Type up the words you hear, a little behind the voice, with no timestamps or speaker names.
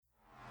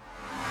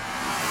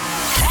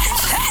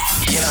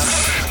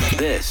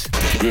This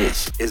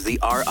is the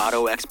Our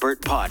Auto Expert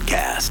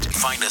Podcast.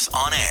 Find us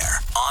on air,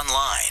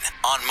 online,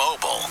 on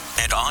mobile,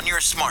 and on your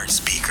smart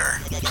speaker.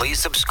 Please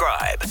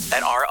subscribe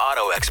at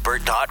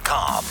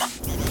ourautoexpert.com.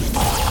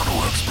 Our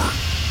Auto Expert.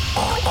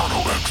 Our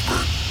Auto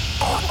Expert.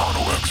 Our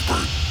Auto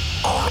Expert.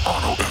 Our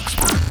Auto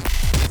Expert.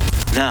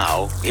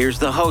 Now, here's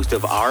the host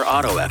of Our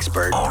Auto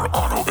Expert, Our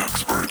Auto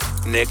Expert.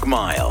 Nick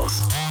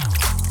Miles.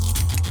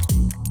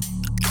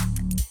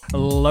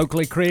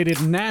 Locally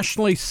created,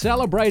 nationally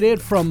celebrated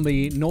from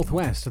the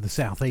northwest to the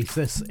southeast.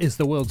 This is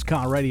the world's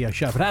car radio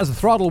show. If it has a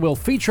throttle, we'll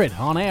feature it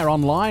on air,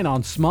 online,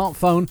 on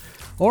smartphone,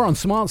 or on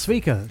smart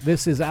speaker.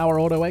 This is Our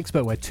Auto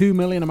Expert, where 2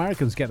 million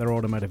Americans get their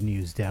automotive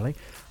news daily.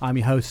 I'm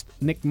your host,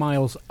 Nick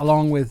Miles,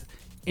 along with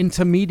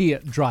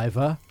intermediate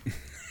driver,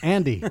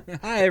 Andy.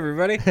 Hi,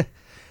 everybody.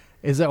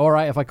 Is it all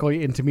right if I call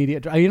you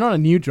intermediate driver? You're not a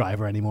new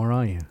driver anymore,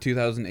 are you?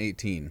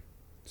 2018.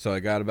 So I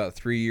got about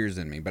 3 years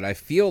in me, but I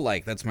feel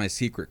like that's my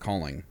secret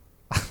calling.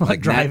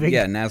 Like driving?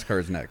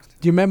 NASCAR's next.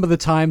 Do you remember the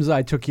times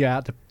I took you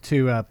out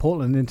to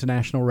Portland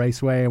International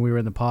Raceway and we were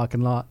in the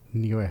parking lot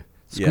and you were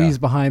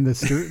squeezed behind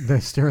the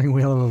steering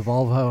wheel of a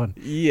Volvo and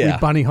we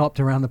bunny hopped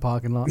around the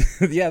parking lot?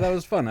 Yeah, that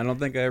was fun. I don't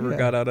think I ever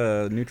got out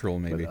of neutral,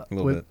 maybe, a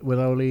little bit. With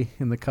Oli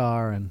in the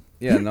car. And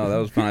yeah, no, that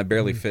was fun. I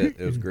barely fit.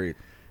 It was great.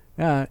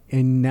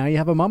 And now you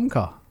have a mum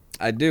car.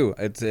 I do.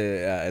 It's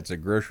a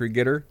grocery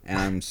getter, and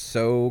I'm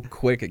so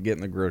quick at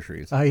getting the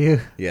groceries. Are you?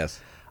 Yes.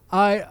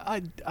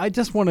 I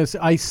just want to say,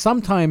 I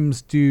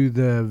sometimes do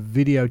the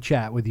video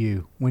chat with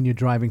you when you're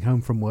driving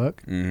home from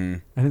work,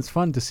 and it's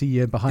fun to see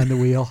you behind the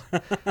wheel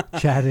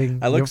chatting.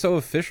 I look so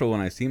official when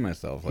I see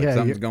myself, like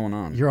something's going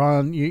on. You're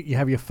on. You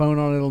have your phone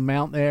on, it'll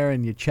mount there,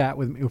 and you chat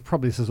with me.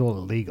 Probably this is all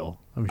illegal,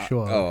 I'm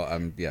sure.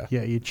 Yeah.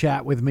 Yeah, you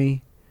chat with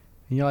me,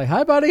 and you're like,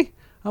 "Hi, buddy.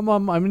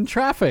 I'm in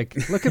traffic.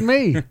 Look at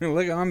me.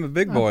 Look, I'm a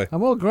big boy.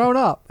 I'm all grown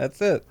up.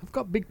 That's it. I've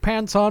got big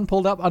pants on,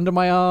 pulled up under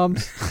my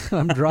arms.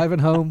 I'm driving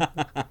home.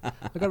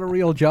 I got a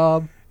real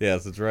job."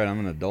 Yes, that's right. I'm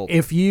an adult.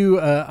 If you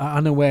are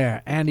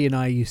unaware, Andy and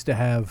I used to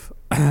have,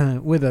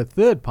 with a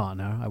third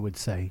partner, I would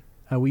say,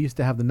 we used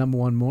to have the number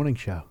one morning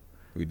show.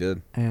 We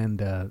did.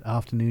 And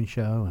afternoon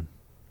show. And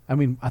I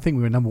mean, I think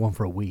we were number one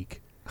for a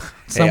week.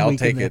 Hey, I'll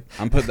take it.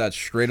 I'm putting that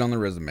straight on the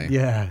resume.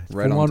 Yeah,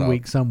 right for on one top.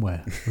 week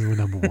somewhere we were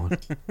number one.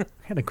 We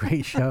had a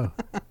great show.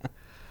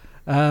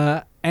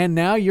 And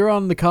now you're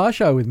on the car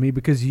show with me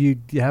because you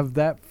have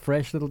that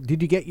fresh little.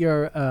 Did you get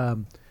your?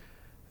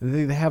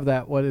 They have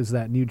that. What is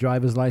that new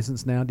driver's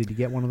license now? Did you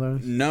get one of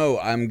those? No,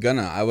 I'm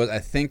gonna. I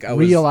think I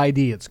was. Real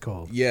ID, it's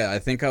called. Yeah, I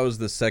think I was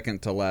the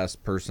second to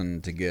last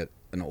person to get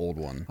an old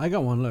one. I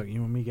got one. Look,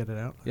 you want me to get it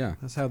out? Yeah.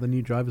 That's how the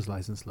new driver's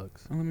license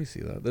looks. Oh, let me see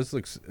that. This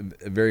looks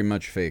very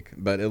much fake,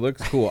 but it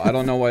looks cool. I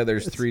don't know why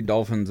there's 3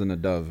 dolphins and a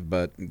dove,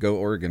 but go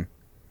Oregon.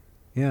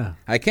 Yeah.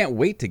 I can't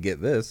wait to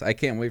get this. I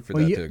can't wait for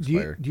that to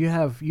expire.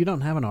 You don't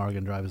have an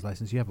Oregon driver's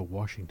license. You have a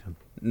Washington.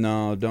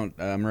 No, don't.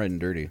 I'm riding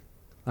dirty.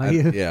 Are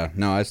you? Yeah.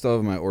 No, I still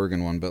have my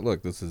Oregon one, but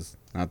look, this is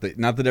not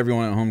that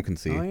everyone at home can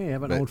see. Oh, yeah, you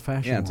have an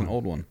old-fashioned one. Yeah, it's an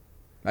old one.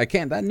 I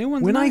can't. That new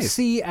one's when nice. I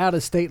see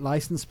out-of-state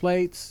license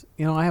plates,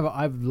 you know, I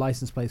have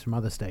license plates from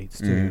other states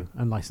too,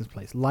 and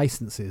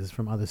licenses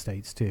from other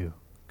states too,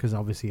 because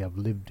obviously I've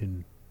lived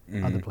in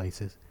other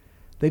places.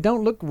 They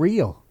don't look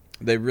real.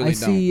 They really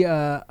don't. I see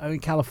in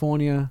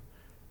California,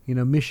 you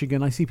know,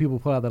 Michigan. I see people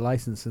pull out their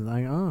license and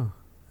I,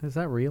 is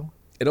that real?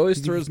 It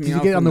always throws me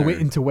off. Did you get on the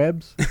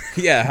interwebs?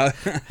 Yeah.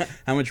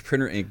 How much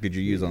printer ink did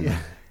you use on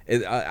that?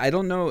 I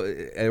don't know.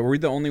 Are we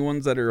the only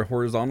ones that are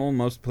horizontal?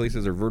 Most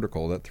places are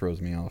vertical. That throws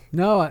me off.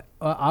 No,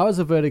 I was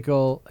a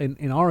vertical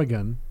in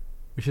Oregon,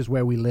 which is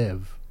where we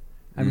live.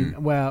 I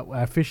mean, where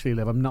I officially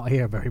live. I'm not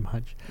here very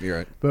much. You're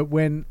right. But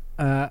when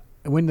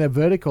they're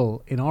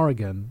vertical in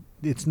Oregon,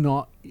 it's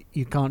not.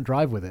 You can't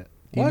drive with it.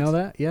 Do you know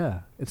that?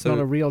 Yeah, it's not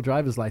a real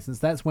driver's license.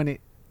 That's when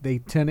they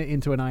turn it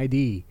into an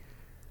ID.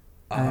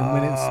 And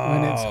when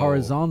it's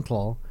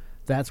horizontal,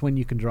 that's when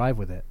you can drive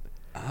with it.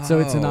 So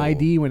it's an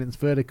ID when it's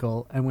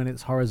vertical, and when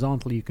it's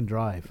horizontal, you can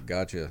drive.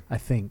 Gotcha. I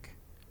think.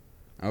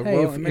 Oh,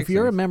 Hey, well, if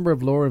you're a member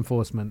of law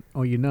enforcement,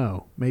 or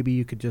maybe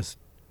you could just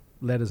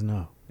let us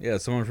know. Yeah,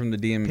 someone from the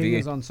DMV. Ping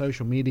us on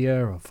social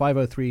media, or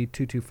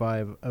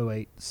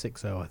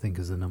 503-225-0860, I think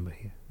is the number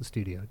here, the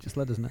studio. Just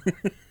let us know.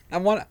 I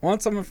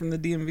want someone from the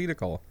DMV to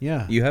call.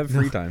 Yeah. You have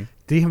free time.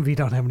 DMV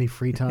don't have any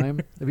free time.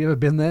 Have you ever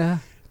been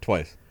there?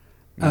 Twice.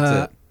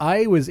 That's it.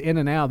 I was in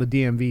and out of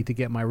the DMV to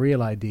get my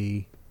real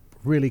ID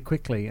really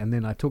quickly, and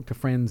then I talked to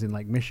friends in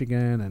like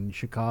Michigan and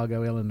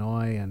Chicago,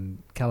 Illinois,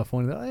 and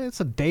California.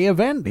 It's a day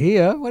event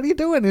here. What are you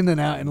doing in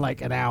and out in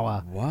like an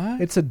hour? What?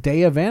 It's a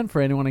day event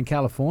for anyone in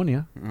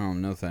California. Oh,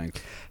 no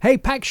thanks. Hey,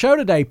 packed show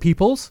today,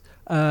 peoples.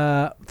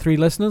 3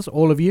 listeners,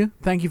 all of you.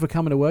 Thank you for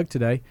coming to work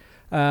today.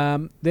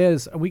 We're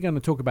going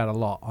to talk about a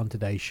lot on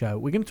today's show.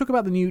 We're going to talk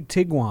about the new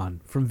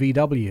Tiguan from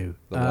VW.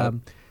 The what?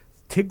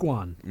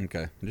 Tiguan.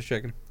 Okay, just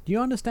checking. Do you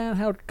understand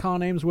how car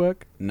names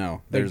work?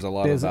 No, there's a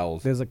lot of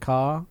vowels. There's a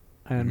car,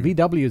 and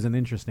VW is an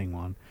interesting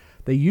one.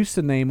 They used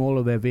to name all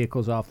of their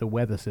vehicles after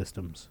weather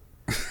systems.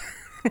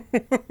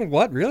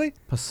 What, really?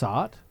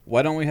 Passat.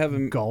 Why don't we have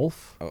a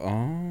Golf.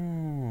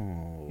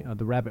 Oh.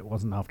 The rabbit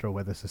wasn't after a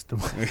weather system.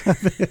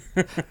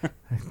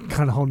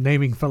 Kind of whole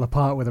naming fell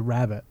apart with a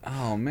rabbit.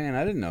 Oh man,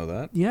 I didn't know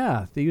that.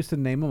 Yeah, they used to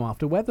name them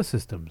after weather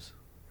systems.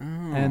 Oh.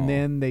 And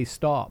then they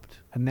stopped.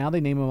 And now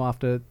they name them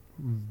after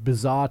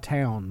bizarre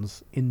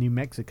towns in New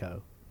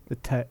Mexico.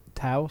 The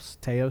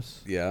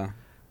Taos. Yeah.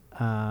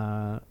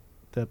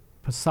 The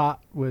Passat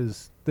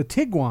was... The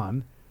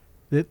Tiguan...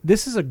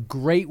 This is a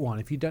great one.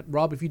 If you didn't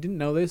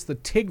know this, the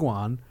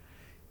Tiguan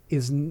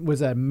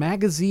was a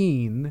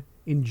magazine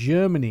in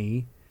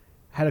Germany,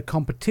 had a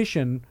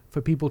competition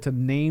for people to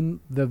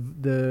name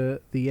the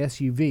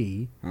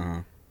SUV,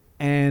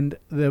 and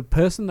the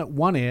person that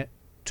won it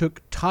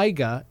took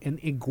tiger and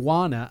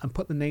iguana and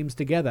put the names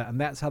together, and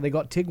that's how they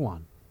got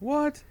Tiguan.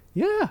 What?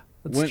 Yeah,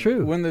 that's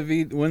true.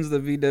 When's the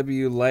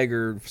VW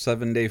Liger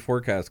 7-day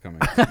forecast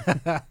coming?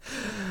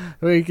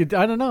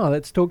 I don't know.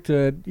 Let's talk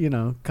to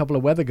a couple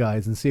of weather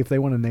guys and see if they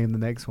want to name the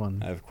next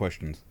one. I have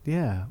questions.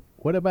 Yeah.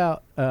 What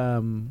about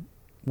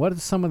what are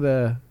some of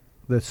the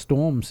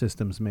storm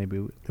systems? Maybe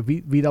the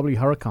VW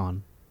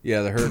Huracan.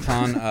 Yeah, the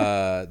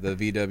Huracan, the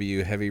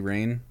VW Heavy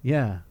Rain.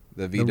 Yeah.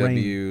 The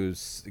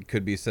VW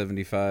could be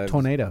 75.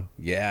 Tornado.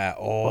 Yeah.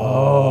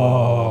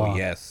 Oh,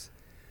 yes.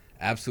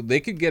 Absolutely. They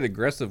could get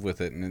aggressive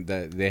with it, and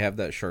they have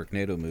that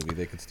Sharknado movie.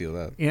 They could steal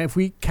that. Yeah, if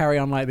we carry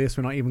on like this,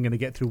 we're not even going to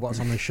get through what's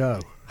on the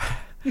show.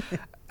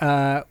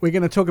 We're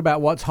going to talk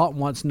about what's hot and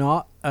what's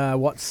not,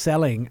 what's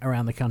selling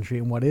around the country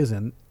and what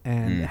isn't,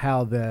 and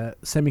how the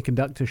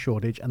semiconductor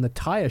shortage and the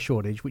tire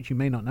shortage, which you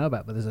may not know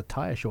about, but there's a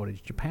tire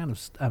shortage.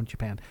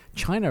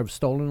 China have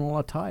stolen all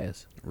our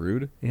tires.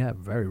 Rude. Yeah,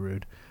 very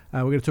rude.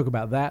 We're going to talk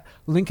about that.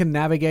 Lincoln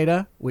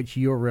Navigator, which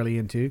you're really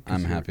into.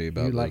 I'm happy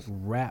about You those. like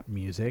rap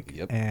music,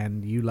 Yep.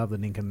 and you love the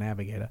Lincoln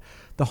Navigator.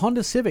 The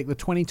Honda Civic, the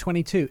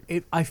 2022.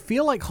 I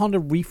feel like Honda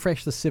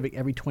refresh the Civic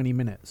every 20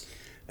 minutes.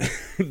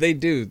 They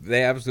do.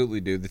 They absolutely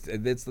do.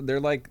 They're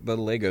like the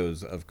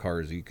Legos of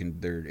cars.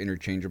 They're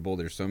interchangeable.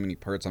 There's so many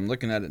parts. I'm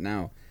looking at it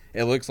now.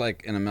 It looks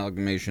like an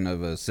amalgamation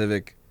of a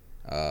Civic,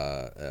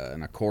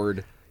 an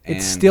Accord.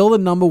 It's still the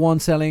number one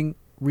selling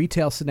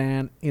retail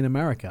sedan in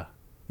America.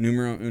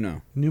 Numero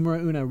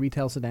uno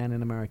retail sedan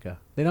in America.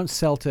 They don't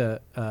sell to,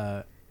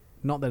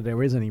 not that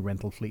there is any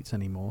rental fleets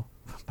anymore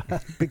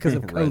because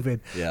of Right. COVID,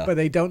 Yeah. but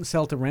they don't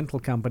sell to rental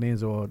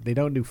companies or they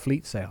don't do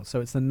fleet sales. So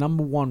it's the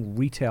number one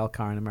retail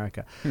car in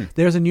America.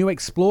 There's a new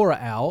Explorer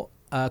out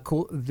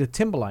called the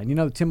Timberline. You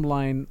know the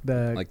Timberline,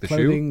 the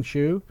clothing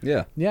shoe?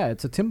 Yeah. Yeah,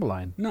 it's a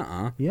Timberline.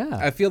 Nuh-uh. Yeah.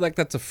 I feel like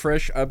that's a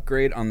fresh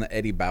upgrade on the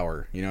Eddie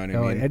Bauer. You know what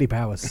I mean? Eddie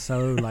Bauer's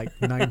so like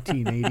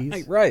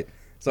 1980s. Right.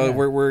 So Yeah.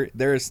 we're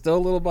there is still a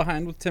little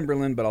behind with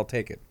Timberland, but I'll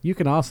take it. You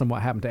can ask them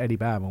what happened to Eddie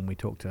Bauer when we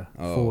talk to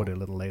Ford a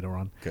little later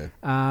on. Okay.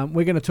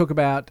 We're going to talk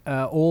about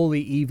all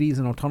the EVs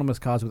and autonomous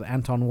cars with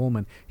Anton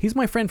Wollman. He's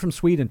my friend from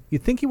Sweden.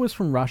 You'd think he was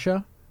from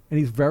Russia, and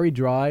he's very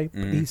dry,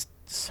 but he's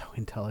so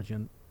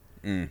intelligent.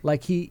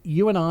 Like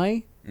you and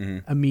I,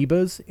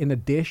 amoebas in a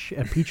dish,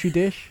 a petri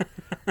dish.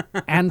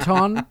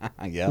 Anton,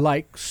 Yeah.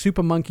 like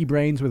super monkey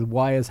brains with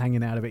wires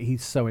hanging out of it.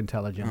 He's so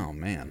intelligent. Oh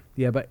man.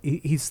 Yeah, but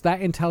he's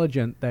that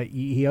intelligent that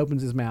he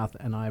opens his mouth,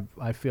 and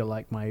I feel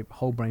like my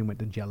whole brain went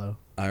to jello.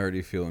 I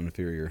already feel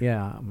inferior.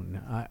 Yeah,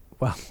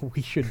 well,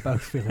 we should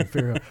both feel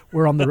inferior.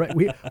 We're on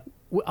the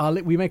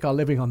we make our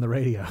living on the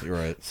radio. You're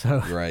right.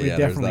 So You're right. we're Yeah,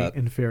 there's definitely that.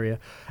 inferior.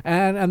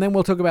 And then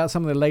we'll talk about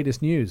some of the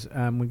latest news.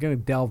 We're going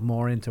to delve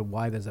more into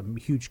why there's a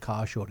huge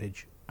car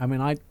shortage. I mean,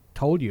 I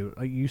told you,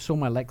 you saw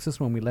my Lexus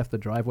when we left the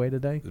driveway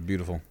today. It's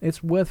beautiful.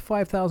 It's worth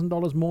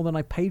 $5,000 more than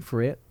I paid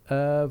for it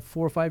 4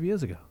 or 5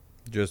 years ago.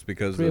 Just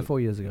because 3 or 4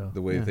 years ago.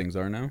 the way Yeah. things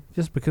are now.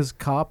 Just because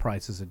car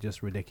prices are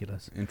just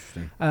ridiculous.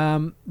 Interesting.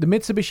 The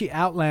Mitsubishi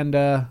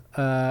Outlander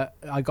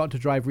I got to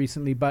drive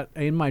recently, but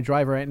in my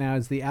driver right now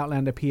is the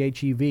Outlander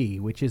PHEV,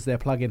 which is their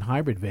plug-in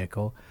hybrid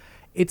vehicle.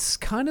 It's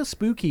kind of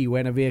spooky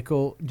when a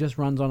vehicle just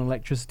runs on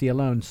electricity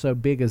alone, so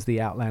big as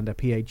the Outlander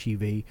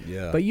PHEV.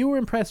 Yeah. But you were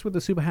impressed with the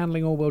super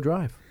handling all-wheel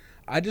drive.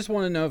 I just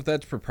want to know if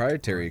that's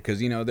proprietary because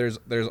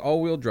there's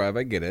all-wheel drive.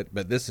 I get it,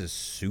 but this is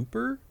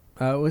super.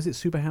 Was it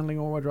super handling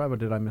all-wheel drive, or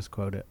did I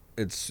misquote it?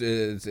 It's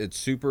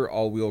super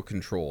all-wheel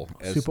control.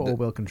 Super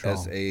all-wheel control.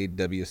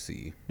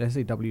 SAWC.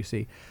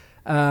 SAWC.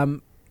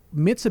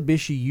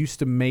 Mitsubishi used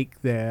to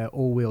make their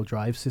all-wheel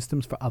drive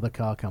systems for other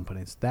car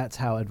companies. That's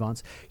how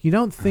advanced. You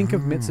don't think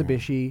of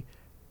Mitsubishi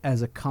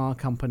as a car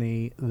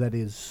company that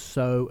is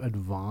so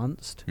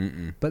advanced,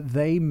 but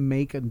they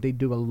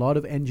do a lot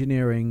of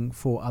engineering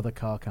for other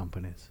car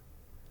companies.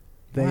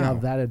 They Wow. are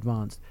that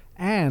advanced.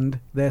 And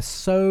they're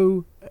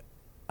so,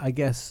 I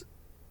guess,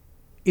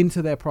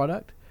 into their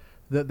product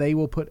that they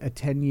will put a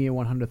 10-year,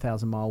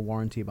 100,000-mile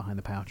warranty behind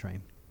the powertrain.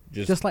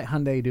 Just like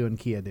Hyundai do and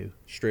Kia do.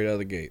 Straight out of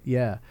the gate.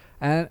 Yeah,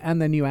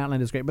 and the new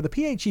Outlander is great. But the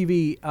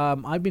PHEV,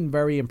 I've been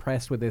very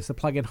impressed with this. The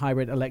plug-in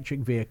hybrid electric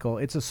vehicle.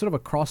 It's a sort of a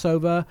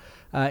crossover.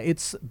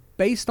 It's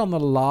based on the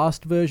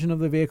last version of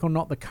the vehicle,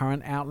 not the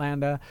current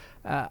Outlander.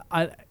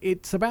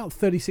 It's about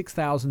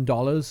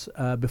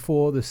 $36,000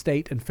 before the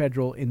state and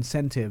federal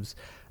incentives.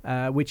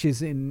 which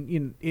is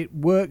it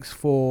works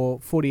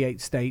for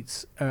 48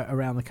 states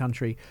around the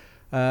country.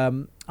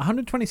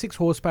 126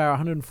 horsepower,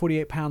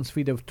 148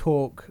 pounds-feet of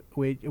torque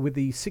with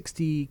the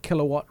 60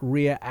 kilowatt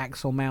rear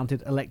axle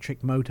mounted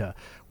electric motor,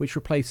 which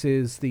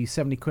replaces the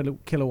 70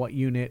 kilowatt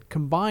unit.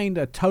 Combined,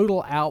 a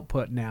total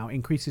output now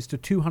increases to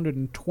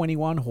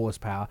 221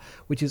 horsepower,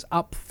 which is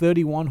up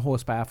 31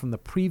 horsepower from the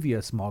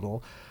previous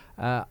model.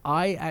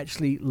 I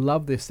actually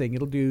love this thing.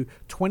 It'll do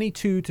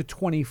 22 to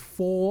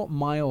 24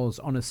 miles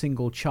on a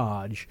single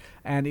charge,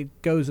 and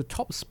it goes a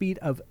top speed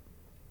of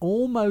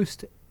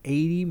almost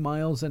 80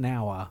 miles an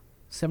hour,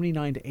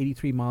 79 to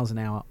 83 miles an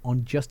hour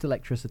on just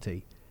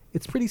electricity.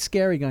 It's pretty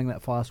scary going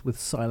that fast with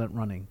silent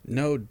running.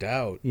 No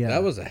doubt. Yeah.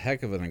 That was a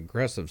heck of an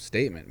aggressive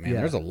statement, man. Yeah.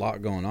 There's a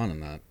lot going on in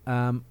that.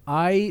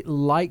 I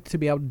like to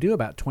be able to do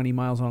about 20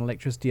 miles on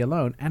electricity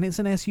alone, and it's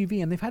an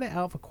SUV, and they've had it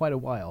out for quite a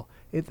while.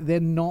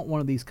 They're not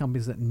one of these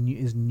companies that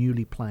is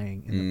newly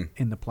playing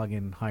in the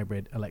plug-in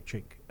hybrid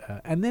electric.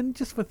 And then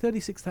just for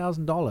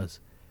 $36,000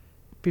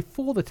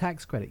 before the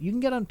tax credit, you can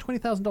get on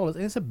 $20,000,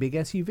 and it's a big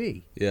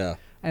SUV. Yeah.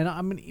 And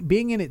I mean,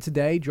 being in it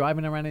today,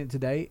 driving around in it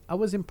today, I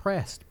was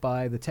impressed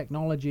by the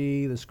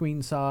technology, the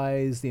screen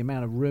size, the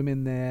amount of room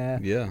in there,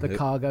 the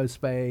cargo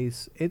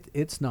space.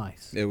 It's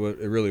nice. It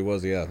really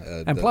was, yeah.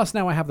 And plus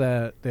now I have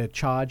the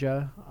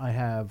charger. I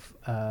have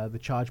the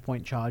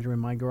ChargePoint charger in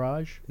my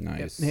garage.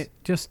 Nice. It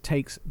just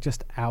takes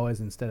just hours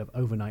instead of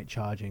overnight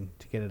charging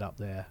to get it up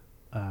there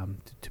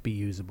to be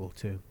usable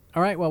too.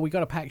 All right, well, we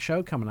got a packed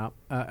show coming up.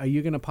 Are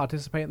you going to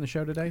participate in the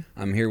show today?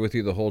 I'm here with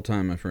you the whole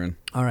time, my friend.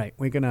 All right,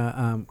 we're going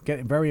to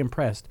get very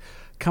impressed.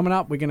 Coming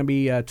up, we're going to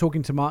be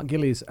talking to Mark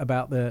Gillies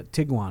about the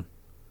Tiguan.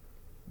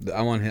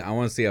 I want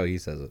to see how he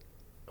says it.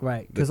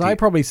 Right, because I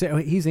probably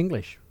say he's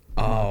English.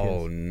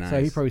 Oh, nice.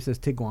 So he probably says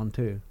Tiguan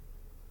too.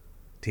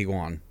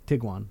 Tiguan.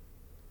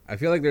 I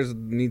feel like there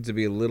needs to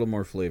be a little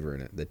more flavor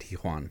in it. The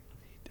Tiguan.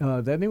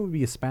 Then it would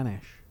be a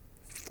Spanish.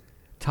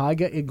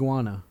 Tiger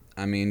Iguana.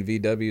 I mean,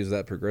 VW is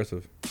that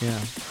progressive. Yeah.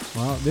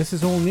 Well, this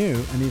is all new,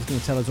 and he's going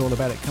to tell us all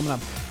about it coming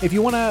up. If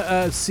you want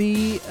to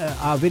see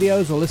our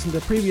videos or listen to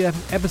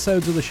previous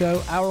episodes of the show,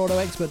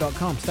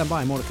 OurAutoExpert.com. Stand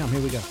by, more to come.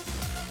 Here we go.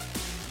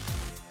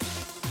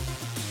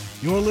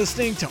 You're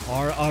listening to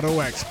Our Auto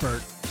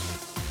Expert.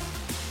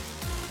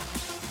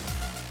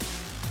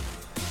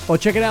 Well,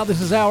 check it out.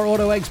 This is Our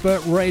Auto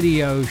Expert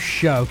radio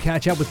show.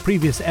 Catch up with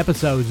previous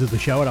episodes of the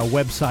show at our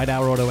website,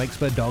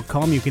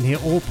 OurAutoExpert.com. You can hear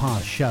all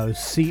past shows,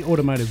 see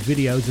automotive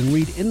videos, and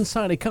read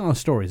insider car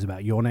stories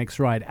about your next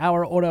ride.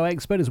 Our Auto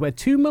Expert is where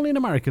 2 million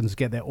Americans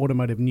get their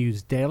automotive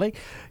news daily.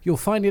 You'll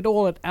find it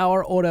all at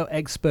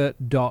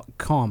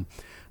OurAutoExpert.com.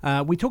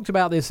 We talked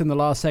about this in the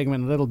last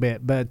segment a little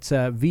bit, but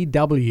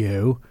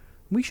VW,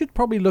 we should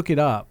probably look it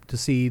up to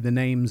see the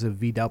names of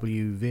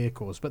VW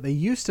vehicles, but they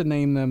used to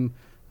name them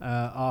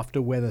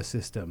after weather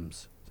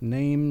systems.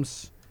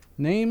 Names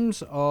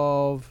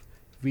of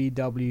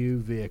VW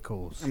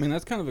vehicles. I mean,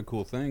 that's kind of a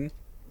cool thing.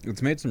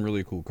 It's made some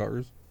really cool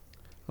cars.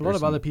 A lot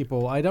of other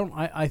people.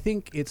 I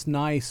think it's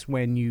nice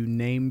when you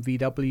name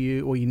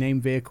VW or you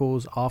name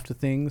vehicles after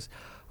things.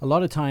 A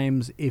lot of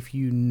times, if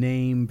you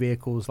name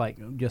vehicles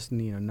like just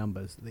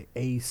numbers, the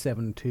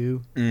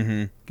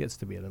A72 gets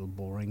to be a little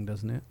boring,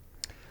 doesn't it?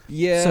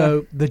 Yeah.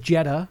 So the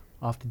Jetta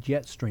after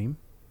Jetstream.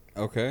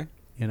 Okay.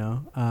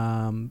 Jetta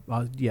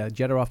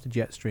after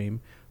Jetstream.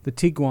 The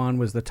Tiguan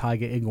was the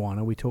Tiger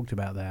Iguana. We talked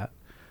about that.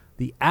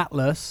 The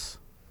Atlas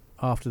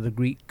after the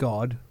Greek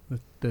god,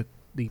 the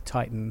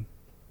Titan,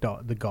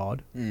 the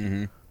god.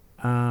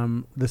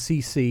 Mm-hmm. The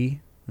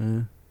CC.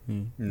 No,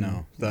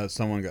 that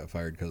someone got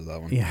fired because of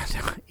that one. Yeah.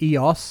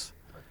 EOS.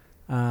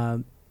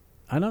 I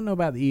don't know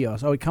about the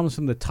EOS. Oh, it comes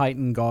from the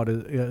Titan god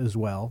as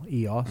well.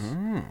 EOS.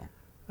 Oh.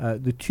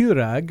 The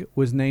Touareg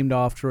was named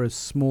after a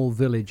small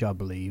village, I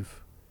believe.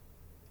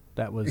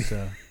 That was,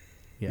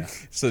 yeah.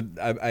 So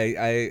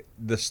I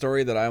the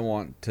story that I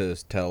want to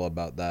tell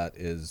about that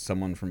is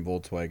someone from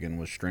Volkswagen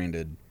was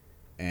stranded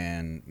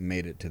and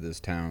made it to this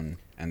town,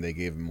 and they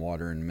gave him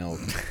water and milk,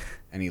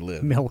 and he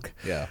lived. Milk.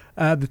 Yeah.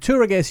 The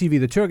Touareg SUV.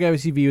 The Touareg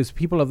SUV was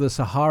people of the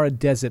Sahara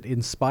Desert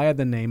inspired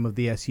the name of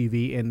the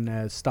SUV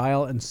in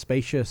style and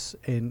spacious,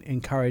 and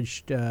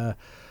encouraged the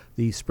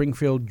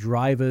Springfield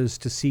drivers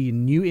to see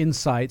new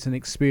insights and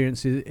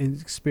experience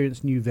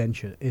new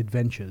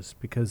adventures,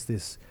 because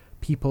this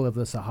people of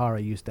the Sahara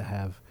used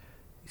to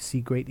see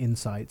great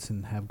insights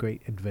and have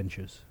great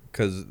adventures.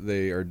 Because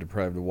they are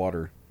deprived of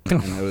water,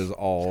 and it was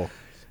all...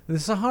 The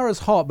Sahara's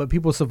hot, but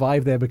people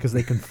survive there because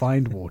they can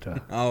find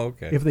water. Oh,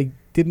 okay. If they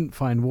didn't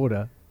find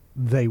water,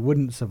 they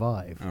wouldn't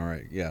survive. All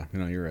right, yeah,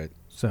 you're right.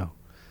 So,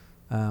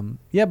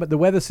 but the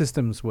weather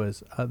systems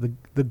was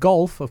the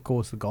Gulf, of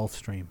course, the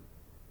Gulfstream.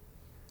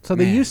 So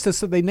they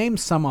they named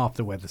some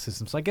after weather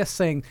systems. I guess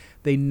saying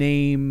they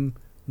name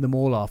them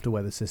all after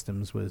weather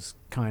systems was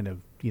kind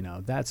of,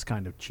 that's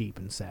kind of cheap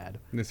and sad.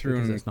 They threw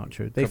in that's not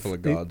true. a couple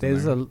of gods.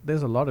 There's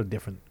a lot of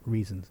different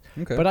reasons.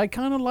 Okay. But I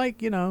kind of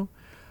like,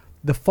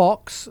 the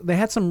fox. They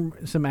had some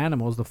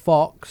animals. The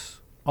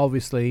fox,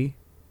 obviously.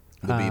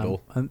 The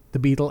beetle. And the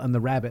beetle and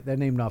the rabbit. They're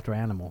named after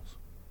animals.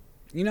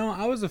 You know,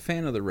 I was a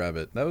fan of the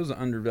Rabbit. That was an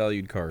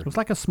undervalued car. It was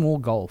like a small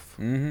Golf.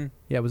 Mm-hmm.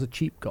 Yeah, it was a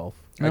cheap Golf.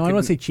 I No, I don't couldn't-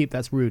 want to say cheap.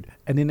 That's rude.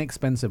 An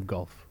inexpensive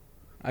Golf.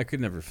 I could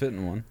never fit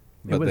in one, It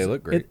but was- they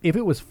look great. If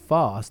it was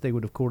fast, they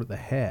would have called it the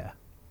Hare.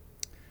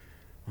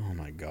 Oh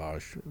my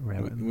gosh.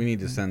 Rabbit. We need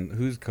to send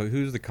who's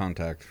the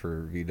contact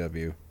for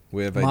VW?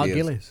 We have Mark ideas.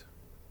 Gillis.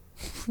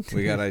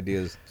 We got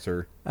ideas,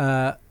 sir.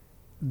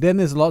 Then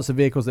there's lots of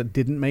vehicles that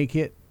didn't make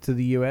it to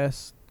the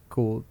US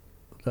called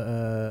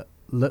the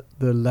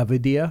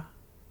Lavidia,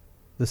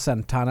 the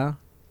Santana,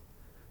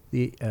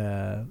 the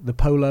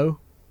Polo.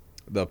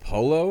 The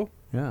Polo?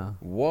 Yeah,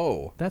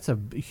 Whoa. that's a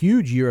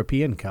huge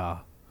European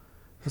car.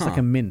 It's like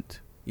Huh. a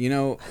mint. You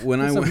know,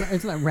 when I It's, went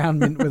it's like round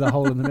mint with a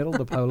hole in the middle.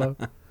 The Polo.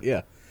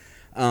 yeah.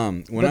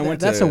 When But I went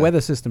that's to a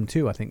weather system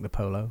too. I think the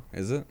Polo.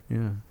 Is it?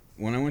 Yeah.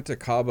 When I went to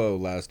Cabo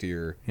last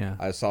year, Yeah.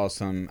 I saw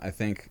some, I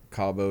think,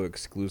 Cabo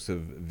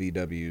exclusive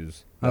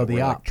VWs. Oh, that the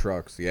were Up. like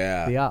trucks.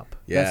 Yeah. The Up.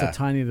 Yeah. That's a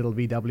tiny little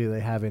VW they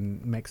have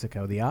in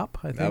Mexico. The Up.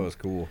 I think That was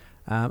cool.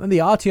 And the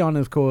Arteon,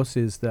 of course,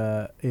 is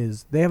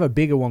they have a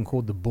bigger one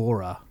called the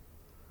Bora.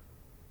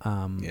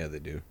 Yeah, they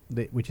do.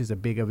 Which is a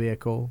bigger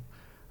vehicle.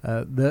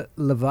 The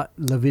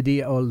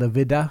Lavidia or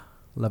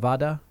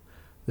Lavada,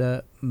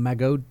 the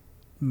Magotan.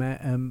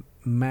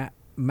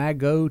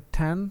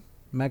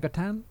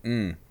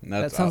 That's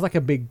That sounds like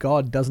a big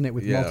god, doesn't it,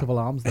 with Yeah. multiple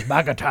arms? The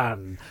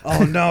Magotan.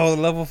 Oh no,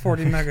 level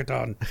 40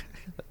 Megaton.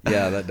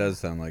 Yeah, that does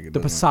sound like it. The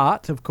doesn't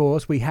Passat, of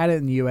course, we had it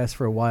in the US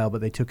for a while,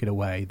 but they took it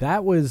away.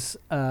 That was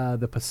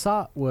the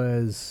Passat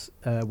was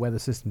weather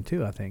system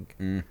too, I think.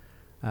 it?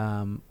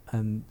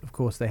 And of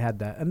course they had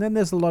that. And then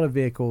there's a lot of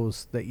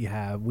vehicles that you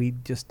have we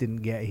just didn't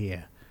get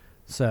here.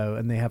 So,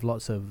 and they have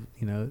lots of,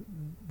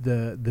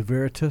 the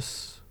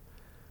Virtus.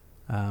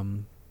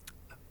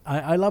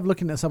 I love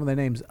looking at some of their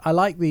names. I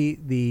like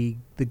the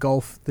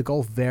Golf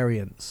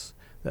variants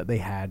that they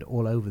had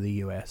all over the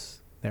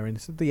US.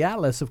 The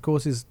Atlas, of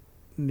course, is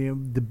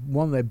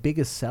one of their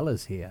biggest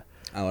sellers here.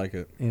 I like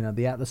it.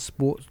 The Atlas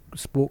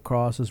Sport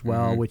Cross as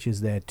well, Mhm. which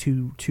is their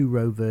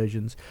two-row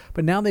versions.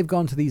 But now they've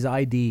gone to these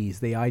IDs,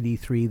 the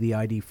ID3, the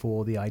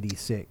ID4, the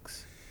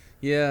ID6.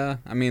 Yeah,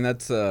 I mean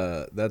that's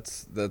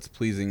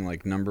pleasing,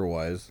 like number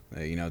wise.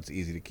 It's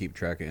easy to keep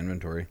track of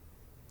inventory.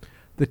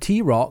 The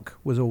T-Rock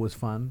was always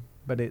fun,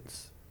 but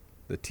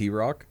The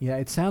T-Rock.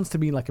 it sounds to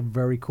me like a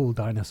very cool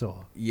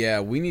dinosaur. Yeah,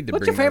 we need to.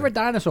 What's bring your favorite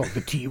dinosaur?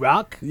 The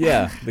T-Rock?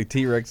 Yeah, the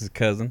T-Rex's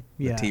cousin.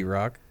 Yeah. The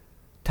T-Rock.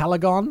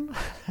 Talagon?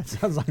 That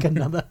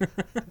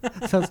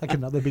sounds like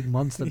another big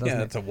monster, doesn't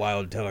Yeah, it? it's a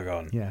wild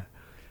Telegon. Yeah.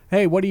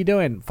 Hey, what are you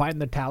doing? Fighting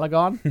the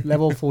Talagon?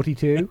 Level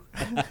 42?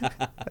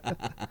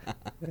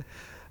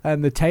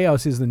 And the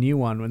Taos is the new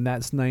one, and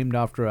that's named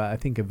after, I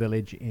think, a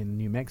village in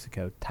New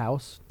Mexico.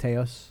 Taos?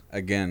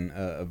 Again,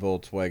 a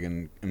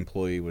Volkswagen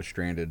employee was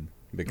stranded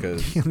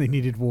because. They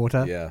needed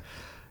water. Yeah.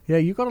 Yeah,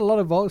 you got a lot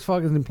of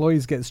Volkswagen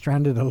employees get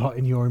stranded a lot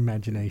in your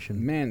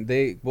imagination. Man,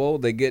 they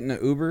get in an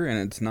Uber and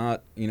it's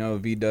not, a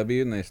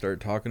VW, and they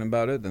start talking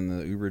about it, then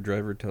the Uber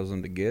driver tells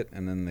them to get,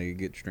 and then they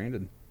get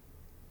stranded.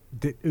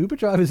 The Uber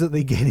drivers that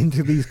they get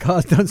into these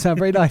cars don't sound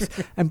very nice.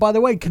 And by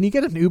the way, can you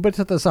get an Uber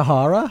to the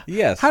Sahara?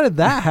 Yes. How did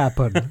that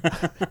happen?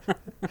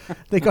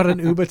 They got an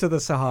Uber to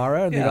the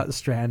Sahara and they Yeah. got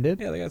stranded.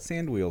 Yeah, they got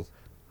sand wheels.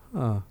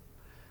 Oh.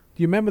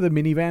 Do you remember the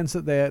minivans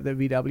that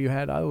VW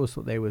had? I always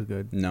thought they were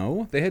good.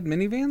 No, they had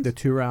minivans. The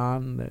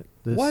Touran.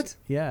 What?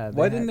 Yeah.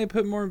 Why didn't they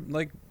put more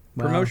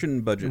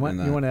promotion budget in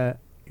that?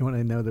 You want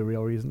to know the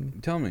real reason?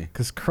 Tell me.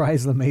 Because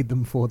Chrysler made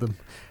them for them.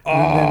 Oh.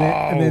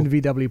 And then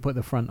VW put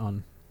the front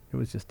on. It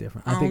was just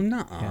different. I Oh, think,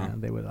 nuh-uh. Yeah,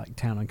 they were like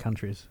town and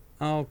countries.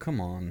 Oh,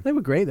 come on. They were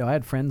great though. I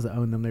had friends that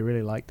owned them. They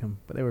really liked them,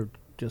 but they were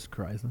just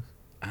Chryslers.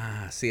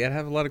 See, I'd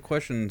have a lot of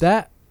questions.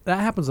 That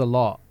happens a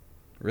lot.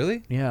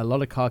 Really? Yeah, a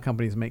lot of car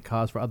companies make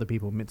cars for other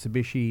people.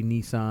 Mitsubishi,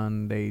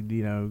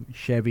 Nissan,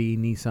 Chevy,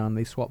 Nissan.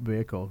 They swap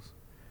vehicles.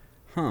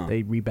 Huh.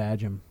 They rebadge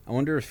them. I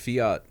wonder if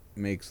Fiat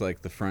makes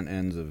like the front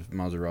ends of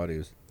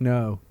Maseratis.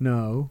 No,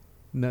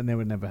 that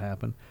would never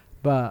happen.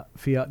 But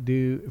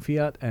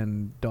Fiat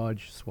and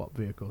Dodge swap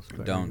vehicles.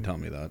 Don't tell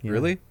me that. Yeah,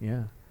 Really?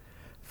 Yeah.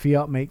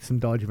 Fiat makes some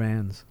Dodge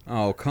vans.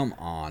 Oh, come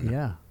on.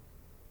 Yeah.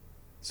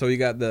 So you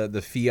got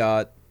the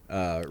Fiat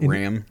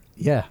Ram.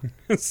 Yeah.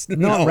 No,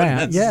 Not Ram.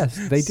 that's- Yes,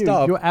 they do.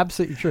 Stop. You're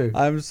absolutely true.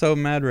 I'm so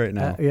mad right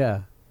now.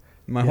 Yeah.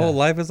 My yeah. whole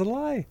life is a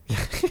lie.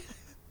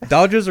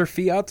 Dodges are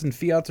Fiats and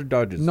Fiats are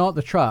Dodges. Not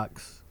the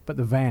trucks, but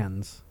the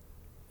vans.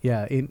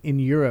 Yeah, in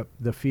Europe,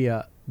 the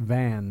Fiat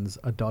vans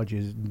are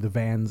Dodges. The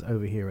vans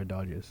over here are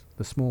Dodges.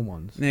 The small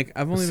ones. Nick,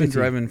 I've only City. been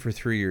driving for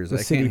 3 years. The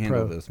I City can't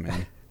handle Pro. this,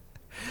 man.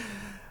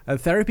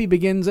 Therapy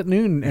begins at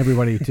noon,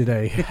 everybody,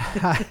 today.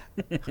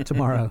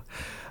 Tomorrow.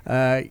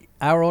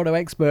 Our Auto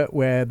Expert,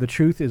 where the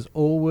truth is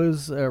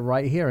always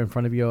right here in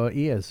front of your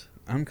ears.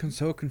 I'm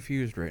so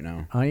confused right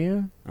now. Are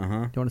you? Uh-huh.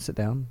 Do you want to sit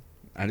down?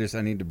 I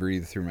need to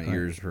breathe through my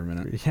ears for a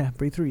minute. Yeah,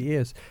 breathe through your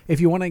ears. If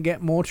you want to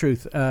get more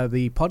truth,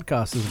 the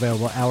podcast is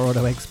available at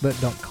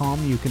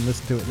ourautoexpert.com. You can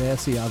listen to it there,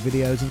 see our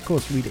videos, and of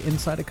course read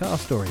insider car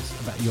stories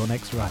about your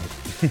next ride.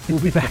 We'll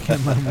be back in a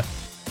moment.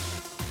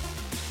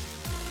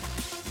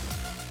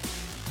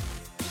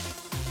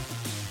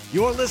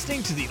 You're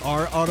listening to the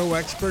Our Auto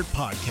Expert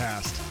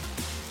podcast.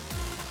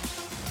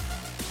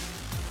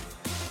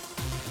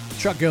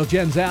 Truck Girl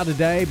Jen's out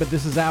today, but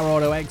this is Our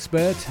Auto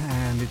Expert,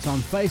 and it's on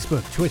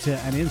Facebook, Twitter,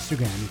 and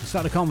Instagram. You can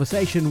start a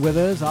conversation with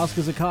us, ask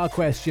us a car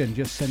question.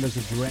 Just send us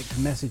a direct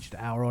message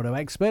to Our Auto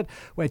Expert,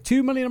 where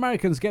 2 million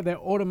Americans get their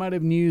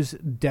automotive news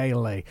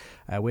daily.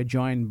 We're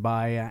joined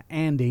by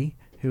Andy,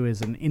 who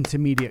is an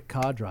intermediate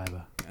car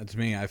driver. That's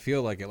me. I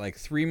feel like it. Like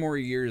 3 more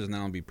years and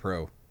then I'll be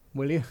pro.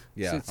 Will you?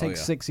 Yeah. So it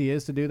takes 6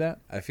 years to do that?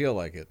 I feel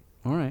like it.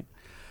 All right.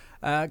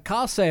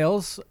 Car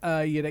sales,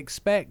 you'd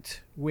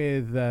expect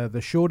with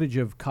the shortage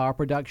of car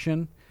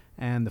production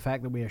and the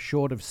fact that we are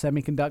short of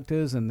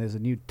semiconductors and there's a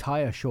new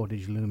tire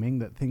shortage looming,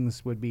 that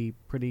things would be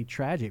pretty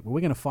tragic. But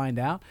we're going to find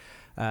out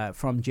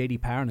from J.D.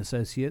 Power and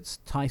Associates.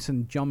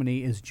 Tyson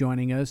Jominy is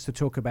joining us to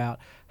talk about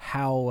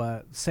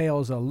how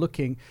sales are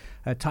looking.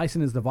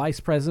 Tyson is the Vice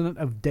President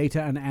of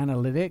Data and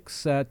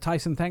Analytics.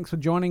 Tyson, thanks for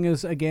joining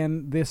us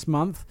again this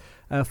month.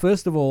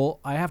 First of all,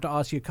 I have to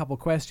ask you a couple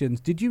questions.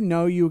 Did you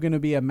know you were going to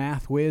be a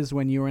math whiz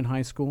when you were in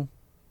high school?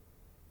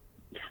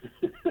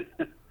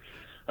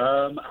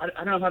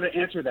 I don't know how to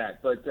answer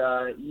that, but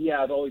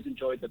yeah, I've always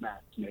enjoyed the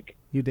math, Nick.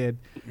 You did.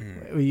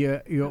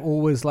 You're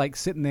always like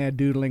sitting there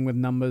doodling with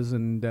numbers,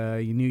 and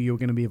you knew you were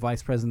going to be a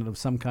vice president of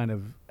some kind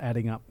of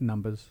adding up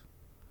numbers.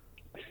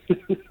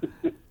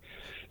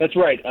 That's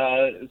right.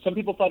 Some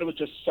people thought it was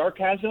just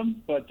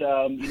sarcasm, but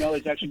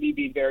it's actually me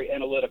being very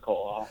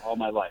analytical all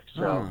my life.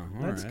 So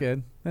that's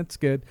good. That's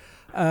good.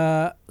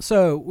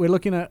 So we're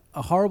looking at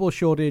a horrible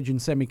shortage in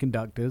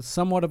semiconductors,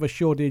 somewhat of a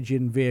shortage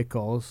in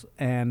vehicles,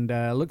 and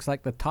looks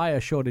like the tire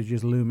shortage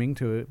is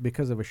looming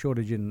because of a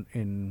shortage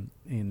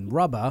in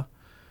rubber.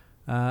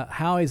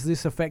 How is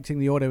this affecting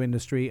the auto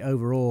industry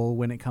overall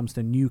when it comes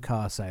to new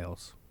car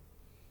sales?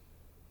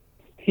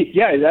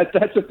 Yeah,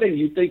 that's the thing.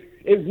 You'd think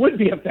it would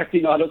be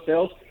affecting auto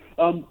sales,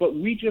 but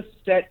we just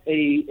set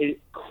a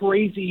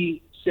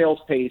crazy sales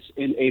pace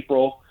in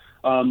April,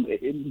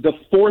 the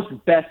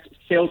 4th best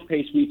sales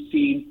pace we've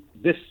seen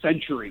this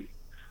century.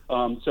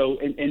 So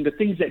the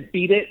things that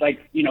beat it,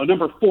 like,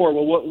 number 4,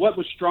 well, what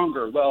was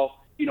stronger?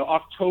 Well,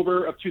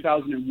 October of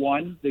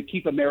 2001, the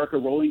Keep America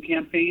Rolling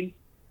campaign,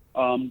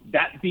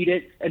 that beat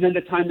it. And then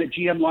the time that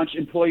GM launched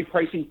employee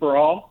pricing for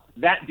all,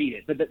 that beat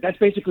it. But that's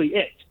basically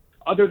it.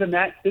 Other than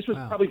that, this was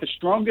probably the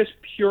strongest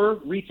pure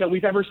retail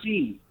we've ever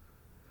seen.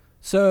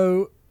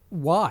 So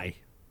why?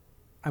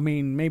 I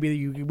mean,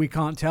 maybe we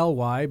can't tell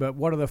why, but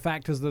what are the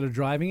factors that are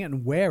driving it,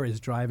 and where is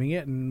driving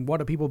it, and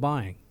what are people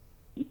buying?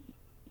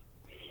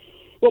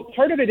 Well,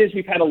 part of it is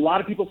we've had a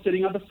lot of people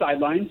sitting on the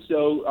sidelines,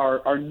 so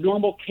our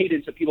normal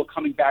cadence of people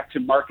coming back to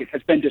market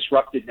has been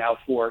disrupted now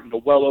for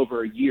well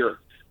over a year.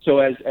 So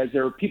as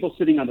there are people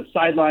sitting on the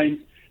sidelines,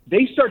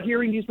 they start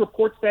hearing these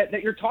reports that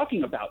you're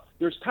talking about.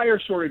 There's tire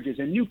shortages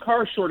and new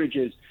car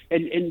shortages,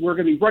 and we're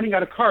going to be running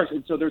out of cars.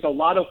 And so there's a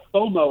lot of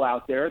FOMO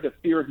out there, the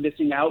fear of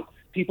missing out,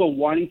 people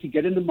wanting to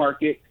get in the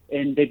market,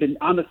 and they've been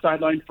on the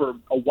sideline for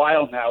a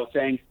while now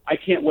saying, I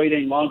can't wait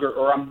any longer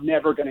or I'm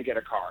never going to get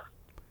a car.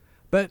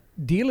 But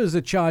dealers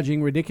are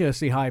charging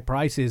ridiculously high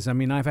prices. I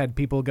mean, I've had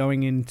people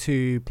going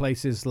into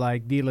places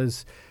like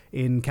dealers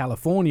in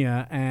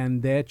California,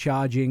 and they're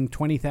charging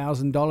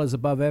 $20,000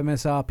 above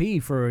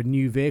MSRP for a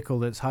new vehicle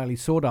that's highly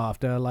sought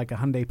after, like a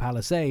Hyundai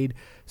Palisade.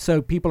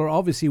 So people are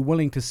obviously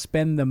willing to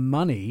spend the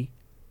money.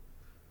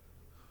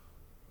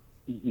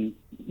 Mm-hmm.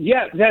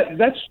 Yeah,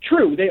 that's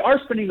true. They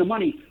are spending the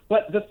money.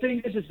 But the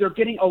thing is they're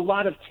getting a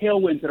lot of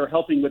tailwinds that are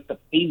helping with the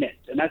payment.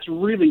 And that's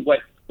really what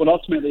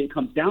ultimately it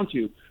comes down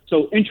to.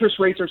 So interest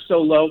rates are so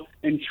low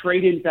and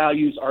trade-in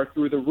values are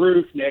through the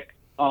roof, Nick.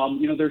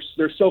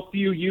 There's so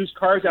few used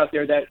cars out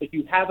there that if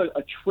you have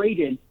a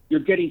trade-in,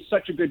 you're getting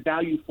such a good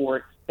value for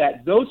it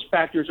that those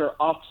factors are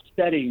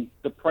offsetting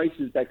the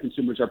prices that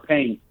consumers are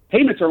paying.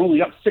 Payments are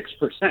only up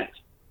 6%.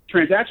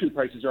 Transaction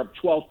prices are up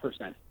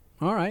 12%.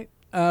 All right.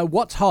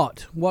 What's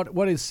hot?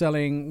 What is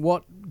selling?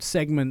 What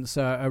segments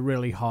are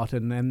really hot?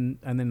 And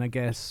then I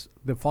guess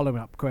the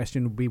follow-up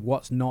question would be,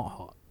 what's not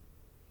hot?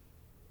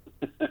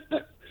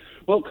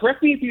 Well,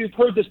 correct me if you've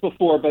heard this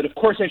before, but of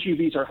course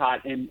SUVs are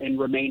hot and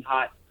remain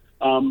hot.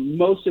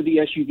 Most of the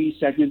SUV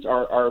segments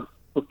are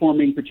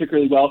performing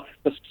particularly well.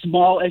 The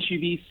small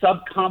SUV,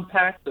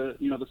 subcompact,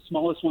 the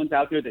smallest ones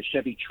out there, the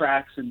Chevy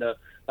Trax and the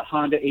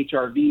Honda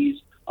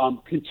HR-Vs,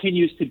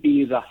 continues to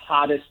be the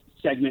hottest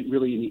segment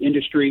really in the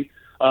industry.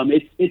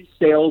 Its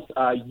sales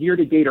year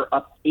to date are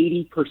up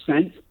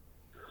 80%.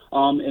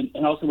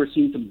 And also we're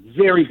seeing some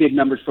very big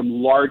numbers from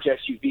large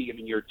SUV. I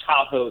mean, your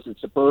Tahoes and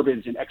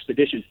Suburbans and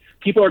Expeditions.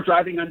 People are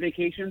driving on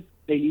vacation.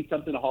 They need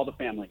something to haul the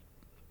family.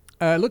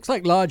 Looks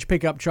like large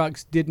pickup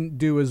trucks didn't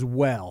do as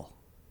well.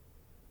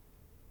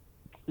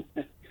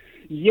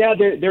 Yeah,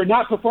 they're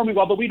not performing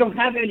well, but we don't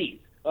have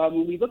any.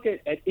 When we look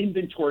at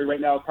inventory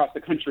right now across the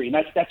country,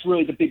 and that's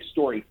really the big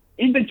story,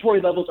 inventory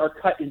levels are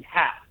cut in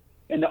half.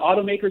 And the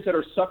automakers that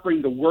are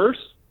suffering the worst,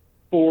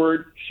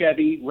 Ford,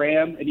 Chevy,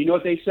 Ram, and you know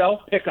what they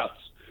sell? Pickups.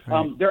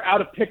 Right. They're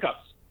out of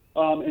pickups.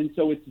 And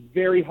so it's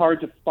very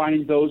hard to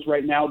find those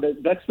right now.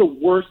 That's the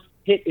worst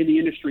hit in the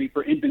industry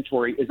for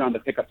inventory is on the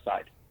pickup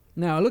side.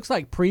 Now, it looks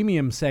like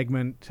premium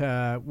segment,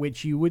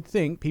 which you would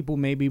think people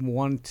maybe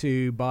want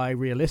to buy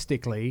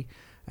realistically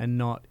and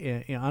not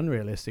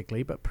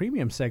unrealistically, but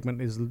premium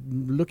segment is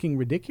looking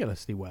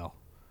ridiculously well.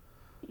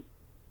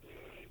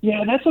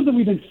 Yeah, and that's something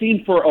we've been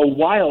seeing for a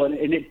while, and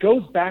it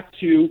goes back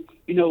to,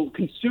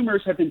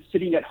 consumers have been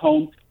sitting at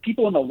home,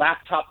 people in the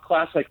laptop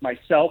class like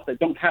myself that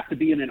don't have to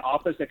be in an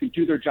office, that can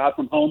do their job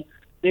from home.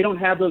 They don't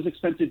have those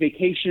expensive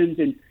vacations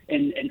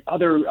and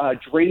other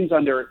drains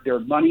on their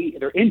money.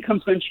 Their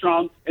income's been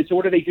strong. And so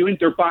what are they doing?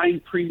 They're buying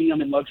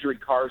premium and luxury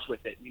cars with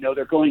it.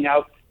 They're going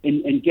out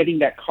and getting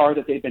that car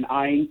that they've been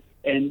eyeing.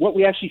 And what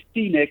we actually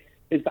see, Nick,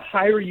 is the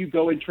higher you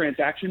go in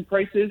transaction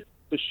prices,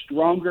 the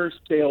stronger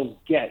sales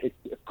get. It's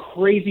a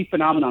crazy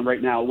phenomenon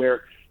right now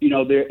where,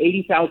 they're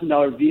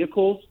 $80,000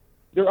 vehicles,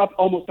 they're up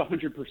almost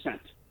 100%.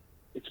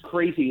 It's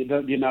crazy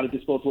the amount of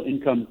disposable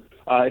income,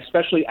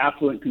 especially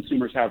affluent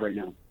consumers have right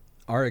now.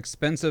 Are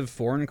expensive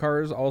foreign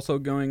cars also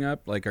going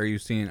up? Like, are you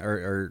seeing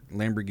are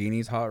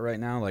Lamborghinis hot right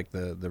now? Like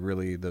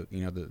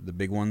the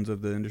big ones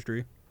of the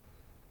industry?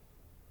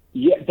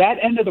 Yeah, that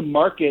end of the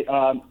market,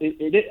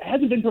 it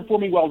hasn't been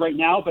performing well right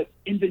now, but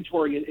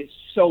inventory is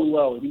so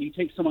low. I mean, you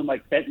take someone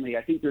like Bentley.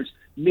 I think there's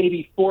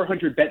maybe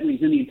 400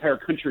 Bentleys in the entire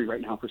country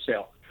right now for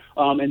sale,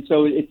 and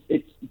so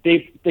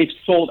they've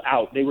sold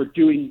out. They were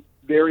doing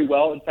very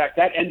well. In fact,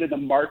 that end of the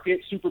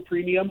market, super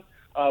premium,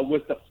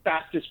 was the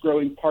fastest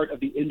growing part of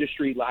the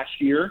industry last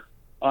year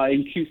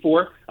in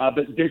Q4, but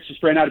they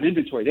just ran out of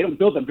inventory. They don't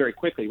build them very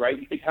quickly, right?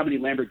 You think how many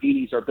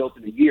Lamborghinis are built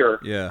in a year.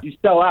 Yeah. You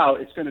sell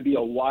out, it's going to be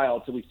a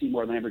while till we see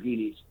more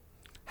Lamborghinis.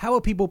 How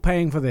are people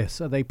paying for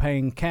this? Are they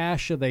paying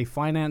cash? Are they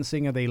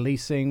financing? Are they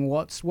leasing?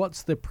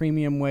 What's the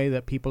premium way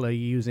that people are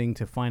using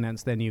to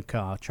finance their new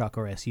car, truck,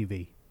 or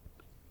SUV?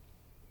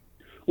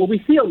 Well,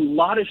 we see a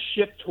lot of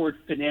shift toward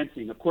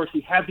financing. Of course,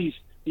 we have these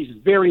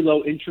very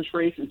low interest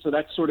rates, and so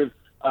that's sort of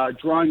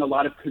drawing a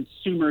lot of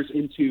consumers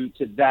into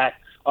that.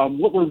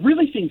 What we're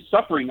really seeing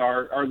suffering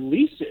are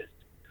leases.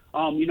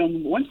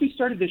 Once we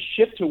started this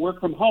shift to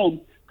work from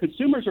home,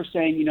 consumers are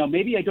saying,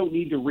 maybe I don't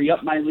need to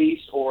re-up my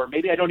lease, or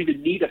maybe I don't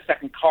even need a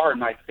second car in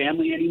my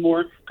family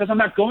anymore because I'm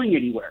not going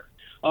anywhere.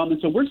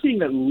 And so we're seeing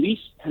that lease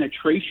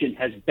penetration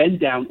has been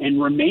down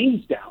and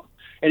remains down.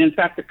 And in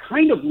fact, the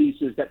kind of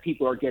leases that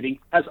people are getting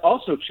has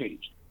also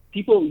changed.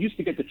 People used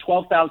to get the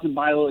 12,000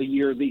 mile a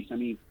year lease. I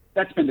mean,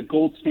 that's been the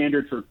gold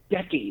standard for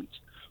decades.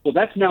 Well,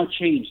 that's now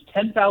changed.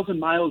 10,000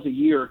 miles a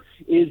year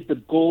is the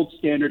gold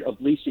standard of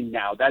leasing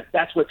now.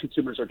 That's what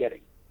consumers are getting.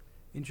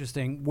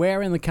 Interesting.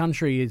 Where in the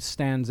country it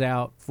stands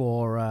out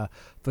for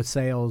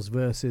sales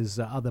versus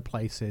other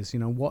places?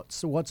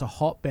 What's a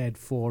hotbed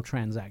for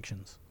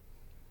transactions?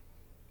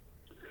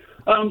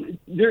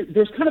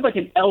 There's kind of like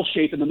an L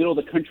shape in the middle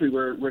of the country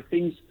where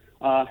things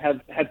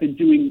have been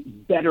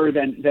doing better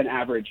than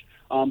average.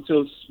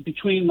 So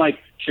between like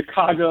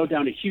Chicago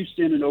down to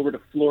Houston and over to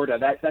Florida,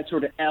 that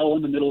sort of L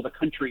in the middle of the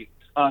country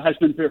has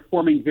been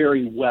performing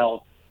very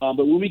well.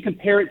 But when we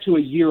compare it to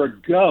a year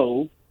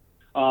ago,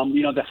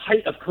 the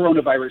height of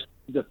coronavirus,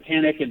 the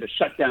panic and the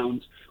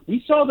shutdowns,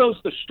 we saw those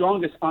the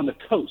strongest on the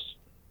coast.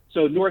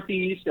 So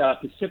Northeast,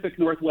 Pacific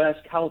Northwest,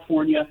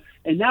 California.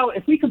 And now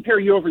if we compare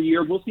year over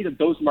year, we'll see that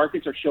those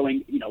markets are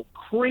showing,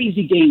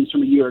 crazy gains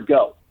from a year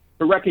ago.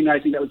 But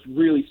recognizing that was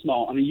really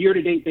small. On a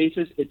year-to-date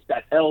basis, it's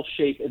that L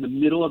shape in the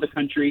middle of the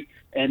country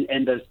and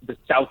the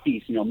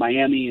Southeast,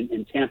 Miami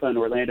and Tampa and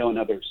Orlando and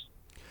others.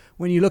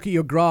 When you look at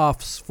your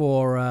graphs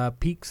for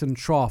peaks and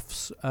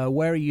troughs,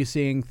 where are you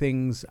seeing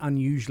things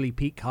unusually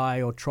peak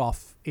high or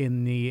trough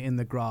in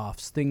the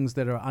graphs? Things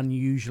that are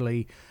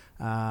unusually,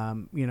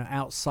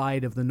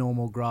 outside of the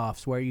normal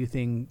graphs. Where are you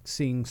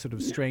seeing sort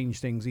of strange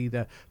things,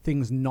 either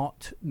things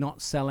not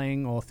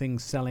selling or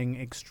things selling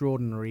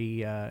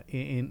extraordinary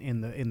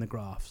in the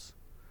graphs?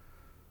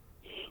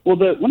 Well,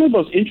 one of the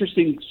most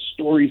interesting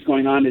stories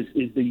going on is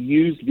the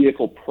used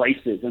vehicle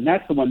prices, and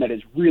that's the one that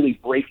is really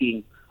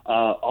breaking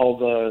all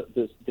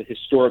the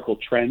historical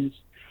trends.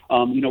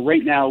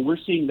 Right now we're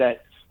seeing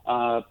that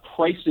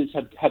prices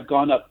have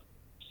gone up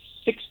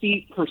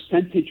 60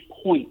 percentage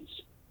points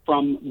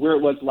from where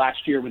it was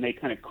last year when they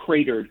kind of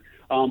cratered.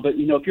 But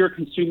if you're a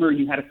consumer and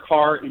you had a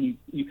car and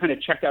you kind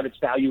of checked out its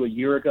value a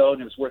year ago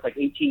and it was worth like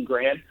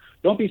 $18,000,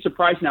 don't be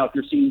surprised now if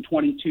you're seeing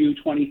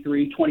 $22,000,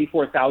 $23,000,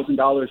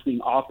 $24,000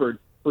 being offered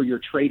for your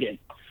trade-in.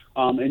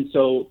 And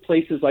so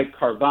places like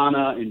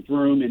Carvana and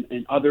Vroom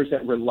and others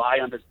that rely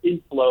on this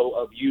inflow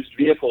of used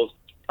vehicles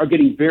are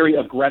getting very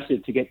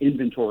aggressive to get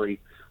inventory.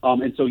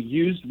 And so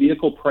used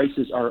vehicle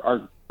prices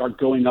are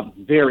going up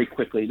very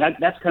quickly.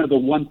 That's kind of the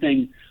one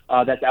thing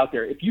that's out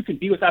there. If you could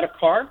be without a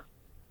car,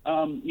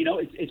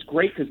 it's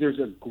great because there's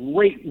a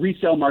great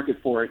resale market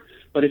for it.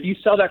 But if you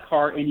sell that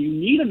car and you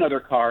need another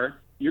car,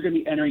 you're going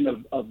to be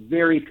entering a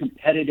very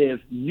competitive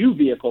new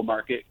vehicle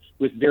market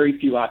with very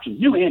few options,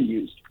 new and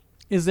used.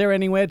 Is there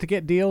anywhere to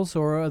get deals,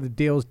 or are the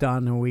deals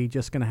done? Are we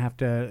just going to have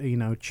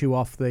to, chew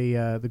off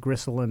the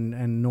gristle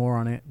and gnaw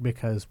on it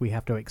because we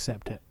have to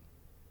accept it?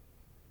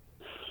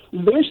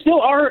 There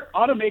still are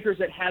automakers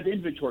that have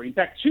inventory. In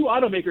fact, two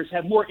automakers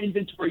have more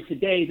inventory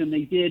today than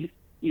they did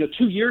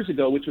 2 years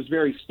ago, which was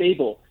very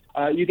stable.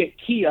 You get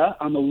Kia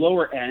on the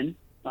lower end.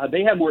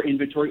 They have more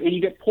inventory, and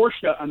you get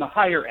Porsche on the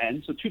higher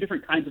end. So two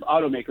different kinds of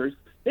automakers.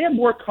 They have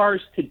more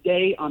cars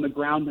today on the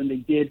ground than they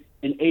did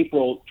in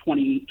April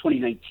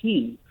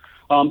 2019.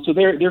 So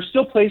there's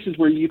still places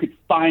where you could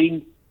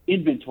find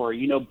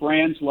inventory.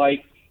 Brands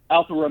like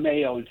Alfa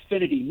Romeo,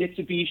 Infiniti,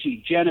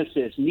 Mitsubishi,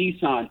 Genesis,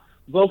 Nissan,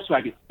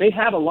 Volkswagen. They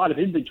have a lot of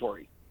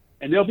inventory,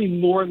 and they'll be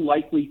more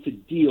likely to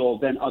deal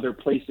than other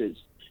places.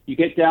 You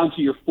get down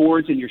to your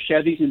Fords and your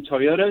Chevys and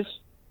Toyotas,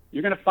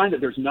 you're going to find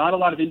that there's not a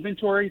lot of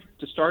inventory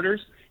to starters,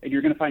 and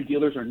you're going to find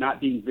dealers are not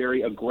being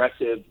very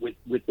aggressive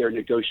with their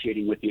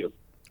negotiating with you.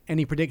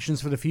 Any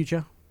predictions for the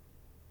future?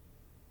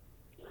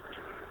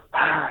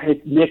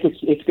 Nick,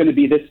 it's going to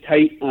be this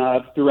tight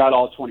throughout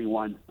all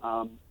 21.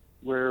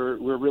 We're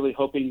really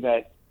hoping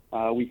that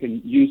we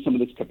can use some of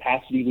this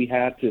capacity we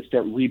have to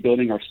start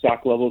rebuilding our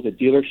stock levels at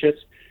dealerships.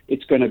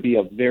 It's going to be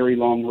a very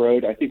long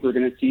road. I think we're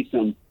going to see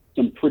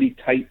some pretty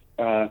tight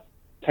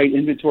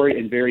inventory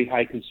and very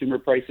high consumer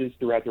prices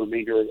throughout the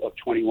remainder of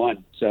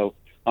 21. So,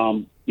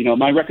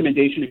 my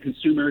recommendation to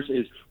consumers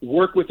is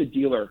work with a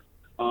dealer.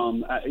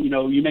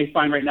 You may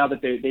find right now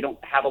that they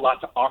don't have a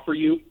lot to offer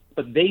you,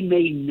 but they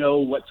may know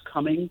what's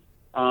coming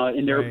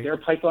in their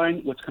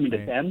pipeline, what's coming to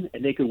them,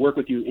 and they could work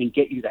with you and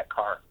get you that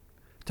car.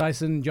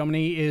 Tyson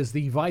Jominy is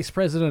the Vice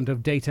President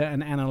of Data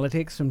and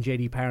Analytics from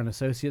J.D. Power &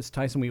 Associates.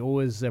 Tyson, we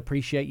always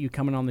appreciate you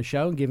coming on the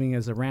show and giving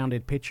us a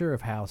rounded picture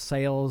of how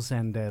sales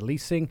and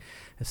leasing,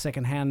 the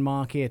second-hand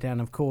market, and,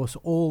 of course,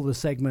 all the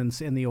segments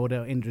in the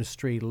auto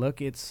industry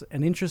look. It's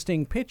an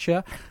interesting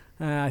picture.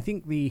 I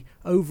think the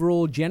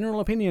overall general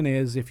opinion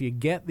is if you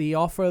get the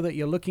offer that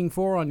you're looking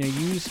for on your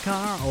used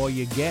car or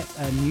you get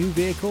a new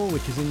vehicle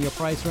which is in your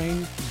price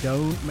range,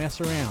 don't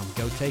mess around.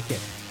 Go take it.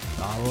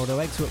 Our Auto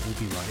Expert will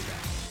be right back.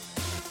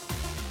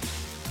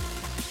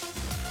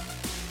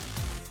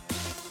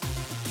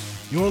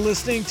 You're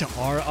listening to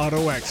Our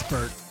Auto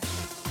Expert.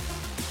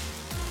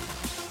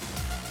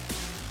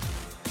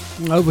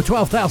 Over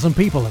 12,000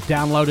 people have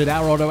downloaded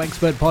Our Auto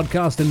Expert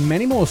podcast and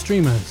many more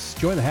streamers.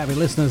 Join the happy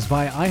listeners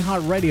via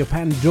iHeartRadio,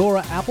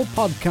 Pandora, Apple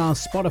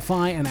Podcasts,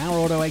 Spotify, and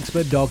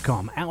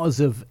OurAutoExpert.com. Hours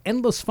of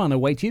endless fun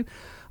await you.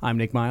 I'm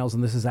Nick Miles,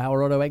 and this is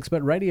Our Auto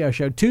Expert radio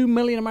show. 2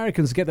 million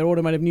Americans get their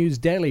automotive news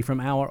daily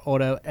from Our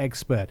Auto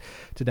Expert.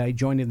 Today,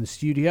 joined in the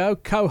studio,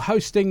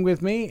 co-hosting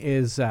with me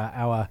is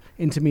our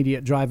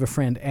intermediate driver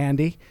friend,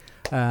 Andy.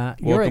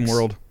 Welcome,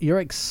 world. You're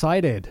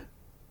excited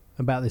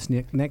about this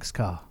next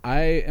car. I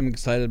am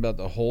excited about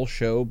the whole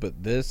show,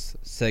 but this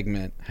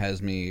segment has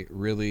me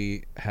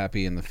really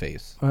happy in the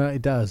face.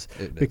 It does.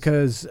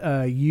 Because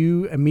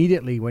you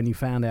immediately, when you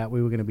found out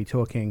we were going to be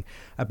talking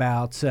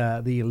about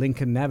the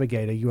Lincoln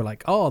Navigator, you were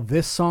like, oh,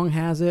 this song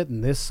has it,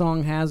 and this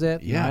song has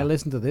it. Yeah. And I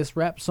listened to this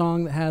rap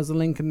song that has the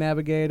Lincoln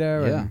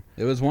Navigator. Yeah.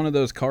 It was one of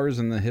those cars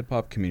in the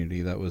hip-hop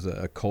community that was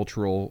a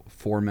cultural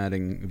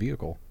formatting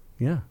vehicle.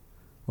 Yeah.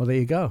 Well, there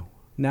you go.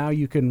 Now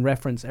you can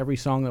reference every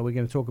song that we're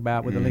going to talk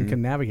about with the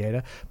Lincoln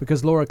Navigator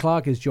because Laura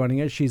Clark is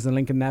joining us. She's the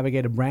Lincoln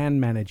Navigator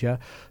brand manager.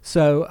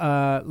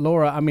 So,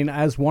 Laura, I mean,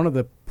 as one of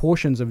the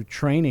portions of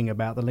training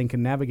about the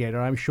Lincoln Navigator,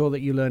 I'm sure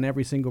that you learn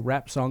every single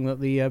rap song that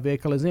the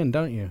vehicle is in,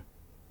 don't you?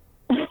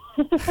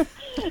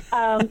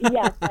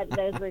 Yes, that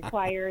is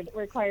required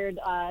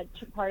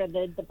part of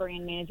the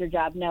brand manager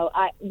job. No,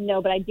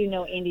 but I do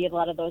know Andy a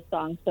lot of those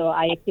songs, so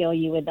I feel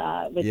you with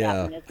that one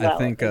as well.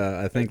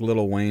 I think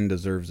Lil Wayne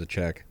deserves a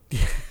check.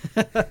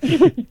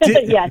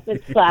 Yes,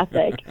 it's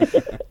classic.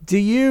 Do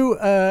you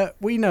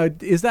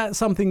is that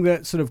something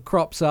that sort of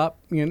crops up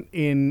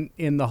in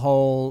the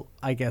whole,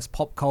 I guess,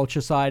 pop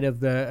culture side of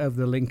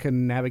the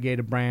Lincoln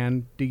Navigator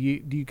brand? Do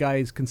you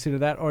guys consider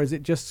that, or is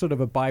it just sort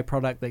of a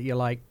byproduct that you're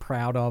like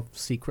proud of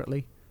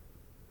secretly?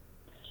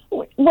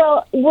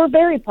 Well, we're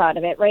very proud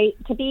of it, right?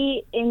 To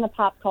be in the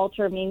pop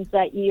culture means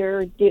that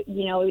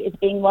it's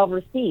being well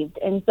received.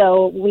 And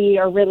so we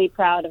are really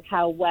proud of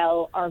how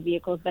well our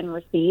vehicle's been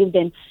received.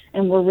 And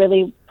we're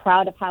really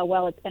proud of how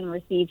well it's been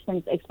received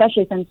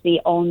especially since the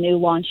all new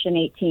launched in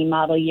 18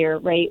 model year,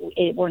 right?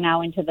 We're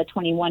now into the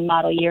 21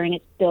 model year, and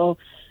it's still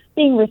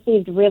being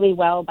received really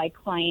well by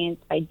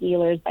clients, by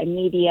dealers, by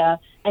media,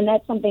 and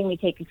that's something we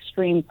take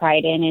extreme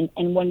pride in.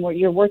 And when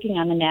you're working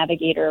on the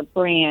Navigator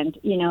brand,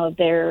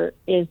 there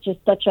is just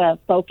such a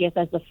focus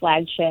as the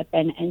flagship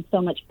and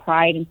so much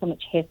pride and so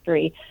much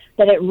history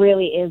that it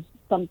really is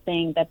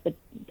something that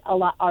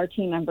our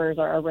team members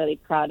are really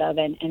proud of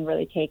and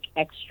really take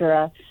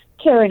extra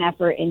care and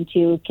effort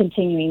into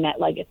continuing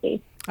that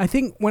legacy. I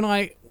think one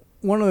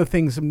of the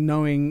things of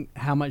knowing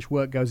how much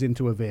work goes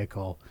into a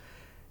vehicle,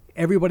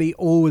 everybody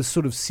always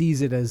sort of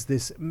sees it as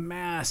this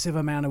massive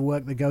amount of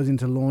work that goes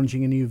into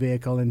launching a new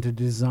vehicle, into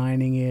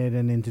designing it,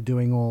 and into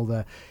doing all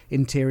the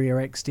interior,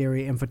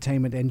 exterior,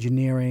 infotainment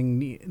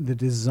engineering, the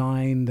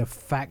design, the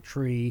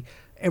factory,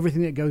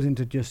 everything that goes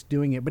into just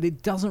doing it. But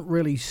it doesn't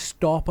really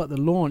stop at the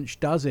launch,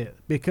 does it?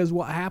 Because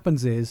what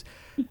happens is,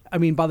 I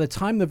mean, by the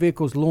time the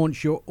vehicles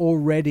launch, you're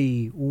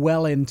already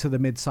well into the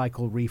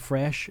mid-cycle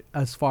refresh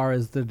as far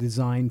as the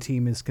design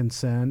team is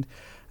concerned.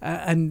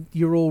 And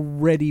you're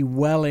already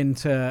well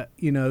into,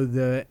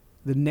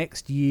 the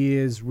next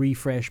year's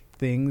refresh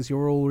things.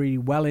 You're already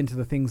well into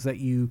the things that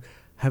you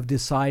have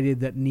decided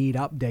that need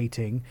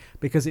updating,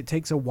 because it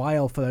takes a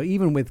while for,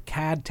 even with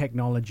CAD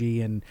technology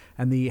and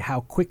the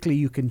how quickly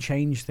you can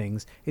change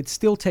things, it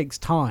still takes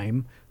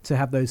time to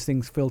have those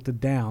things filtered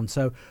down.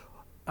 So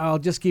I'll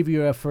just give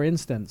you for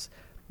instance,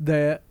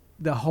 the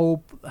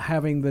whole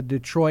having the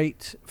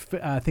Detroit,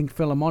 I think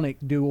Philharmonic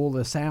do all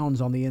the sounds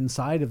on the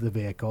inside of the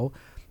vehicle.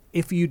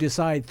 If you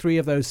decide 3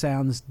 of those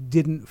sounds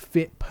didn't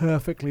fit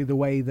perfectly the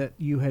way that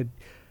you had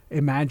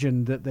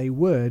imagined that they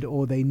would,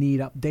 or they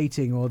need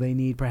updating, or they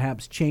need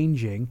perhaps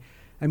changing,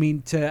 I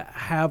mean, to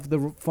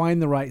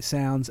find the right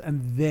sounds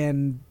and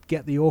then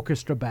get the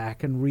orchestra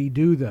back and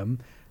redo them,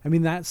 I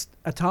mean, that's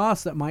a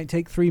task that might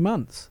take 3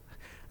 months.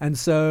 And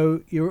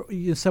so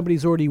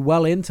somebody's already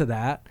well into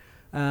that,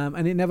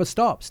 and it never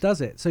stops,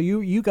 does it? So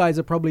you guys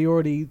are probably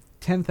already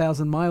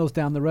 10,000 miles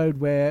down the road,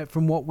 where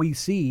from what we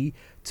see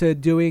to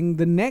doing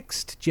the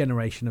next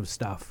generation of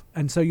stuff.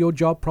 And so your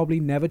job probably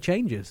never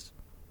changes.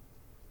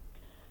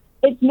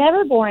 It's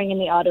never boring in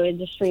the auto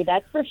industry,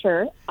 that's for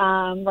sure.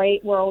 Right?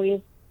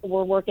 We're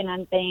working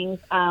on things.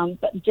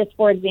 But just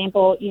for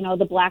example,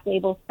 the Black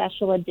Label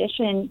Special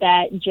Edition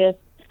that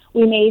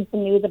we made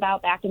some news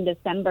about back in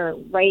December,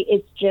 right?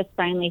 It's just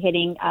finally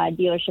hitting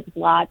dealerships'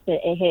 lots.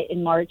 It hit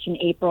in March and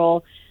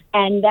April.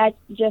 And that's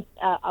just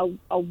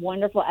a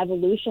wonderful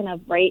evolution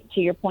of, right,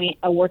 to your point,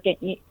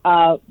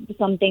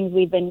 some things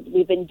we've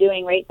been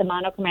doing, right? The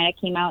monochromatic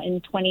came out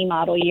in 20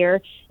 model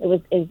year.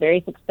 It is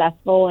very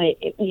successful.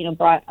 It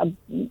brought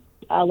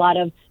a lot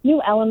of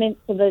new elements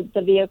to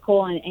the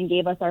vehicle and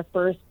gave us our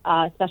first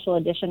special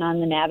edition on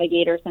the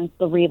Navigator since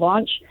the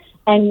relaunch.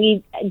 And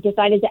we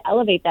decided to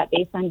elevate that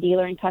based on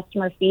dealer and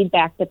customer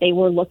feedback that they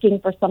were looking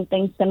for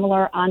something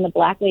similar on the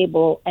Black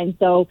Label. And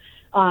so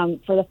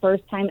for the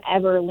first time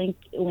ever,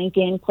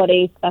 Lincoln put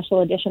a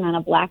special edition on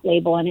a Black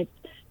Label, and it's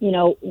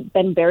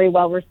been very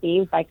well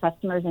received by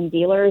customers and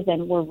dealers.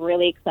 And we're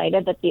really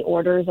excited that the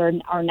orders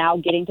are now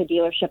getting to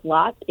dealership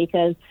lots,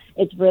 because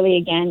it's really,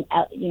 again,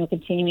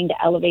 continuing to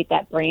elevate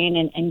that brand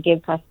and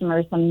give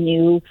customers some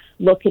new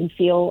look and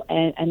feel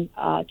and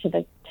to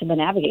the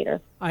Navigator.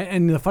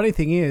 And the funny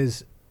thing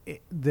is,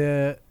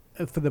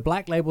 for the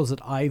Black Labels that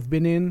I've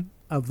been in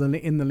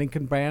the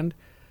Lincoln brand,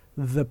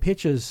 the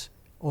pictures,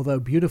 although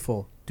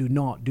beautiful, do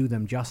not do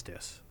them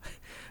justice.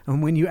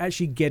 And when you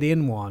actually get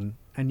in one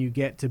and you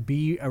get to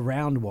be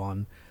around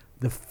one,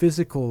 the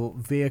physical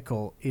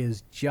vehicle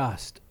is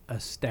just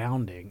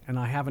astounding. And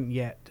I haven't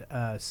yet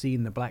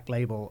seen the Black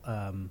Label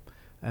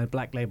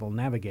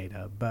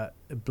Navigator, but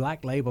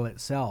Black Label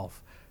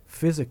itself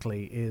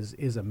physically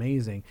is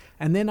amazing.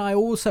 And then I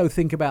also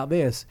think about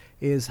this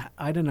is,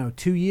 I don't know,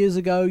 2 years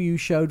ago you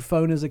showed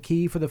phone as a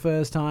key for the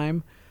first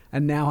time,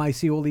 and now I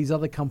see all these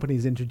other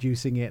companies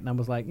introducing it, and I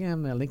was like, yeah,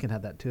 Lincoln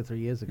had that 2 or 3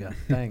 years ago.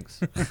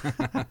 Thanks.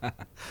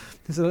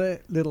 It's a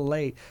little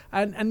late.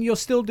 And you're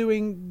still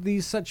doing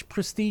these such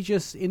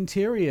prestigious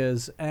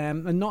interiors,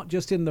 and not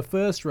just in the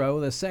first row,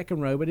 the second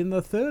row, but in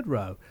the third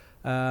row.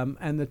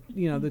 And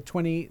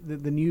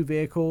the new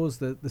vehicles,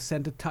 the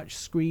center touch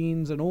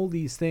screens, and all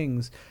these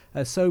things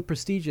are so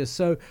prestigious.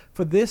 So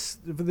for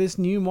this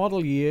new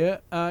model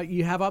year,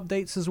 you have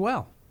updates as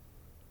well.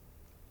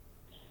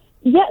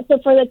 Yeah, so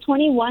for the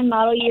 21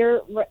 model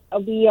year,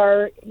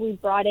 we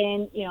brought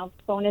in,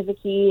 phone as a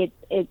key.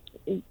 It's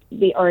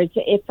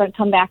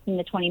come back from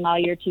the 20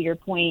 model year, to your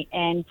point,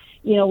 and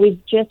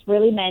we've just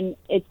really been.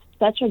 It's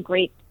such a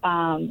great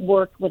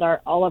work with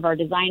all of our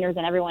designers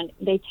and everyone.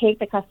 They take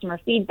the customer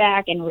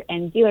feedback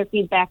and dealer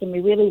feedback, and we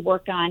really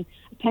work on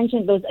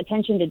attention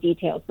to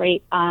details,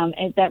 right?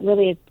 And that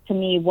really is, to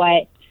me,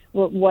 what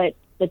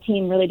the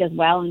team really does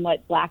well, and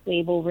what Black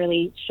Label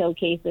really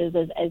showcases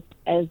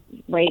as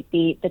right,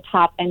 the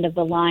top end of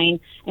the line.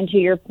 And to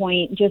your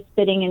point, just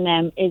sitting in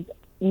them is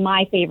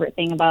my favorite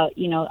thing about,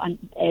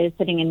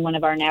 sitting in one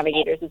of our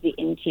Navigators is the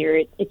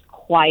interior. It's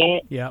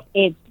quiet. Yep.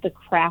 It's the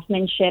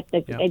craftsmanship,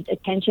 the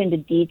attention to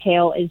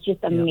detail is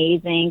just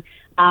amazing.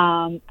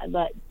 Yep.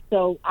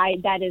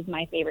 That is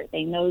my favorite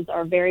thing. Those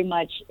are very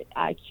much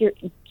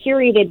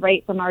curated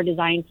right from our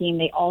design team.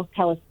 They all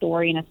tell a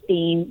story and a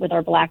theme with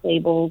our Black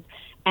Labels.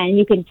 And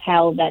you can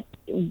tell that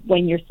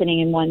when you're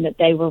sitting in one that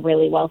they were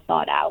really well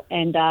thought out.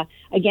 And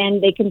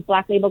again,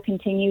 Black Label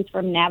continues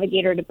from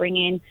Navigator to bring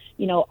in,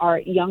 our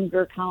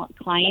younger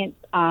clients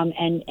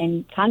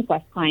and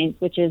Conquest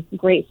clients, which is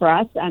great for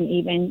us.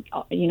 Even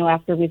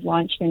after we've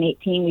launched in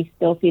 2018, we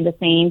still see the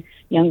same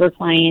younger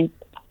clients,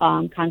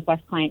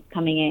 Conquest clients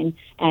coming in,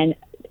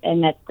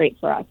 and that's great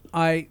for us.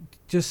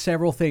 Just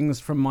several things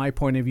from my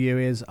point of view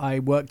is I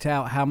worked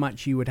out how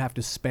much you would have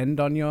to spend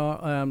on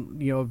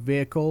your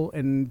vehicle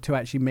and to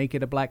actually make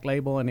it a Black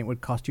Label, and it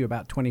would cost you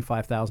about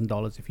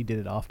 $25,000 if you did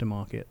it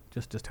aftermarket,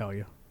 just to tell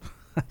you.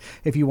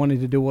 if you wanted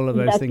to do all of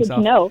those That's things. good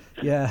to know.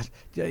 Yeah,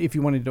 if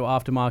you wanted to do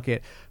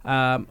aftermarket.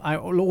 I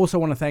also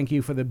want to thank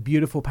you for the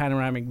beautiful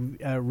panoramic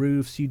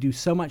roofs. You do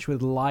so much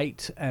with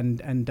light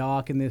and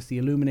dark in this. The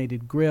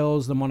illuminated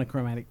grills, the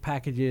monochromatic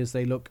packages,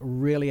 they look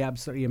really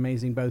absolutely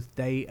amazing both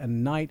day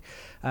and night.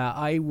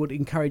 I would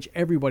encourage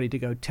everybody to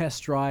go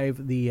test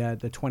drive the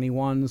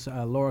 21s.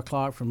 Laura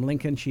Clark from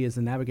Lincoln, she is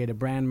the Navigator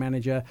brand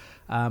manager.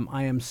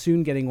 I am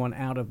soon getting one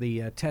out of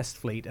the test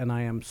fleet, and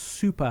I am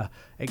super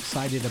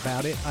excited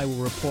about it. I will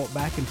report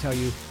back and tell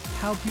you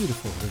how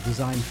beautiful the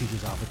design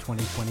features are for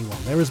 2021.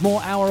 There is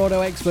more Our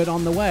Auto Expert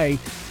on the way.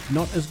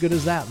 Not as good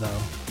as that,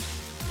 though.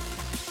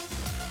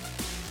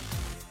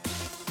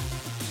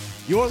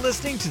 You're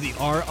listening to the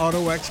Our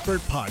Auto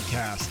Expert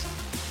podcast.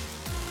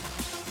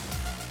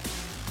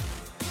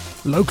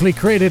 Locally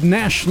created,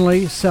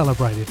 nationally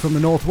celebrated. From the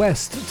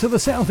northwest to the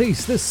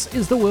southeast, this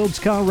is the World's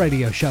Car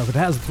Radio Show that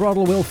has the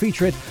throttle wheel.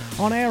 Feature it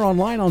on air,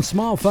 online, on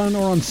smartphone,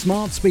 or on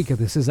smart speaker.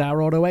 This is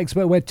Our Auto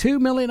Expert, where 2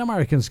 million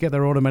Americans get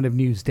their automotive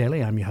news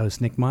daily. I'm your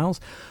host, Nick Miles,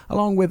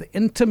 along with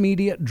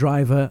intermediate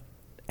driver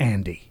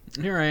Andy.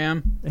 Here I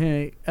am.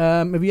 Hey,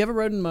 have you ever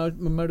ridden a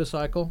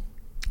motorcycle?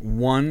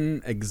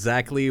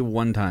 Exactly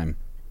one time.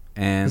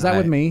 And Is that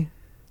with me?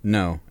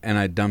 No, and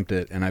I dumped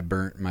it, and I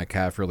burnt my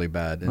calf really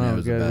bad, and it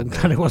was a bad day.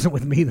 Glad it wasn't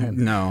with me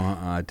then. No,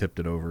 I tipped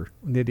it over.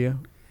 Did you?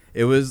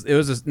 It was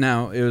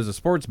a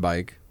sports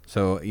bike,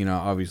 so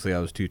obviously I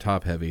was too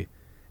top heavy,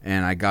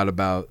 and I got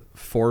about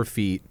 4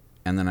 feet,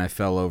 and then I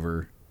fell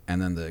over,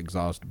 and then the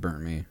exhaust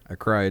burnt me. I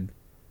cried,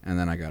 and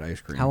then I got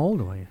ice cream. How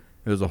old were you?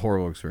 It was a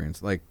horrible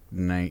experience, like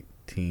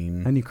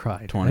 19. And you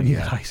cried. 20, and you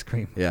yeah. got ice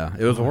cream. Yeah,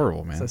 it was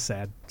horrible, man. It's a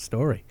sad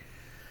story.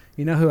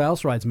 You know who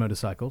else rides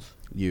motorcycles?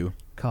 You.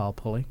 Carl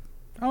Pulley.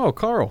 Oh,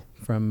 Carl.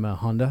 From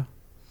Honda.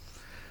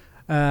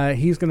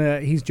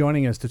 He's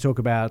joining us to talk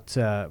about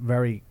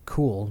very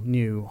cool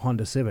new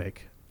Honda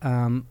Civic.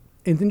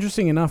 It's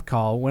interesting enough,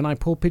 Carl, when I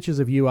pull pictures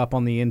of you up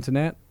on the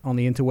internet, on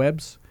the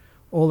interwebs,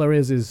 all there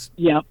is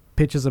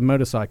pictures of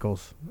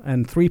motorcycles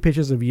and 3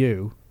 pictures of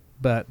you,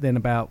 but then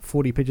about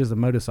 40 pictures of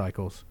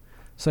motorcycles.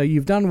 So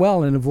you've done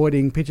well in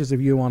avoiding pictures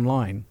of you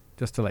online,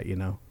 just to let you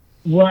know.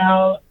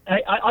 Well,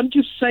 I'm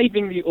just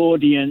saving the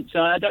audience.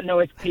 I don't know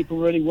if people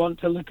really want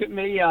to look at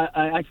me.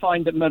 I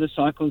find that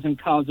motorcycles and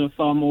cars are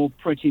far more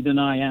pretty than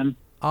I am.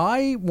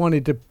 I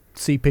wanted to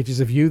see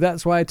pictures of you.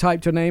 That's why I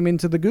typed your name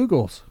into the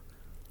Googles.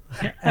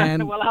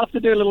 And well, I'll have to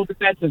do a little bit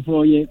better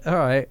for you. All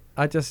right.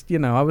 I just,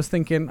 I was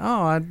thinking,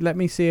 let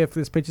me see if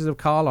there's pictures of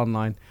Carl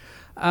online.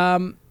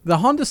 The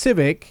Honda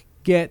Civic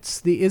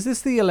is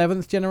this the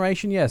 11th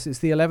generation? Yes, it's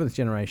the 11th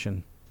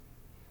generation.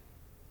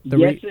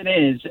 Yes, it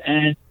is.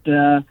 And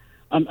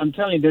I'm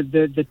telling you,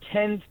 the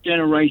 10th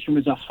generation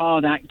was a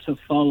hard act to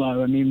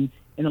follow. I mean,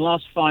 in the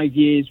last 5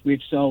 years,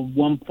 we've sold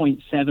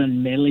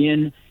 1.7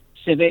 million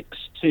Civics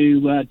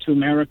to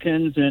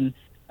Americans, and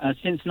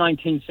since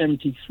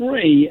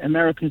 1973,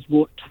 Americans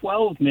bought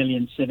 12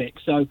 million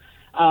Civics. So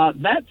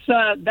that's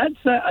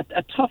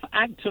a tough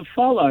act to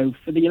follow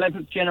for the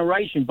 11th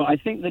generation. But I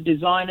think the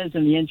designers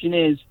and the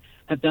engineers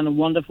have done a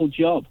wonderful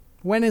job.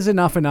 When is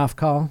enough,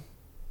 Carl?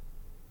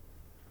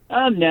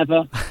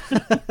 Never.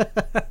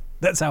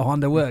 That's how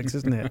Honda works,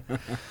 isn't it?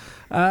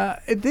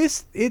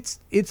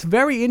 It's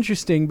very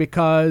interesting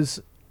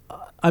because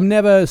I'm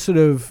never sort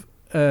of.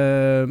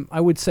 I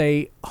would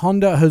say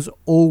Honda has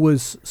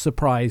always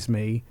surprised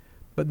me,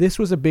 but this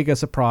was a bigger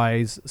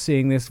surprise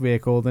seeing this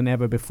vehicle than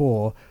ever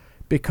before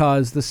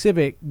because the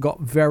Civic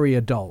got very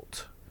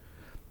adult,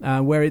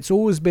 where it's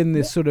always been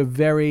this sort of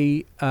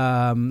very,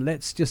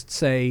 let's just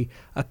say,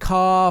 a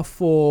car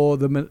for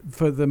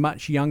the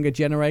much younger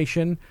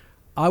generation.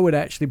 I would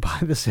actually buy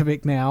the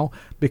Civic now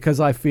because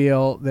I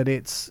feel that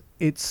it's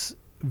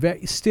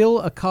still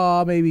a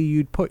car maybe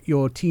you'd put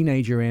your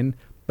teenager in,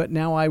 but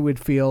now I would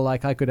feel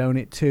like I could own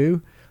it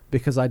too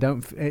because I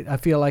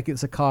feel like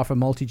it's a car for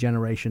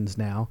multi-generations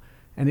now,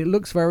 and it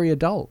looks very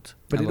adult,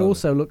 but it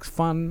also looks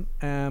fun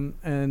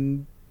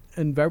and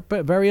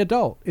very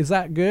adult. Is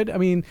that good? I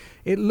mean,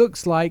 it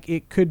looks like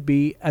it could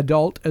be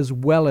adult as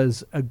well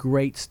as a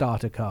great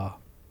starter car.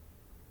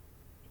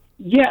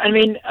 Yeah, I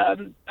mean,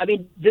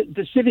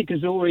 the Civic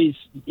has always,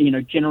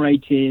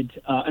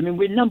 generated.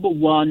 We're number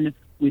one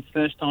with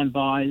first-time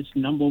buyers,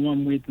 number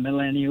one with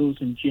millennials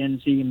and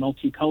Gen Z and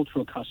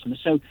multicultural customers.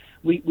 So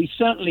we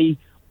certainly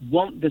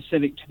want the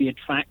Civic to be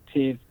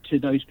attractive to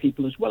those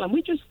people as well. And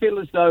we just feel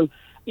as though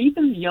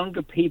even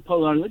younger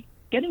people are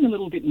getting a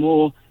little bit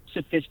more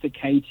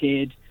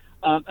sophisticated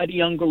at a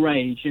younger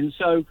age. And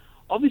so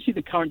obviously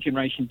the current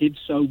generation did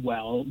so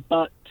well,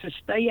 but to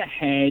stay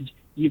ahead,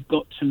 you've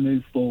got to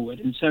move forward.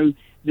 And so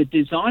the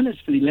designers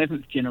for the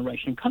 11th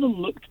generation kind of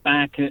looked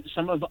back at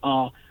some of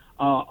our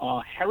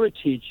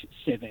heritage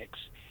Civics,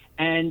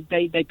 and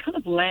they kind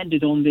of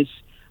landed on this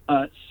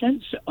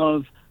sense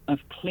of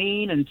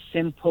clean and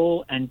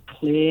simple and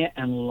clear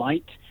and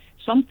light,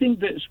 something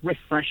that's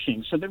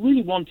refreshing. So they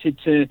really wanted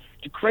to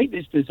create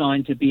this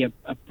design to be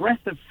a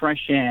breath of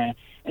fresh air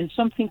and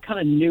something kind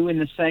of new in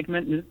the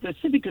segment. The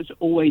Civic has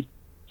always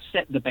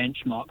set the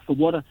benchmark for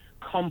what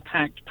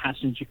compact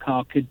passenger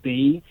car could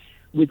be,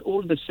 with all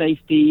of the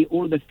safety,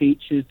 all of the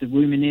features, the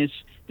roominess,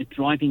 the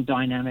driving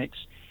dynamics.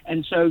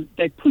 And so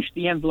they pushed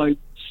the envelope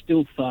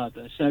still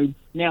further. So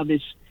now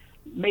this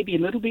maybe a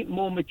little bit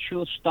more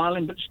mature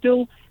styling, but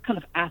still kind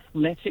of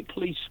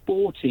athletically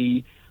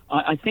sporty,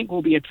 I think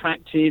will be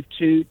attractive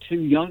to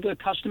younger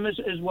customers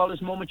as well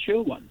as more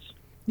mature ones.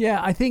 Yeah,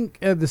 I think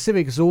the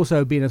Civic has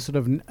also been a sort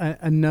of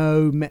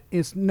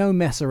it's no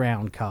mess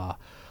around car.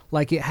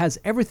 Like, it has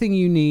everything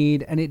you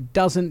need, and it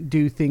doesn't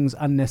do things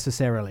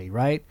unnecessarily,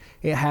 right?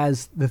 It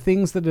has the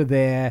things that are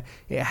there.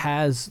 It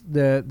has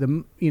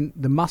the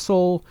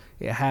muscle.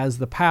 It has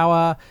the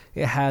power.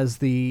 It has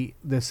the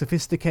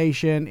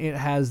sophistication. It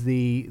has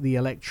the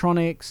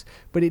electronics.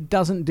 But it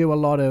doesn't do a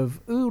lot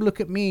of, ooh,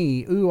 look at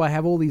me. Ooh, I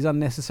have all these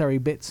unnecessary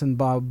bits and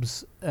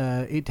bobs.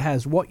 It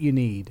has what you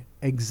need,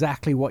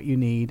 exactly what you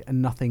need,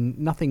 and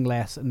nothing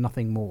less and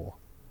nothing more.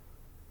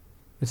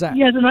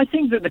 Yes, and I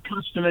think that the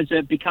customers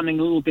are becoming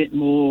a little bit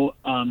more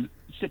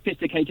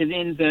sophisticated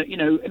in that,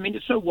 I mean,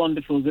 it's so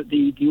wonderful that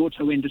the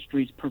auto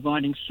industry is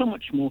providing so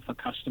much more for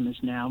customers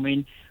now. I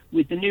mean,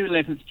 with the new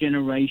 11th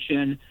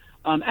generation,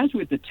 as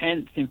with the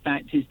 10th, in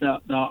fact, is that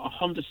the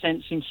Honda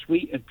Sensing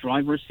suite of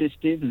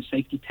driver-assistive and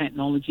safety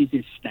technologies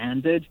is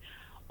standard.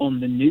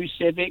 On the new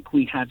Civic,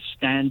 we have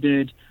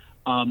standard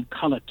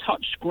color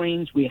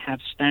touchscreens. We have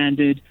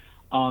standard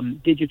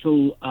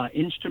digital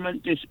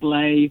instrument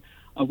display.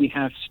 We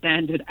have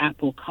standard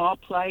Apple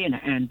CarPlay and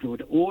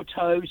Android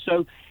Auto.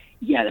 So,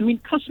 yeah, I mean,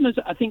 customers,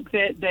 I think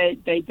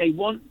they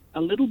want a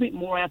little bit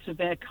more out of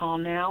their car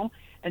now,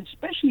 and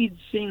especially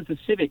seeing the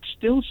Civic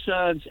still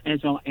serves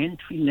as our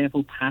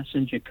entry-level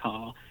passenger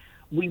car.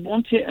 We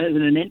want it at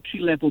an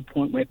entry-level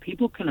point where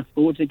people can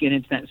afford to get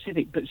into that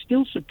Civic, but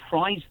still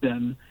surprise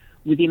them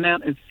with the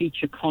amount of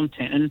feature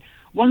content. And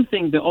one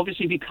thing that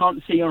obviously we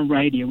can't see on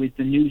radio is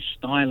the new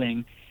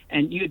styling.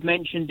 And you had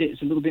mentioned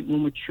it's a little bit more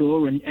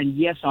mature, and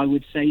yes, I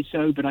would say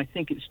so, but I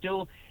think it's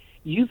still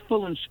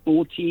youthful and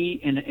sporty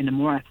in a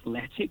more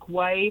athletic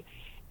way,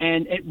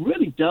 and it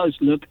really does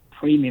look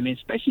premium,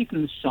 especially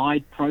from the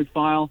side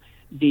profile.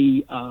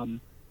 The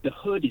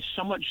hood is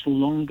so much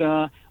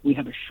longer. We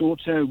have a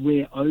shorter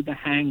rear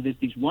overhang. There's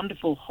these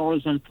wonderful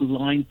horizontal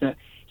lines that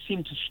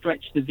seem to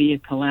stretch the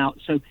vehicle out.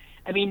 So,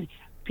 I mean,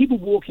 people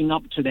walking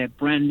up to their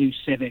brand new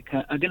Civic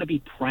are going to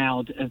be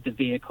proud of the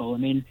vehicle. I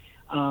mean,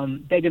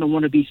 they're going to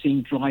want to be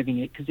seen driving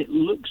it because it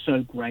looks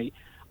so great.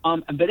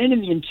 But then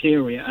in the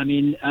interior, I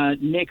mean,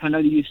 Nick, I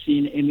know that you've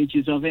seen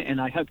images of it,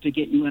 and I hope to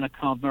get you in a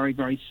car very,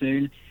 very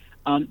soon.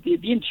 The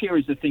interior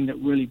is the thing that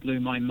really blew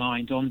my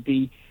mind on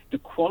the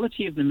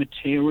quality of the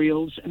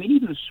materials. I mean,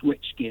 even the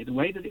switchgear, the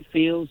way that it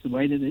feels, the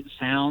way that it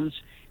sounds,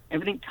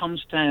 everything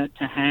comes to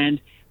hand.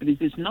 But there's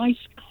this nice,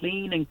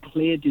 clean and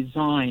clear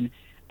design.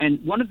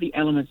 And one of the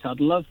elements I'd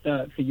love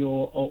for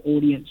your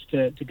audience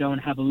to go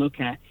and have a look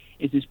at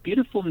is this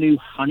beautiful new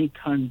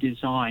honeycomb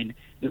design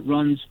that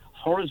runs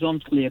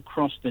horizontally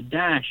across the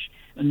dash.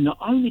 And not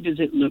only does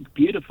it look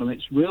beautiful,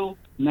 it's real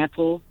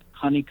metal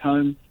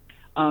honeycomb,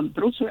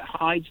 but also it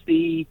hides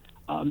the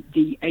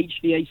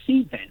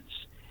HVAC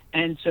vents.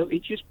 And so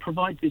it just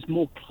provides this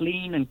more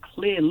clean and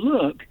clear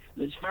look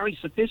that's very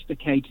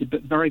sophisticated,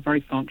 but very,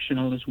 very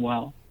functional as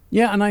well.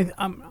 Yeah, and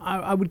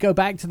I would go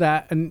back to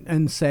that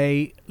and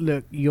say,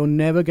 look, you're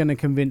never going to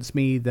convince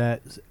me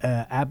that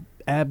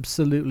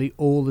absolutely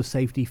all the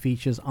safety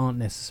features aren't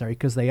necessary,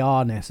 because they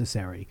are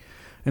necessary.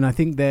 And I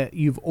think that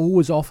you've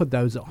always offered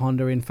those at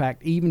Honda. In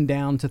fact, even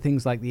down to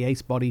things like the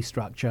Ace body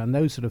structure and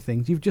those sort of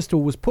things, you've just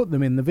always put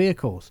them in the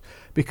vehicles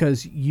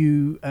because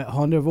you at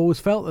Honda have always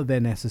felt that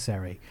they're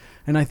necessary.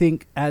 And I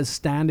think as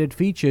standard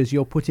features,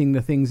 you're putting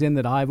the things in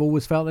that I've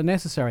always felt are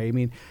necessary. I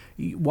mean,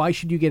 why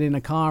should you get in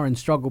a car and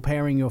struggle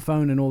pairing your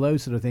phone and all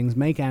those sort of things?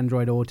 Make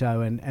Android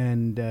Auto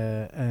and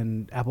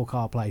Apple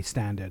CarPlay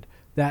standard.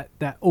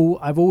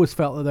 I've always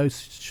felt that those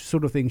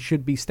sort of things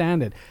should be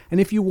standard. And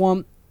if you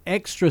want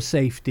extra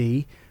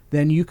safety,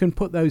 then you can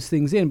put those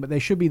things in, but they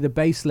should be the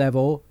base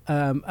level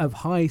of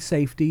high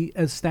safety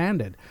as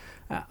standard.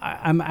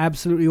 I'm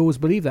absolutely always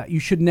believe that. You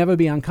should never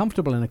be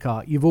uncomfortable in a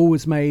car. You've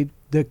always made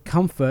the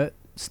comfort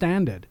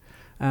standard.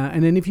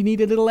 And then if you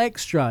need a little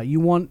extra, you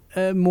want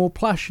more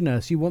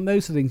plushness, you want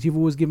those sort of things, you've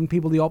always given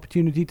people the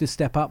opportunity to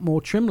step up more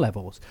trim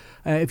levels.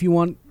 If you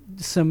want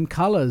some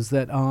colors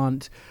that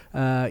aren't,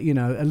 a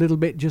little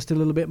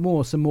bit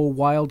more, some more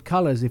wild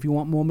colors. If you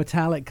want more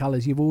metallic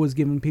colors, you've always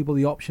given people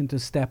the option to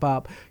step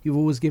up. You've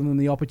always given them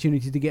the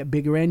opportunity to get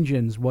bigger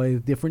engines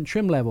with different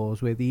trim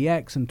levels, with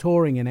EX and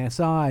Touring and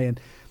SI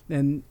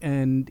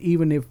and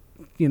even if,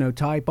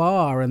 Type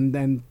R and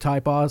then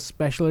Type R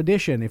Special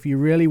Edition. If you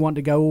really want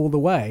to go all the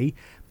way,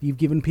 you've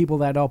given people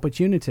that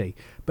opportunity.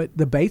 But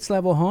the base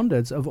level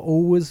Hondas have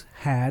always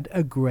had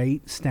a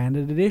great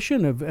standard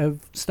edition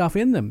of stuff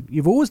in them.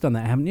 You've always done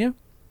that, haven't you?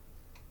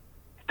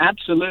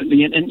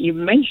 Absolutely. And you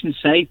mentioned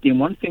safety. And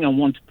one thing I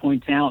want to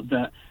point out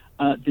that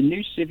the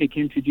new Civic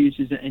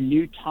introduces a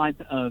new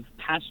type of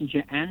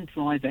passenger and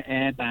driver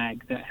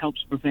airbag that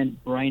helps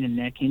prevent brain and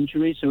neck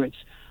injury. So it's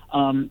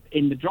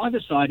in the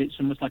driver's side, it's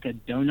almost like a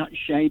donut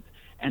shape,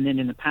 And then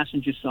in the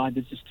passenger side,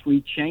 there's this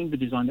 3-chamber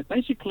design that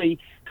basically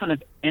kind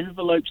of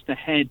envelopes the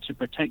head to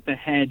protect the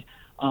head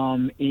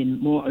in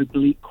more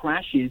oblique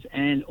crashes.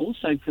 And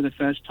also, for the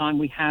first time,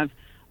 we have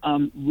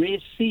rear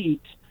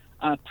seat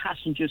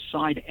passenger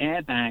side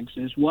airbags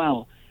as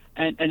well.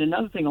 And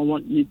another thing I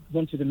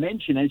wanted to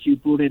mention, as you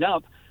brought it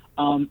up,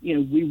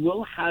 we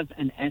will have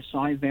an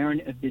SI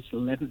variant of this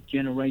 11th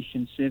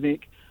generation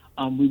Civic.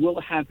 We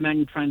will have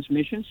manual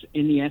transmissions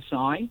in the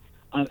SI,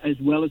 as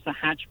well as the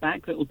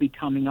hatchback that will be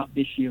coming up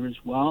this year as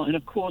well. And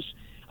of course,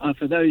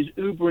 for those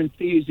Uber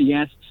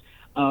enthusiasts,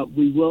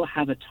 we will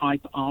have a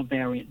Type R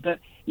variant. But,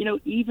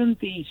 even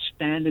the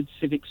standard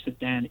Civic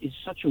sedan is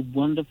such a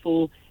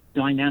wonderful,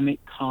 dynamic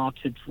car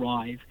to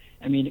drive.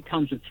 I mean, it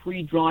comes with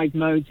 3 drive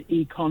modes: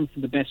 Econ for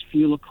the best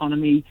fuel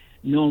economy,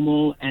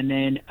 normal, and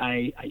then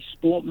a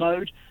sport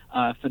mode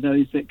for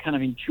those that kind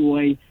of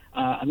enjoy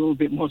a little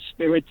bit more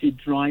spirited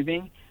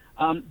driving.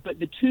 But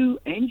the 2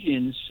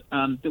 engines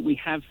that we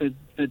have for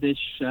this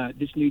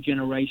new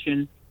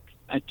generation,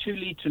 a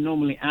 2-liter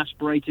normally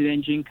aspirated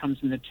engine comes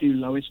in the 2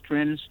 lowest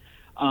trends,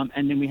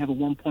 and then we have a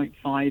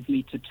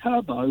 1.5-liter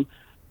turbo.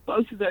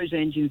 Both of those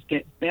engines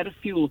get better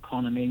fuel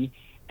economy,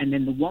 and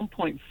then the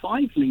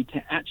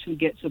 1.5-liter actually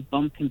gets a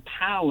bump in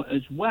power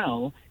as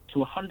well to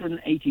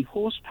 180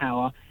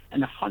 horsepower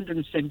and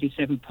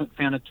 177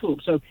 pound of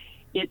torque. So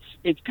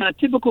it's kind of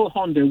typical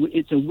Honda.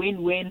 It's a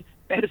win-win: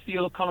 better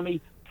fuel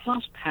economy,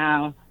 plus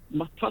power,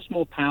 plus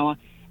more power,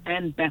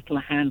 and better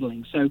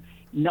handling. So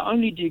not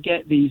only do you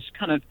get these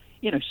kind of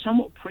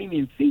somewhat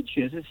premium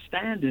features as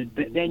standard,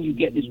 but then you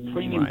get this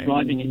premium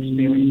driving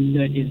experience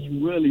that is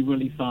really,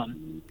 really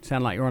fun.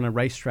 Sound like you're on a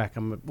racetrack.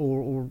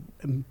 I'm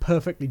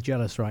perfectly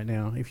jealous right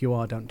now. If you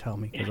are, don't tell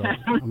me, because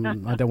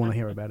I don't want to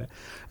hear about it.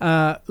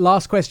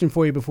 Last question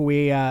for you before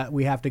we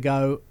have to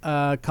go.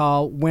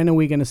 Carl, when are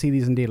we going to see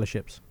these in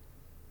dealerships?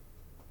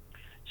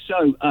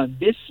 So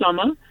this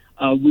summer,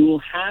 we will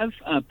have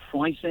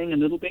pricing a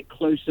little bit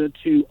closer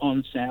to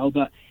on sale.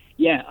 But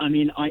yeah, I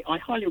mean, I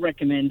highly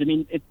recommend. I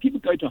mean, if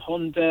people go to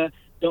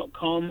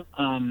Honda.com,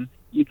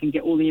 you can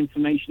get all the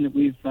information that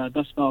we've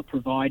thus far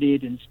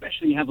provided, and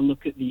especially have a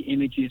look at the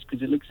images,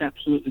 because it looks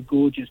absolutely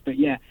gorgeous. But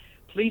yeah,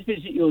 please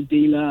visit your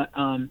dealer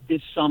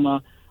this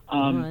summer.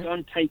 Right. Go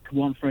and take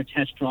one for a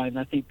test drive.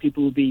 I think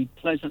people will be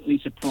pleasantly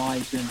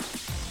surprised, and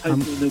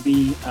hopefully they'll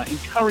be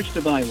encouraged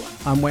to buy one.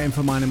 I'm waiting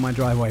for mine in my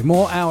driveway.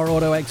 More Our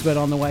Auto Expert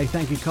on the way.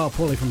 Thank you, Carl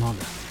Pauly from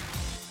Honda.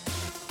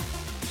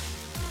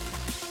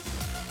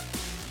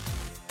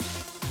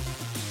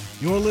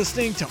 You're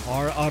listening to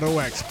Our Auto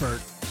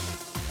Expert.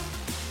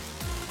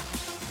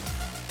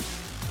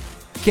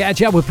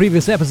 Catch up with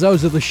previous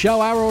episodes of the show.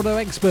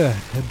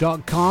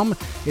 OurAutoExpert.com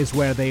is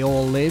where they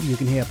all live. You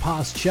can hear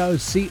past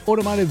shows, see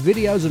automotive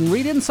videos, and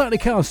read insider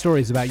car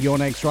stories about your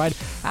next ride.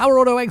 Our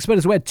Auto Expert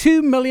is where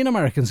 2 million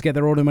Americans get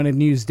their automotive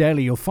news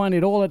daily. You'll find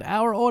it all at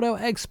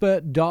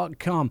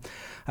OurAutoExpert.com.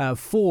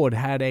 Ford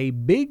had a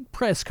big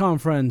press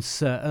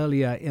conference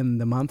earlier in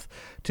the month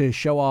to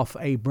show off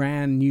a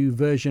brand new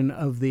version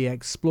of the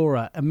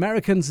Explorer,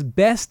 America's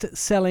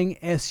best-selling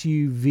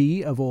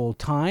SUV of all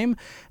time.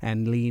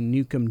 And Lee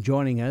Newcomb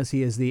joining us.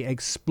 He is the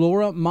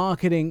Explorer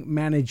marketing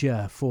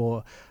manager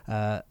for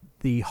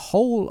the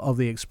whole of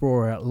the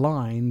Explorer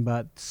line,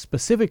 but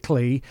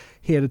specifically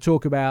here to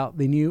talk about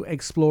the new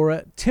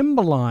Explorer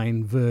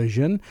Timberline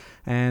version.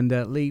 And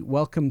Lee,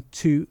 welcome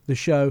to the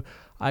show.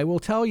 I will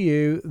tell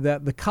you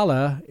that the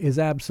color is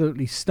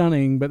absolutely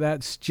stunning, but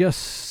that's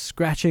just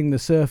scratching the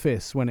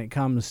surface when it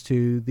comes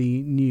to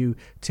the new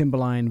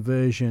Timberline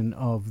version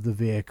of the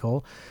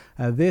vehicle.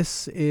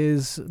 This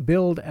is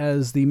billed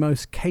as the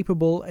most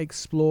capable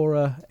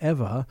Explorer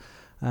ever,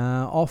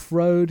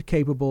 off-road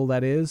capable,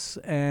 that is.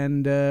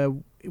 And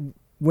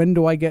when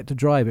do I get to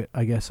drive it?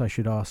 I guess I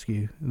should ask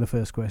you the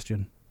first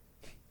question.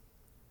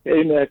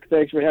 Hey, Nick.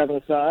 Thanks for having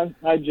us on.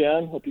 Hi,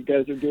 Jen. Hope you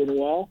guys are doing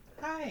well.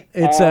 Hi.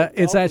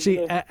 It's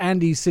actually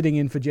Andy sitting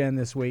in for Jen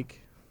this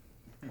week.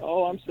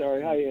 Oh, I'm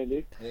sorry. Hi,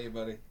 Andy. Hey,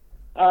 buddy.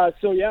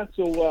 So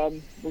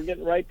we're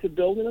getting right to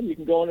building them. You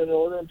can go in and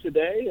order them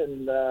today,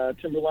 and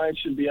Timberline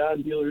should be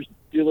on dealer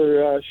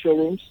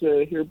showrooms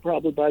here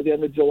probably by the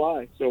end of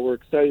July. So we're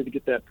excited to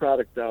get that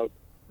product out.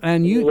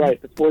 And you're right.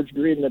 The Forge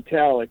Green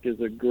Metallic is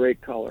a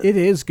great color. It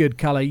is good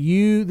color.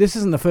 This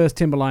isn't the first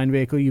Timberline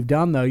vehicle you've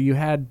done, though. You've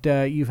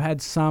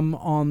had some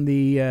on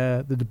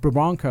the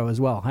Bronco as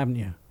well, haven't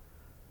you?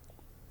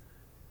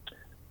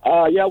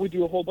 Yeah, we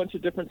do a whole bunch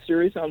of different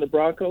series on the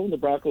Bronco and the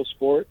Bronco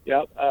Sport.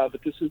 Yep.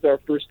 But this is our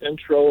first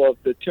intro of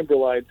the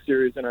Timberline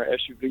series in our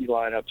SUV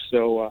lineup.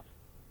 So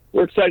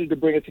we're excited to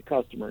bring it to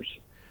customers.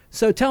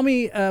 So tell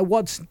me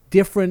what's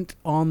different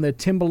on the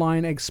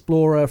Timberline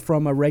Explorer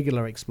from a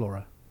regular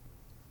Explorer?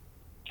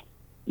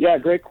 Yeah,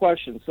 great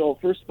question. So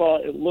first of all,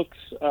 it looks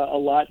a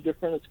lot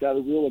different. It's got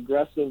a real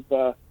aggressive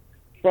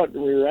front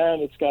and rear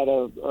end. It's got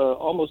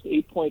almost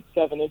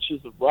 8.7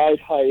 inches of ride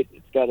height.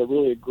 It's got a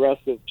really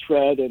aggressive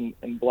tread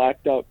and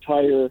blacked out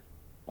tire,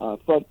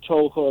 front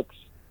tow hooks,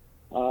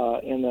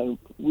 and then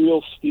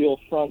real steel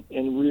front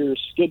and rear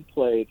skid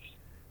plates.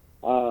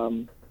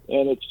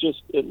 and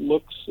it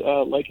looks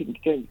like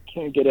it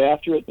can get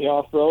after it in the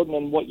off-road. And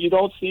then what you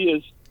don't see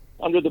is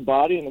under the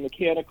body and the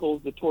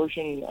mechanicals, the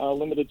torsion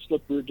limited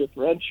slip rear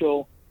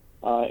differential,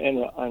 and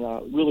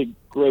a really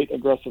great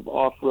aggressive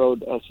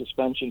off-road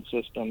suspension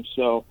system.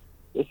 So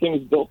this thing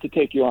is built to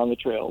take you on the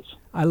trails.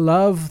 I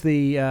love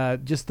the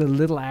just the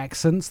little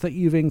accents that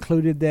you've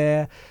included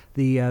there.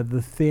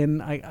 The thin,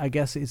 I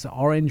guess it's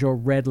orange or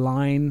red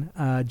line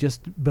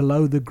just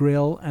below the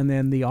grille, and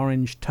then the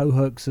orange tow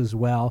hooks as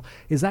well.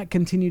 Is that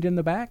continued in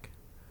the back?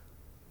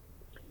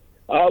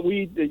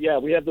 We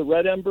have the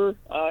red ember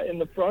in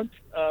the front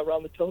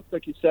around the tow hook,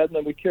 like you said, and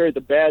then we carry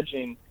the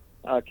badging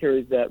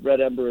carries that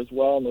red ember as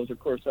well, and those are, of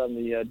course, on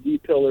the D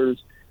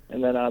pillars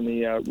and then on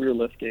the rear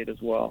liftgate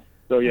as well.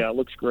 So yeah, it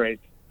looks great.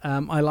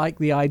 I like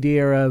the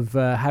idea of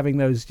having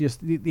those,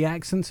 just the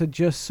accents are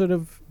just sort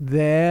of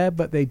there,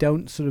 but they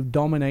don't sort of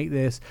dominate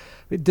this.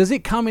 Does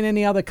it come in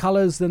any other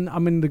colors than, I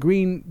mean, the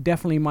green,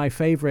 definitely my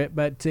favorite,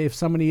 but if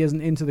somebody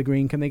isn't into the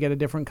green, can they get a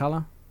different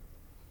color?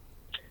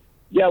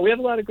 Yeah, we have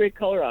a lot of great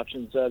color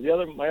options.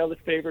 My other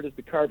favorite is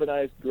the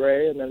carbonized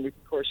gray, and then we can,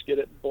 of course, get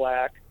it in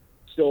black,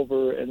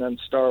 silver, and then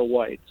star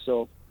white.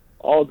 So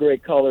all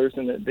great colors,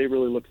 and they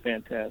really look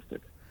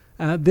fantastic.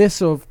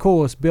 This, of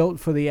course, built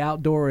for the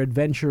outdoor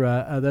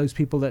adventurer, those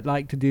people that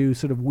like to do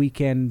sort of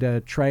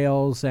weekend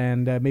trails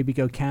and maybe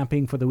go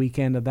camping for the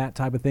weekend and that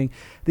type of thing.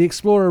 The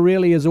Explorer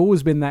really has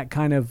always been that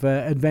kind of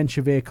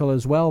adventure vehicle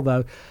as well,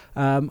 though.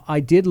 I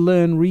did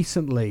learn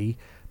recently,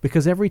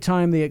 because every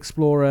time the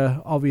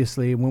Explorer,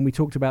 obviously, when we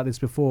talked about this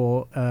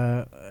before,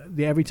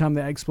 every time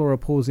the Explorer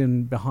pulls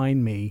in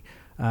behind me,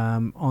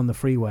 on the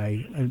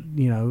freeway,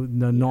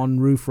 the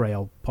non-roof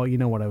rail, you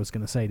know what I was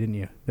going to say, didn't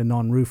you? The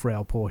non-roof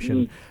rail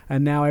portion.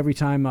 And now every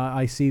time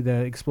I see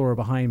the Explorer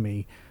behind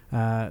me,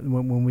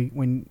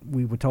 when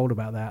we were told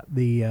about that,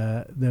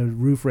 the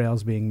roof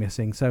rails being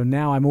missing. So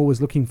now I'm always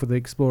looking for the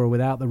Explorer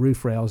without the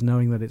roof rails,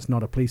 knowing that it's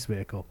not a police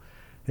vehicle.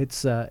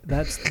 It's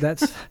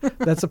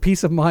that's a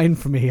peace of mind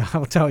for me,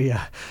 I'll tell you.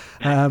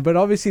 But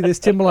obviously this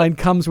Timberline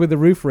comes with the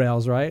roof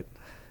rails, right?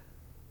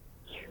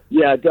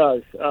 Yeah, it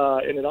does.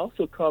 And it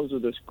also comes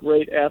with this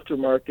great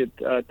aftermarket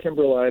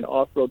Timberline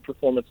off-road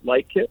performance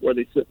light kit where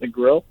they sit in the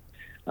grill.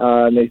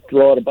 And they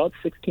throw out about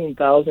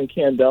 16,000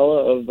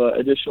 candela of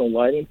additional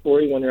lighting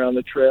for you when you're on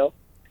the trail.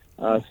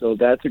 So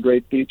that's a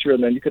great feature.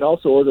 And then you can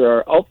also order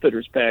our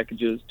outfitters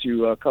packages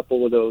to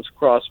couple with those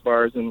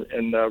crossbars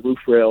and roof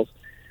rails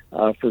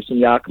for some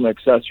Yakima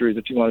accessories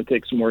if you want to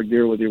take some more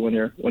gear with you when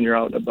you're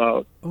out and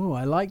about. Oh,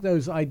 I like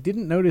those. I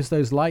didn't notice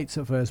those lights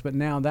at first, but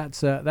now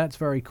that's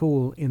very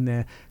cool in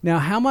there. Now,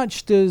 how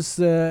much does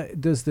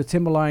the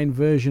Timberline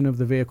version of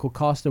the vehicle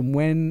cost, and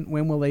when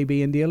will they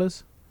be in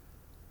dealers?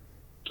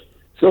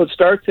 So it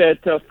starts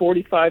at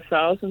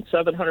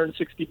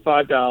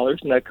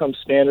 $45,765, and that comes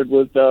standard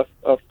with a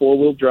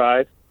four-wheel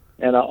drive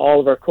and all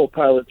of our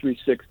Copilot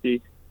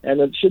 360. And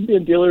it should be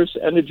in dealers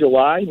end of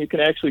July. You can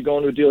actually go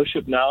into a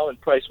dealership now and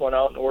price one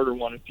out and order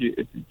one if you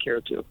care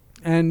to.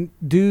 And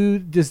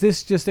does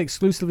this just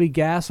exclusively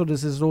gas, or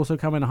does this also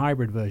come in a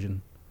hybrid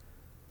version?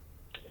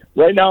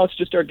 Right now, it's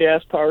just our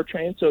gas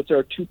powertrain. So it's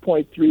our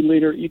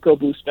 2.3-liter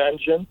EcoBoost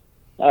engine,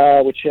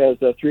 which has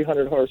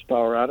 300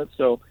 horsepower on it.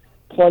 So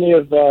plenty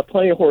of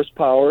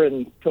horsepower,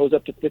 and tows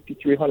up to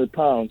 5,300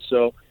 pounds.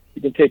 So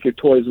you can take your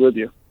toys with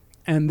you.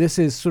 And this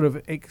is sort of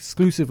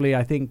exclusively,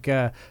 I think,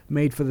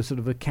 made for the sort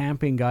of the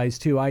camping guys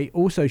too. I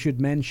also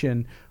should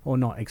mention, or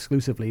not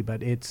exclusively,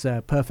 but it's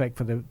perfect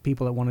for the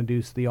people that want to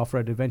do the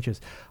off-road adventures.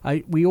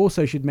 We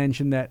also should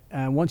mention that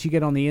once you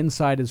get on the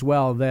inside as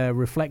well, the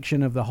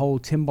reflection of the whole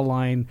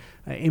Timberline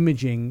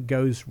imaging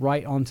goes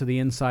right onto the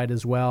inside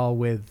as well,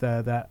 with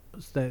the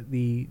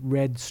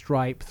red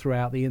stripe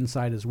throughout the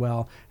inside as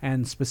well,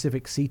 and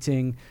specific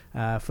seating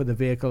for the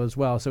vehicle as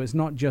well. So it's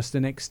not just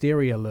an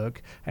exterior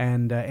look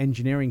and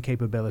engineering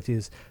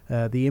capabilities.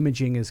 The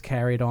imaging is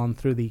carried on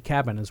through the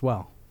cabin as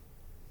well.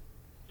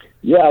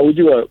 Yeah, we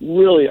do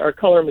our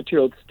color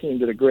materials team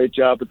did a great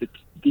job with the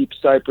deep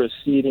cypress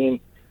seating.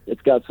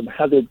 It's got some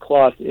heathered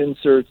cloth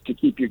inserts to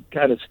keep you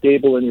kind of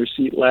stable in your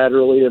seat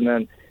laterally, and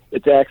then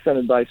it's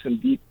accented by some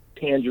deep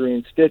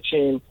tangerine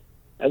stitching.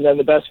 And then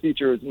the best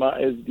feature is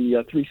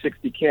the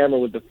 360 camera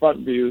with the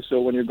front view.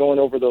 So when you're going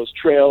over those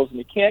trails and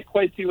you can't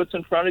quite see what's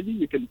in front of you,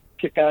 you can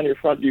kick on your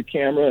front view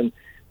camera and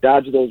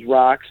dodge those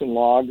rocks and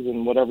logs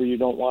and whatever you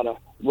don't want to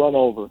run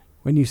over.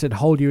 When you said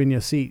hold you in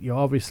your seat,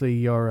 your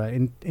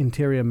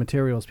interior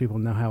materials people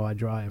know how I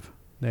drive.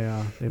 They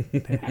are.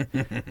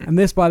 And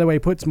this, by the way,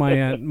 puts my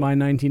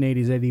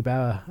 1980s Eddie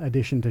Bauer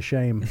edition to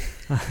shame.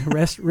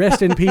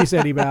 Rest in peace,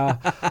 Eddie Bauer.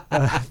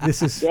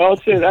 This is. Well, I'll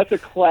say that's a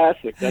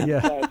classic. That's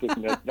a classic.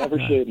 Never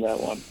shame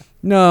that one.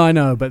 No, I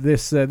know, but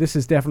this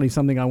is definitely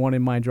something I want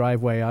in my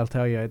driveway. I'll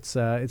tell you, it's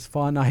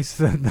far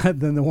nicer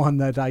than the one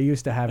that I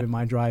used to have in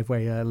my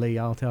driveway, Lee.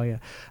 I'll tell you,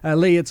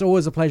 Lee, it's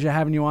always a pleasure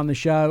having you on the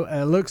show.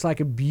 It looks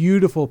like a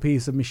beautiful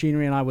piece of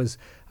machinery, and I was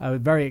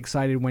very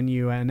excited when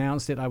you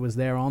announced it. I was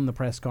there on the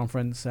press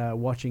conference. audience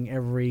watching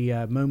every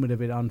moment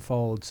of it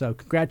unfold. So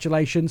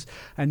congratulations,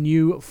 a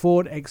new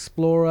Ford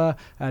Explorer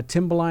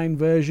Timberline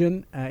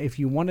version. If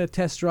you want to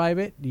test drive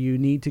it, you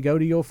need to go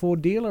to your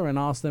Ford dealer and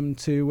ask them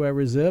to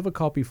reserve a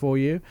copy for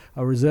you,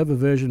 or reserve a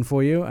version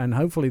for you, and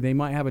hopefully they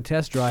might have a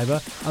test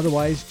driver.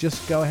 Otherwise,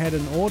 just go ahead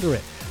and order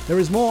it. There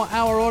is more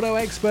Our Auto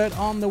Expert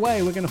on the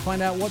way. We're going to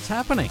find out what's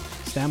happening.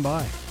 Stand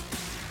by.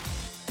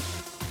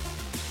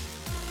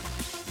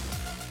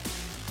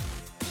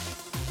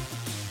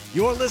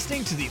 You're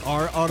listening to the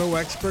Our Auto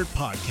Expert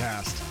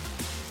podcast.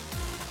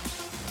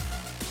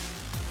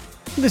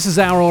 This is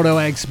Our Auto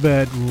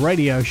Expert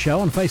radio show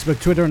on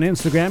Facebook, Twitter, and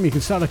Instagram. You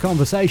can start a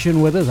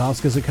conversation with us,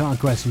 ask us a car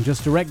question.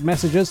 Just direct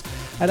messages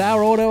at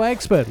Our Auto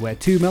Expert, where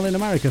 2 million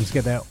Americans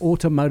get their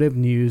automotive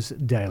news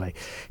daily.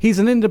 He's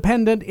an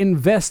independent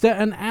investor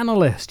and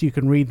analyst. You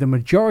can read the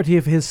majority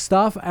of his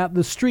stuff at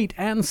The Street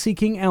and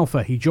Seeking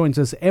Alpha. He joins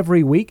us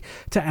every week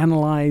to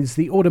analyze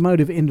the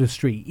automotive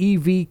industry,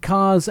 EV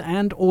cars,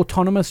 and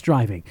autonomous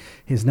driving.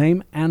 His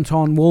name,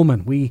 Anton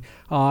Wahlman. We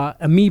are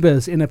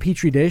amoebas in a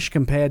petri dish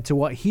compared to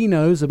what he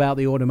knows about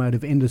the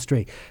automotive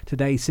industry.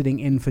 Today, sitting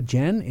in for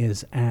Jen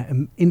is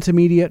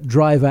intermediate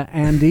driver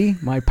Andy,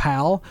 my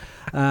pal.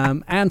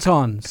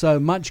 Anton, so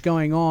much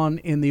going on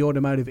in the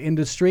automotive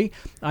industry.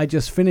 I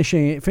just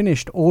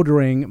finished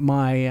ordering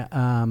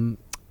my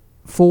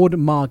Ford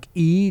Mark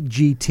E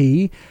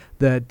GT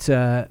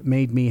that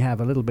made me have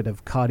a little bit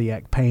of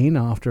cardiac pain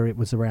after it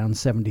was around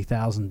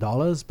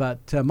 $70,000.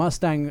 But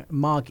Mustang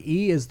Mark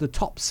E is the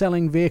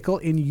top-selling vehicle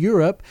in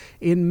Europe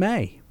in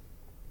May.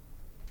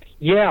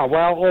 Yeah,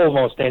 well,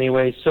 almost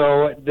anyway.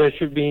 So there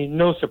should be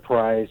no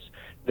surprise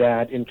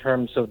that in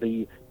terms of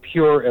the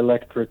pure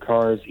electric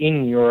cars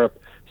in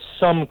Europe,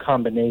 some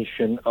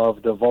combination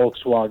of the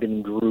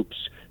Volkswagen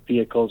Group's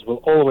vehicles will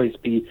always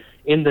be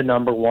in the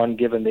number one,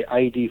 given the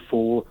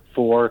ID4,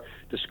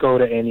 the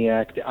Skoda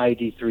Enyaq, the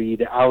ID3,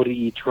 the Audi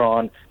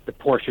e-tron, the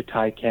Porsche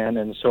Taycan,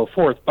 and so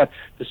forth. But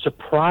the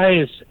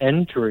surprise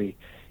entry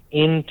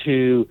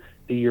into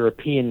the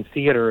European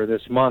theater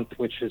this month,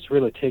 which is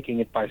really taking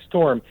it by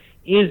storm,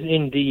 is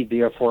indeed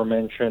the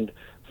aforementioned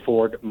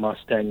Ford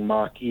Mustang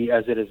Mach-E,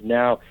 as it is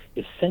now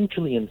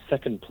essentially in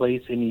second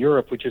place in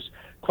Europe, which is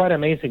quite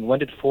amazing. When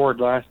did Ford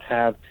last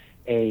have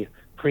a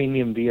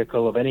premium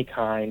vehicle of any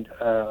kind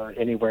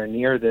anywhere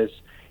near this,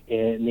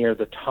 near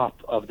the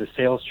top of the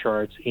sales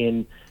charts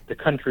in the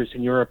countries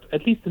in Europe,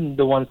 at least in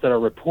the ones that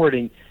are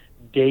reporting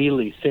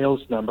daily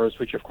sales numbers,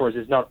 which of course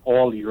is not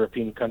all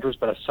European countries,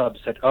 but a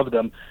subset of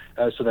them,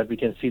 so that we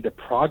can see the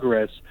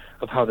progress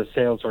of how the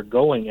sales are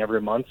going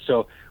every month.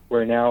 So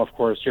we're now, of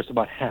course, just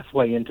about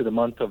halfway into the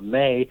month of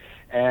May,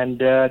 and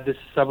this,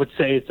 I would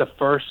say, it's a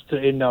first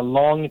in a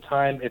long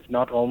time, if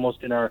not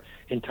almost in our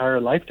entire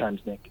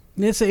lifetimes, Nick.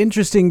 It's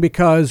interesting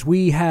because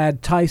we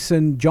had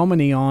Tyson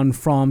Jomini on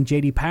from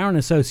J.D. Power and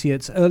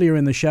Associates earlier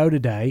in the show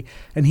today,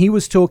 and he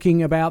was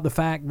talking about the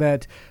fact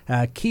that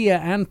Kia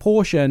and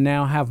Porsche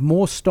now have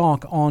more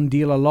stock on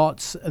dealer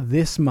lots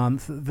this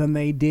month than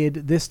they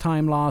did this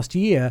time last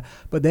year,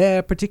 but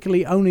they're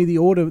particularly only the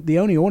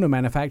only auto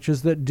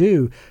manufacturers that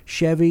do.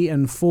 Chevy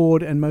and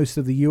Ford and most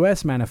of the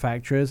U.S.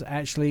 manufacturers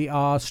actually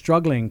are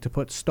struggling to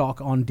put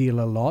stock on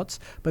dealer lots,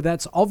 but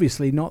that's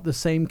obviously not the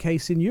same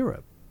case in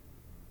Europe.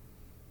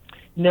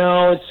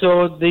 No,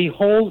 so the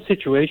whole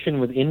situation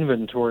with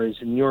inventories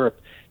in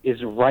Europe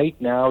is right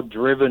now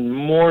driven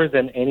more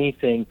than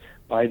anything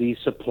by these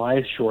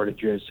supply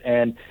shortages.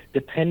 And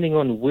depending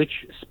on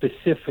which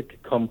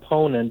specific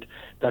component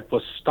that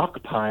was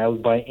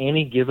stockpiled by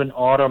any given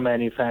auto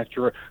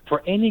manufacturer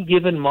for any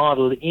given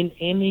model in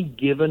any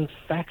given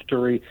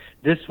factory,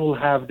 this will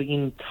have the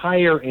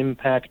entire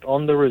impact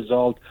on the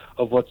result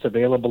of what's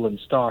available in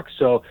stock.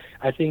 So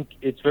I think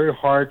it's very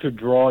hard to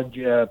draw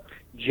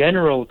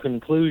general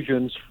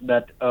conclusions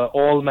that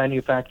all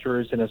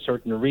manufacturers in a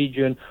certain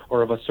region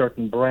or of a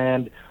certain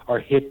brand are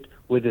hit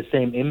with the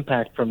same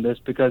impact from this,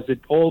 because it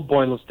all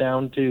boils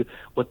down to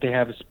what they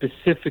have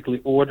specifically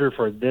ordered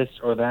for this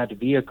or that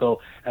vehicle.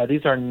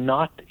 These are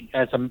not,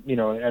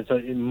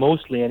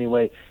 mostly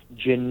anyway,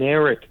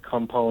 generic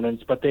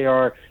components, but they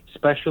are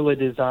specially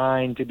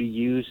designed to be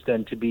used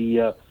and to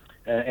be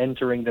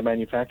entering the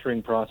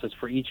manufacturing process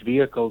for each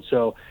vehicle.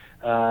 So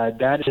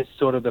that is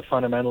sort of the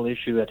fundamental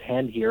issue at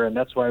hand here, and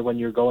that's why when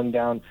you're going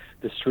down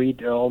the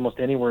street almost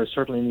anywhere,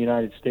 certainly in the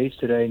United States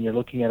today, and you're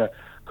looking at a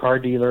car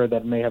dealer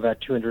that may have had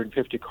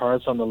 250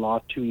 cars on the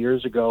lot 2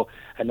 years ago,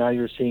 and now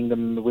you're seeing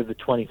them with the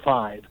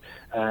 25,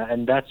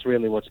 and that's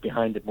really what's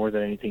behind it more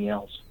than anything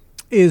else.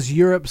 Is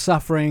Europe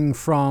suffering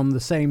from the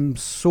same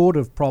sort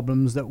of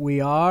problems that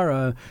we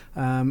are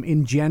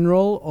in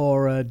general,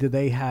 or do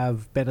they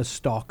have better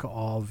stock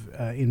of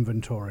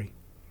inventory?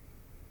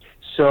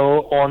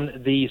 So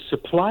on the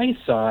supply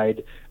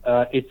side,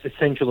 it's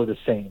essentially the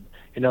same.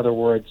 In other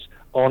words,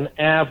 on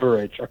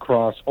average,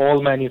 across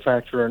all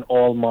manufacturers and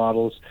all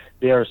models,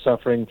 they are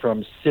suffering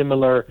from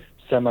similar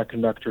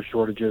semiconductor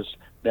shortages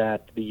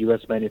that the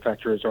U.S.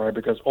 manufacturers are,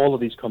 because all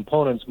of these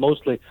components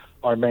mostly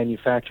are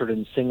manufactured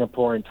in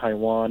Singapore, in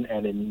Taiwan,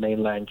 and in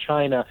mainland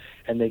China,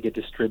 and they get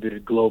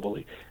distributed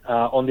globally.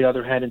 On the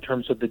other hand, in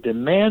terms of the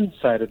demand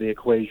side of the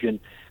equation,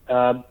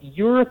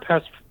 Europe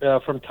has,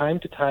 from time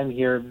to time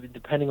here,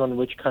 depending on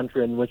which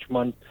country and which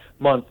month,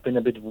 been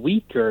a bit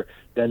weaker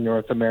than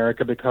North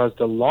America because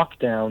the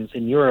lockdowns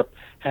in Europe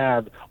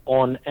have,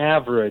 on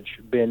average,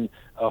 been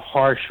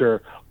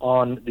harsher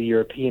on the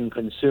European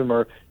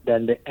consumer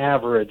than the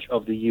average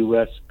of the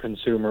U.S.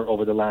 consumer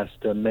over the last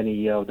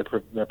many of the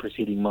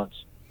preceding months.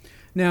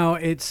 Now,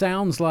 it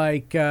sounds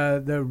like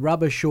the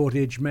rubber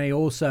shortage may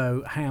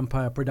also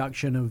hamper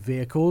production of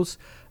vehicles.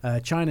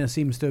 China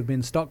seems to have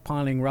been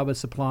stockpiling rubber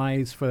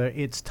supplies for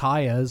its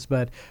tires,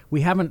 but we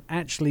haven't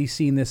actually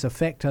seen this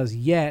affect us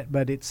yet.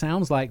 But it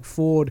sounds like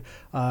Ford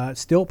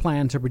still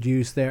plan to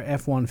produce their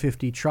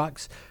F-150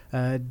 trucks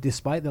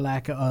despite the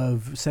lack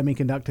of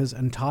semiconductors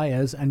and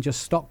tires, and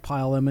just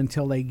stockpile them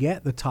until they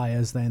get the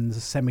tires, then the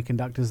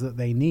semiconductors that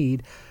they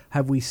need.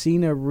 Have we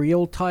seen a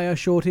real tire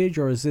shortage,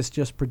 or is this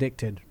just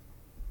predicted?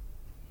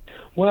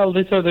 Well,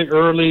 these are the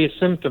early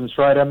symptoms,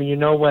 right? I mean, you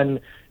know, when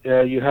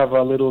you have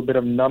a little bit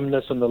of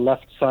numbness on the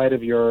left side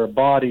of your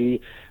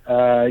body,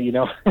 maybe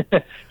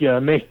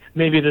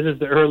this is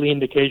the early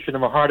indication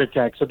of a heart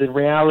attack. So the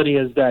reality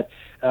is that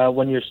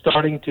when you're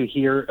starting to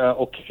hear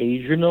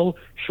occasional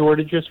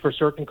shortages for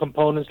certain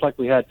components, like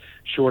we had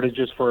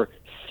shortages for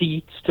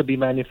seats to be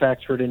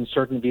manufactured in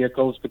certain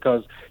vehicles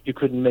because you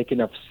couldn't make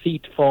enough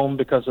seat foam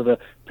because of the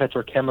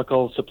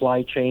petrochemical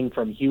supply chain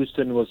from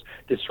Houston was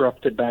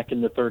disrupted back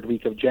in the third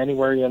week of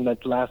January, and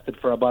that lasted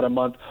for about a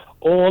month.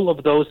 All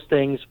of those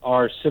things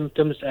are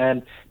symptoms,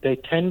 and they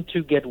tend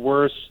to get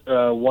worse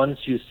once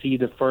you see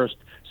the first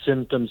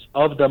symptoms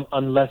of them,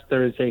 unless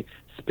there is a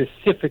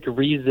specific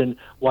reason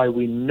why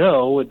we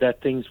know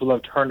that things will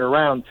have turned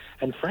around.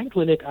 And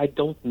frankly, Nick, I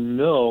don't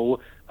know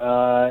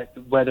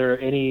whether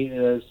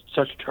any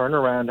such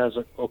turnaround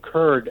has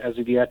occurred as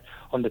of yet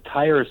on the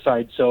tire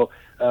side. So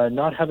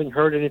not having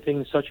heard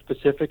anything such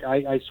specific,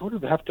 I sort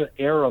of have to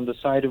err on the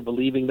side of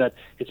believing that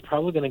it's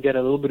probably going to get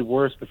a little bit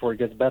worse before it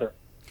gets better.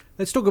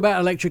 Let's talk about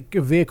electric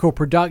vehicle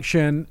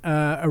production.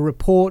 A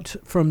report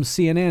from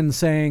CNN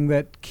saying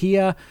that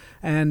Kia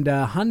and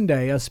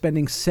Hyundai are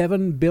spending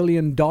 $7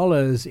 billion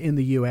in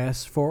the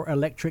U.S. for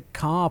electric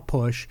car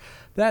push.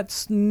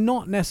 That's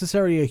not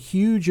necessarily a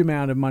huge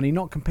amount of money,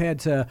 not compared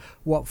to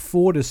what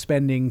Ford is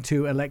spending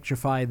to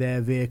electrify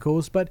their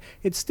vehicles, but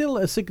it's still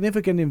a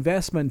significant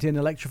investment in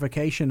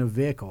electrification of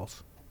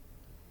vehicles.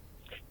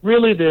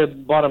 Really, the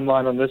bottom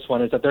line on this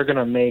one is that they're going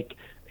to make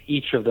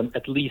each of them,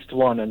 at least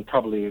one and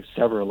probably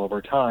several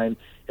over time,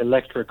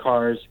 electric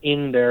cars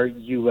in their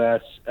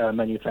U.S.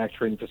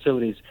 Manufacturing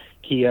facilities.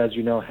 Kia, as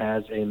you know,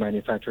 has a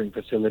manufacturing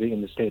facility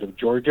in the state of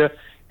Georgia,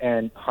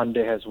 and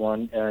Hyundai has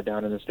one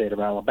down in the state of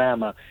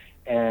Alabama.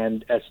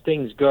 And as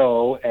things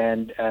go,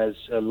 and as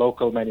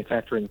local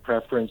manufacturing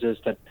preferences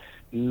that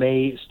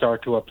may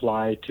start to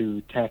apply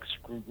to tax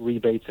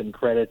rebates and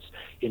credits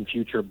in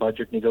future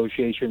budget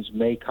negotiations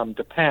may come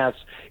to pass,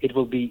 it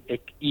will be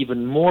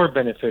even more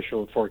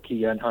beneficial for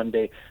Kia and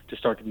Hyundai to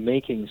start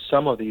making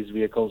some of these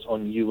vehicles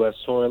on U.S.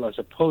 soil as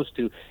opposed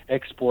to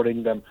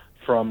exporting them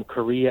from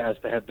Korea as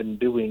they have been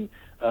doing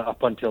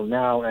up until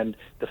now. And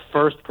the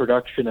first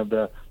production of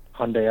the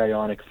Hyundai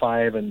Ioniq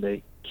 5 and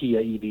the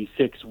Kia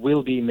EV6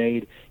 will be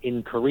made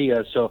in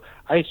Korea. So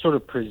I sort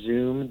of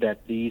presume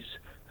that these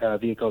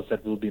vehicles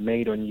that will be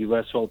made on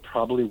U.S. soil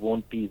probably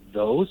won't be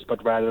those,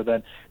 but rather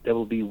than there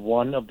will be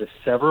one of the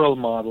several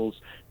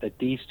models that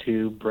these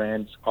two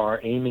brands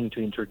are aiming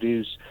to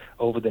introduce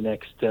over the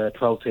next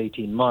 12 to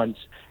 18 months,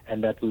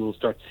 and that we will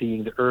start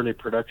seeing the early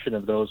production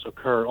of those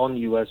occur on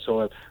U.S.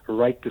 soil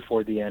right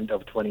before the end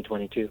of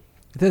 2022.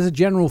 There's a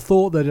general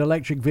thought that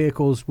electric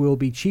vehicles will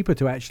be cheaper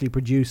to actually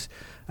produce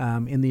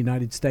in the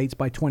United States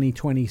by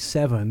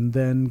 2027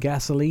 than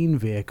gasoline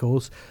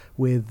vehicles,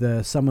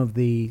 with some of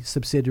the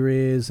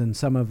subsidiaries and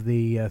some of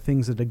the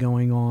things that are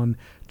going on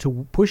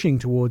to pushing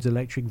towards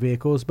electric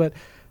vehicles. But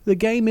the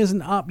game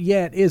isn't up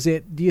yet, is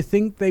it? Do you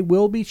think they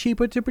will be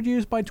cheaper to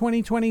produce by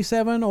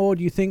 2027, or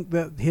do you think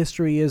that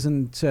history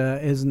isn't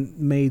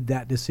made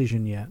that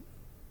decision yet?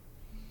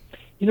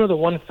 You know, the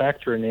one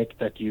factor, Nick,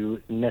 that you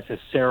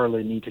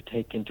necessarily need to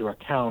take into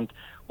account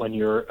when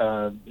you're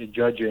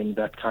judging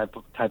that type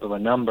of a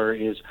number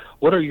is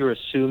what are you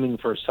assuming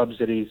for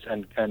subsidies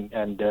and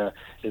the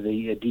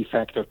de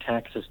facto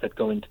taxes that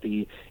go into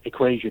the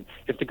equation.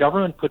 If the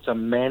government puts a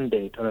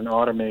mandate on an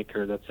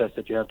automaker that says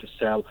that you have to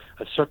sell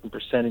a certain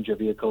percentage of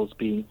vehicles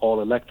being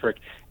all electric,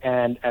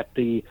 and at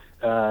the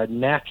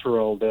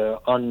the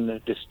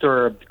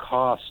undisturbed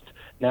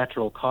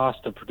natural cost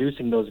of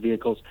producing those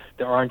vehicles,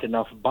 there aren't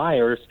enough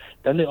buyers,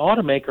 then the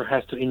automaker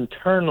has to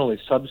internally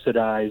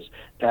subsidize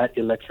that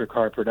electric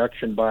car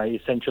production by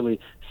essentially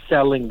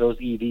selling those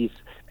EVs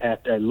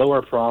at a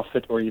lower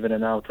profit or even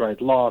an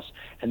outright loss,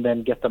 and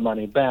then get the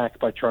money back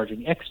by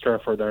charging extra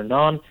for their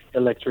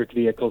non-electric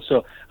vehicles.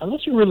 So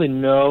unless you really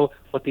know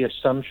what the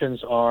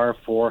assumptions are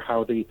for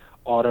how the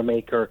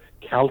automaker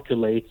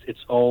calculates its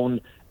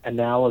own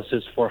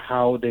analysis for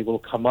how they will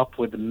come up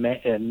with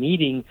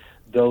meeting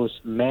those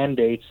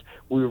mandates,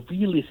 we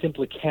really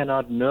simply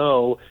cannot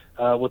know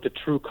what the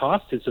true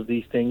cost is of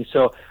these things.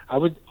 So I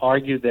would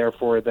argue,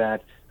 therefore,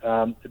 that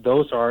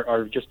those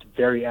are just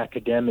very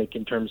academic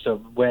in terms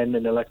of when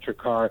an electric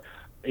car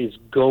is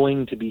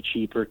going to be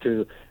cheaper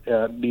to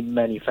be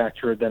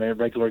manufactured than a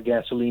regular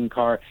gasoline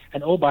car.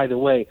 And oh, by the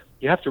way,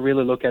 you have to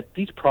really look at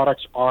these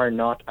products are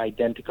not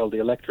identical. The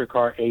electric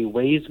car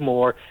weighs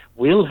more,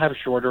 will have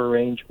shorter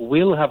range,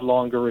 will have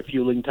longer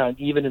refueling time,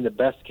 even in the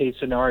best case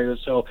scenario.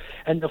 So,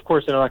 and of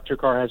course, an electric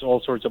car has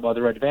all sorts of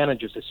other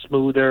advantages. It's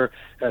smoother,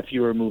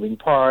 fewer moving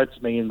parts,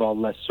 may involve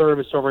less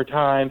service over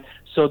time.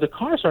 So the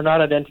cars are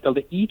not identical.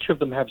 Each of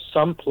them have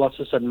some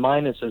pluses and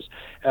minuses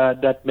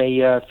that may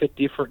fit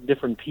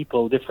different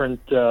people, different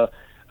to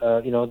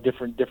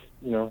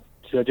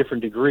a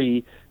different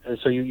degree.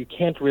 So you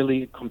can't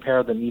really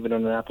compare them even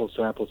on an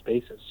apples-to-apples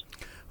basis.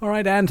 All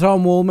right,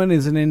 Anton Woolman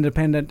is an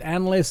independent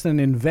analyst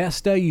and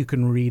investor. You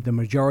can read the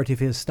majority of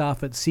his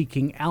stuff at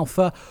Seeking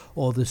Alpha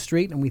or The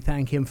Street, and we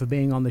thank him for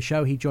being on the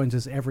show. He joins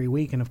us every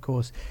week, and of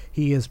course,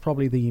 he is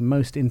probably the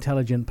most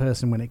intelligent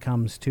person when it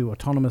comes to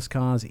autonomous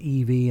cars,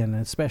 EV, and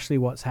especially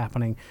what's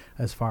happening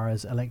as far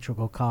as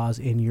electrical cars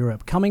in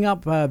Europe. Coming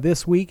up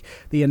this week,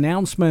 the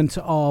announcement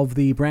of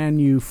the brand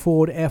new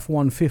Ford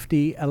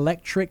F-150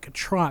 electric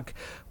truck.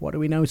 What do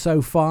we know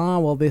so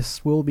far? Well,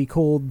 this will be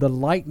called the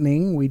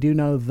Lightning. We do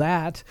know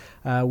that.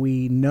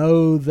 We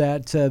know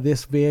that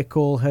this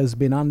vehicle has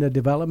been under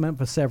development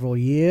for several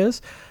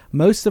years.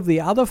 Most of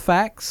the other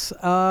facts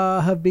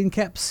have been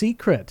kept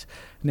secret.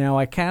 Now,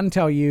 I can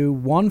tell you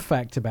one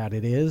fact about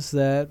it is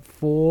that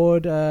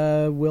Ford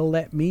will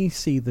let me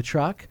see the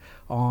truck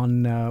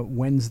on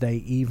Wednesday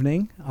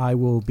evening. I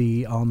will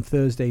be on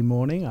Thursday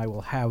morning. I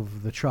will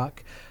have the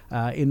truck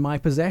in my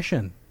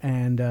possession,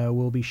 and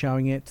we'll be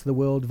showing it to the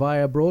world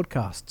via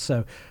broadcast.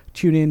 So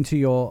tune in to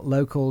your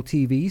local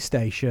TV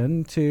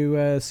station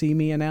to see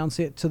me announce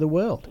it to the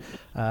world,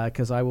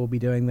 because I will be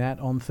doing that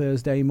on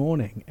Thursday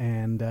morning,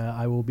 and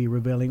I will be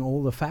revealing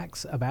all the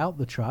facts about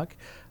the truck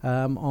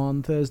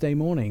on Thursday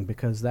morning,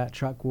 because that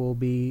truck will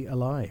be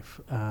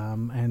alive,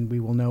 and we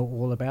will know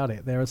all about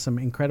it. There are some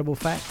incredible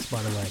facts,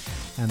 by the way,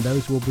 and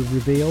those will be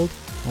revealed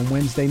on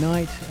Wednesday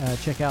night.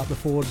 Check out the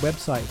Ford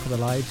website for the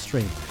live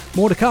stream.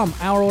 More to come.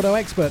 Our Auto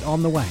Expert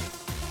on the way.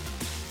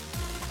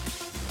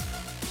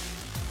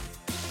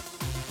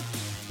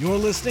 You're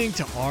listening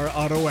to Our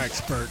Auto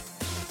Expert.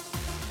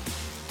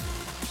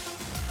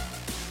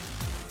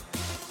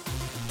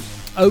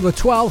 Over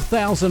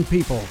 12,000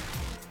 people.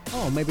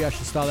 Oh, maybe I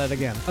should start that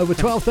again. Over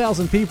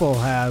 12,000 people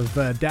have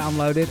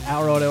downloaded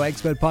Our Auto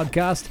Expert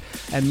podcast,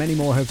 and many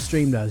more have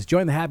streamed us.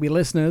 Join the happy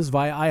listeners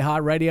via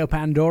iHeartRadio,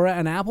 Pandora,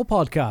 and Apple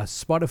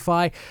Podcasts,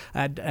 Spotify,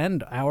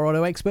 and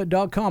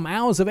OurAutoExpert.com.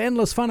 Hours of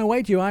endless fun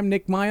await you. I'm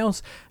Nick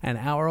Miles, and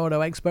Our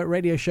Auto Expert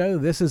radio show.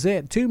 This is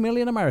it. 2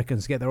 million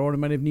Americans get their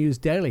automotive news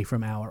daily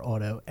from Our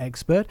Auto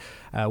Expert.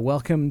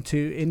 Welcome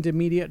to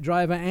intermediate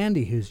driver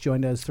Andy, who's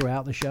joined us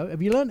throughout the show.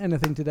 Have you learned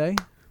anything today?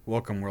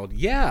 Welcome, world.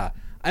 Yeah.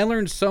 I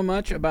learned so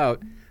much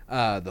about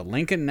the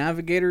Lincoln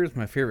Navigator is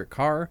my favorite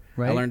car.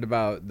 Right. I learned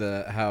about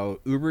how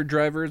Uber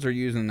drivers are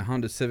using the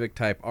Honda Civic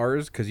Type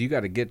R's because you got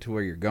to get to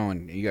where you're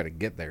going. You got to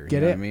get there. Get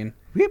you know it? What I mean?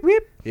 Whip,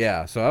 whip.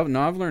 Yeah. So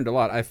I've learned a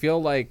lot. I feel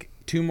like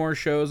 2 more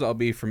shows I'll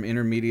be from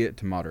intermediate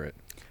to moderate.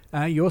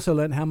 You also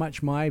learned how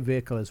much my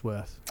vehicle is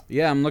worth.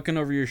 Yeah, I'm looking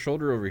over your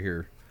shoulder over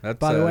here. That's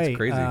By the way, that's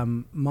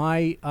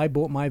crazy. I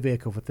bought my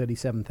vehicle for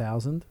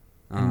 $37,000,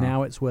 and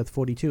now it's worth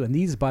 $42,000. And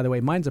these, by the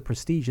way, mine's a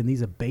Prestige, and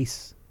these are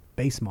base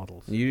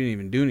models. You didn't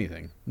even do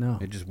anything. No.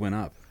 It just went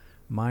up.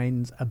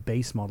 Mine's a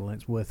base model, and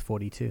it's worth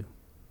 $42,000.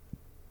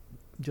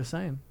 Just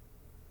saying.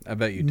 I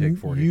bet you take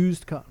 40.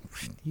 Used car.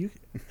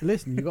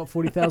 Listen, you got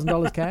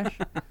 $40,000 cash?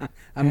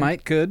 I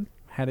could.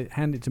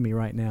 Hand it to me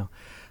right now.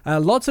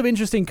 Lots of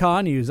interesting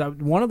car news.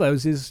 One of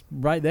those is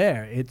right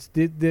there. It's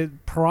the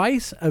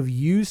price of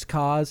used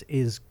cars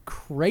is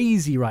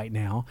crazy right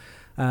now.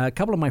 A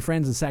couple of my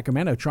friends in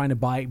Sacramento trying to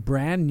buy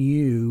brand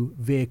new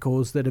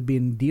vehicles that have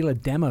been dealer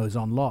demos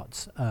on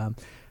lots.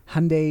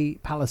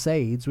 Hyundai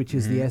Palisades, which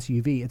is the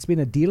SUV. It's been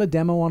a dealer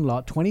demo on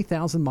lot,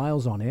 20,000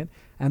 miles on it,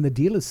 and the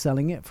dealer's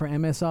selling it for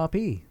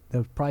MSRP,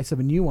 the price of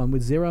a new one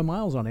with 0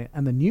 miles on it.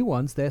 And the new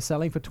ones, they're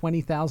selling for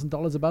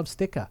 $20,000 above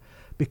sticker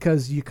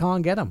because you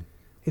can't get them.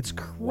 It's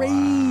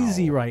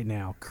crazy right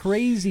now.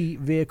 Crazy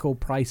vehicle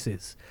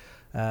prices.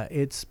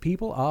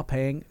 People are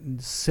paying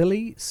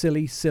silly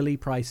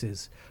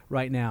prices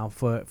right now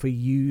for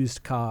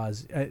used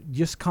cars.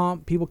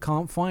 People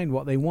can't find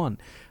what they want,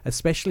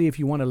 especially if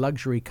you want a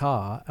luxury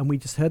car. And we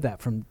just heard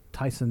that from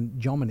Tyson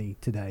Jominy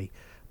today,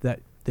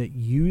 that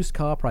used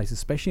car prices,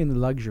 especially in the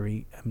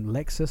luxury,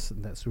 Lexus,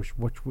 and that's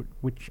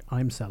which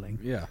I'm selling.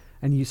 Yeah.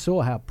 And you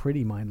saw how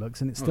pretty mine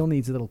looks, and it still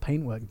needs a little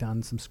paintwork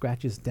done, some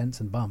scratches, dents,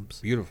 and bumps.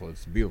 Beautiful.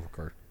 It's a beautiful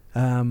car.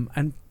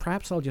 And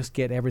perhaps I'll just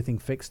get everything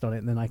fixed on it,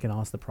 and then I can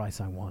ask the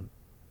price I want.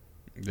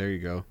 There you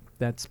go.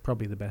 That's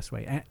probably the best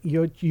way.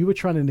 You were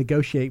trying to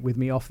negotiate with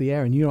me off the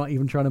air, and you're not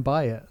even trying to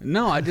buy it.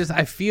 No, I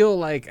feel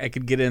like I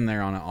could get in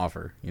there on an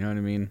offer. You know what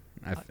I mean?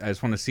 I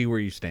just want to see where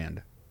you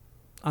stand.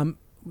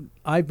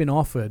 I've been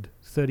offered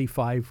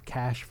 35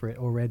 cash for it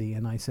already,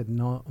 and I said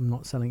no, I'm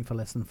not selling it for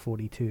less than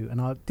 42, and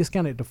I'll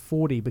discount it to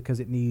 40 because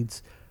it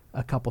needs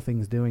a couple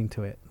things doing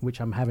to it, which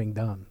I'm having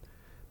done.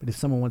 But if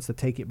someone wants to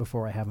take it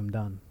before I have them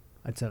done,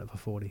 I'd sell it for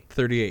 40.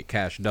 38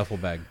 cash duffel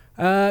bag.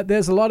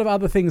 There's a lot of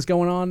other things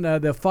going on.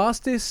 The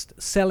fastest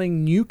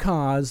selling new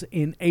cars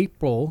in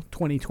April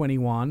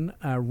 2021,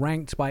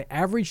 ranked by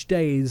average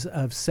days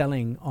of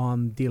selling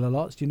on dealer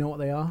lots. Do you know what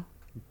they are?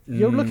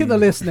 You look at the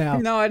list now.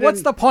 No, I didn't.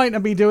 What's the point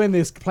of me doing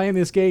this, playing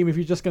this game, if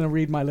you're just going to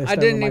read my list I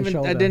over didn't my even.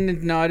 shoulder? I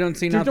didn't. No, I don't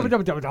see nothing.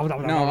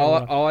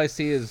 No, all I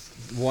see is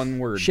one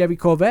word. Chevy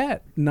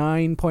Corvette,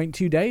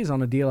 9.2 days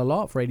on a dealer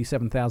lot for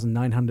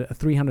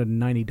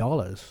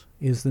 $390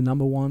 is the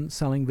number one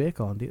selling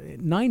vehicle.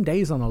 9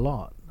 days on a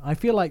lot. I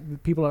feel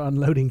like people are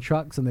unloading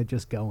trucks and they're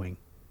just going.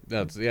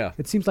 Yeah.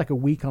 It seems like a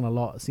week on a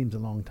lot. It seems a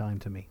long time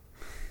to me.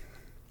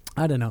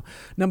 I don't know.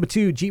 Number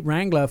 2, Jeep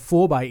Wrangler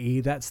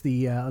 4xe. That's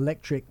the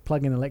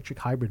plug-in electric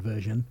hybrid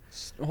version.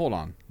 Hold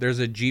on. There's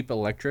a Jeep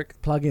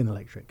electric? Plug-in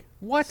electric.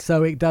 What?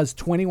 So it does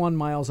 21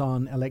 miles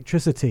on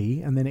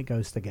electricity, and then it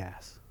goes to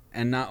gas.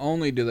 And not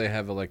only do they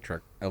have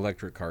electric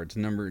cards,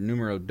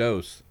 numero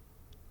dos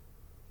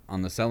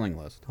on the selling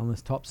list. On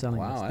this top selling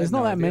Wow, list. I There's had not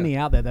no that idea. many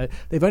out there, though.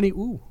 They've only...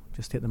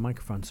 just hit the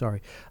microphone,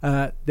 sorry.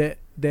 They're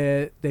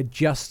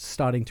just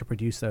starting to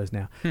produce those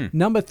now.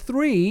 Number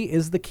 3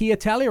 is the Kia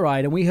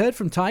Telluride, and we heard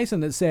from Tyson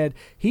that said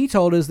he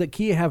told us that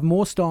Kia have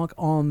more stock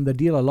on the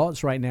dealer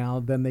lots right now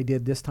than they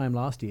did this time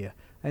last year.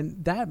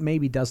 And that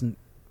maybe doesn't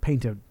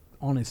paint an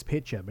honest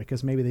picture,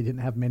 because maybe they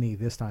didn't have many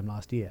this time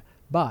last year.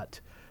 But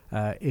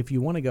if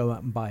you want to go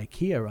out and buy a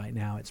Kia right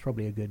now, it's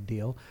probably a good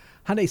deal.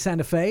 Hyundai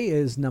Santa Fe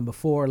is number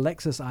 4,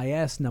 Lexus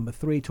IS number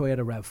 3, Toyota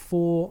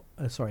RAV4,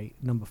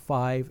 number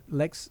 5,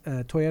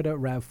 Toyota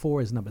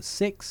RAV4 is number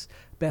 6,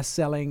 best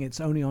selling,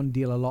 it's only on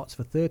dealer lots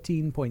for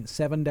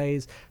 13.7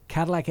 days.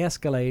 Cadillac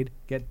Escalade,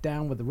 get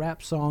down with the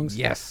rap songs,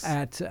 yes,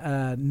 at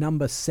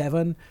number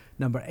 7.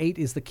 Number 8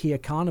 is the Kia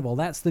Carnival.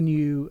 That's the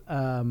new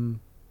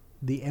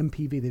the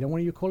MPV. They don't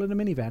want you to call it a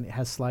minivan. It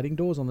has sliding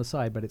doors on the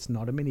side, but it's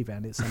not a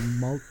minivan. It's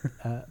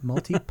a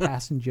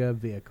multi-passenger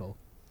vehicle.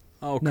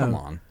 Oh, come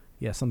on.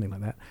 Yeah, something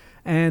like that.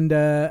 And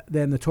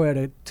then the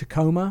Toyota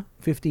Tacoma,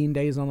 15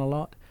 days on a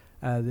lot.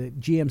 The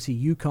GMC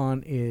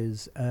Yukon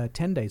is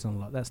 10 days on a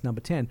lot. That's number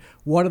 10.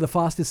 What are the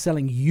fastest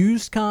selling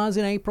used cars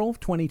in April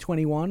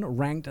 2021,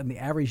 ranked on the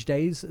average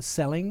days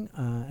selling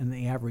and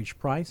the average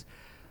price?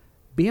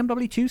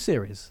 BMW 2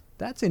 Series.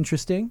 That's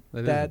interesting.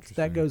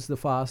 That goes the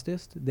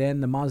fastest.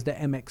 Then the Mazda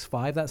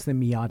MX-5. That's the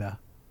Miata.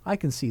 I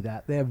can see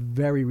that. They're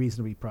very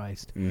reasonably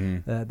priced.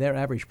 Their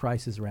average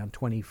price is around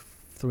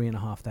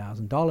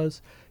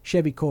 $23,500.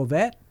 Chevy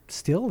Corvette,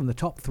 still in the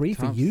top 3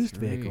 for used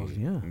vehicles.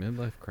 Yeah.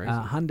 Midlife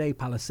crisis. Hyundai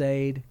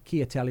Palisade,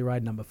 Kia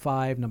Telluride, number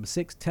 5. Number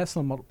 6,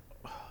 Tesla Model...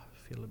 I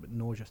feel a little bit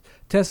nauseous.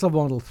 Tesla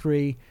Model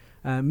 3,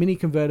 Mini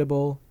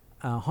Convertible,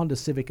 Honda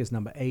Civic is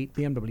number 8.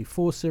 BMW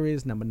 4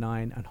 Series, number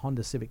 9. And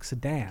Honda Civic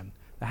Sedan.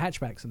 The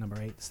hatchbacks are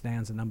number 8. The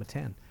sedans are number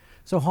 10.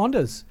 So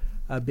Honda's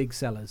big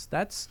sellers.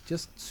 That's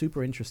just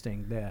super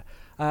interesting there.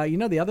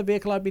 The other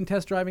vehicle I've been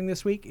test driving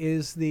this week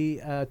is the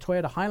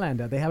Toyota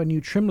Highlander. They have a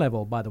new trim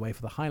level, by the way,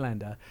 for the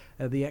Highlander,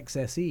 the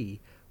XSE,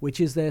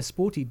 which is their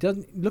sporty.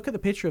 Look at the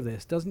picture of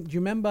this. Do you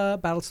remember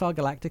Battlestar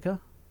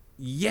Galactica?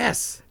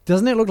 Yes.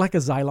 Doesn't it look like a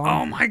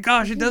Xylon? Oh my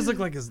gosh, it does look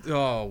like a...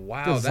 Oh,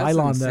 wow, the that's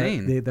Xylon,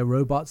 insane. the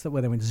robots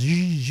where they went zzz,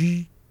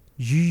 zzz,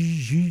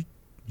 zzz,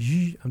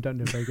 zzz. I don't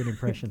do a very good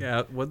impression.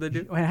 Yeah, what'd they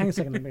do? Wait, hang a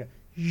second. Let me go.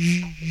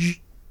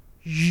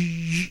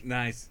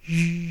 Nice.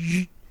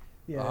 Yeah.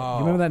 You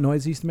remember that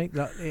noise it used to make?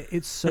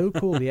 It's so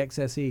cool, the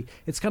XSE.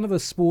 It's kind of a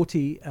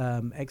sporty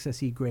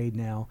XSE grade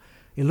now.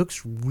 It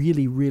looks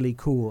really, really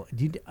cool.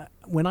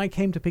 When I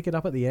came to pick it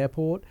up at the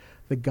airport,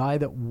 the guy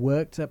that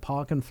worked at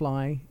Park and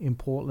Fly in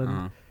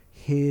Portland,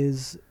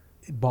 his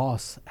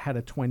boss had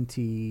a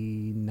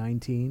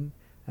 2019,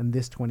 and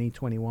this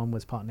 2021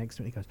 was parked next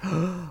to it. He goes,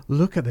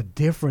 look at the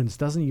difference.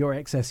 Doesn't your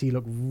XSE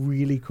look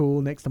really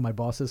cool next to my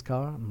boss's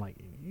car? I'm like,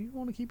 you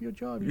want to keep your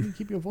job? You can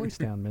keep your voice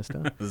down,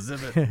 mister.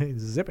 Zip it.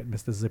 Zip it,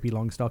 Mr. Zippy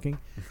Longstocking.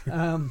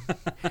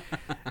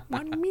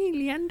 $1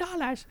 million.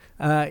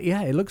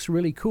 Yeah, it looks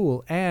really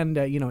cool. And,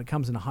 it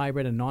comes in a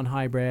hybrid and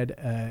non-hybrid.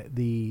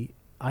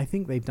 I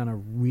think they've done a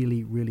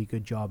really, really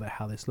good job at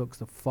how this looks.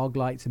 The fog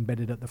lights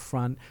embedded at the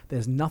front.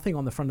 There's nothing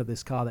on the front of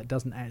this car that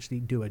doesn't actually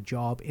do a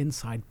job.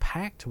 Inside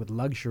packed with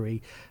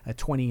luxury,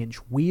 20-inch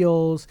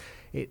wheels.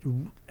 It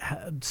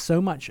had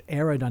so much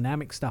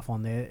aerodynamic stuff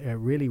on there. It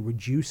really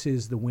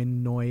reduces the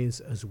wind noise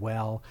as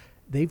well.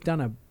 They've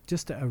done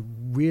just a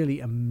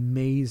really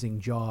amazing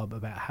job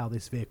about how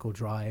this vehicle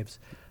drives.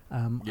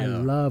 I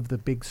love the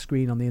big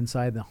screen on the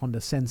inside, the Honda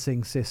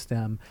sensing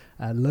system,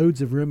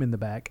 loads of room in the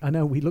back. I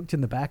know we looked in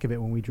the back of it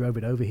when we drove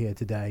it over here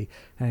today,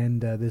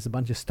 and there's a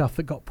bunch of stuff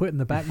that got put in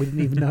the back. We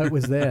didn't even know it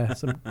was there.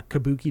 Some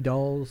kabuki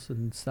dolls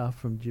and stuff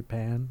from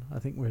Japan, I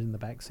think, were in the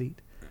back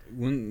seat.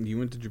 When you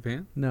went to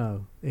Japan?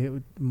 No.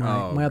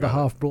 My other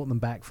half brought them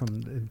back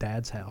from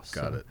Dad's house.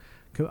 Got it.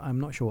 I'm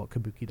not sure what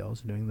kabuki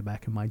dolls are doing in the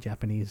back of my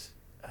Japanese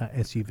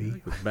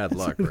SUV. It's bad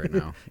luck right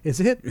now. Is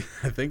it?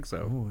 I think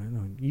so. Oh,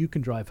 no, you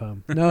can drive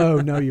home.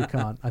 No, you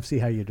can't. I've seen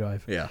how you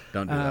drive. Yeah,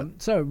 don't do that.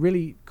 So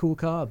really cool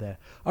car there.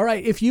 All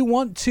right, if you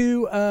want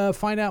to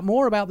find out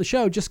more about the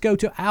show, just go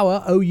to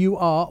our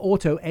OUR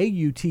Auto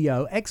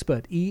AUTO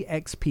Expert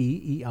EXPERT.com.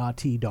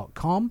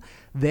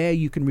 There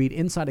you can read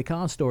insider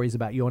car stories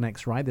about your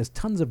next ride. There's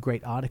tons of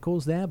great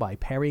articles there by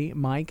Perry,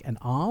 Mike, and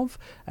Arv,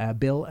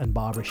 Bill and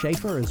Barbara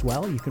Schaefer as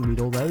well. You can read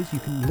all those. You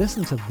can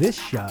listen to this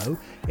show.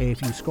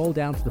 If you scroll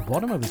down to the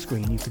bottom of the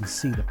screen, you can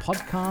see the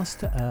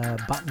podcast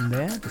button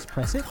there. Just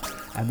press it.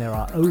 And there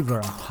are over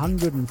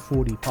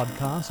 140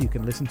 podcasts you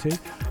can listen to.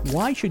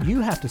 Why should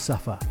you have to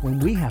suffer when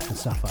we have to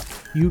suffer?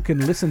 You can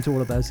listen to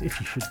all of those if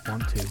you should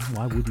want to.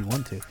 Why would you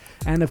want to?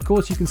 And of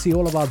course, you can see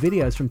all of our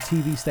videos from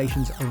TV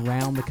stations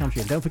around the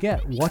country. And don't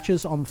forget, watch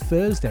us on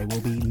Thursday.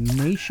 We'll be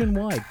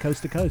nationwide,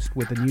 coast to coast,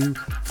 with the new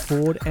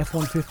Ford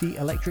F-150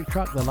 electric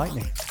truck, the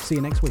Lightning. See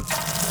you next week.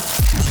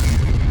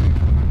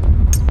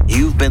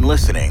 You've been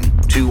listening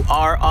to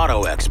Our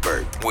Auto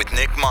Expert with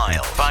Nick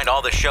Miles. Find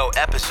all the show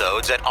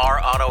episodes at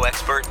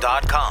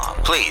ourautoexpert.com.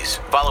 Please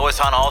follow us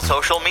on all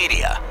social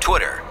media,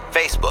 Twitter,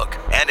 Facebook,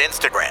 and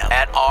Instagram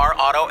at Our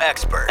Auto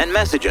Expert, and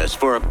message us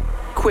for a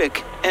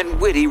quick and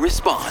witty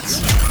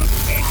response.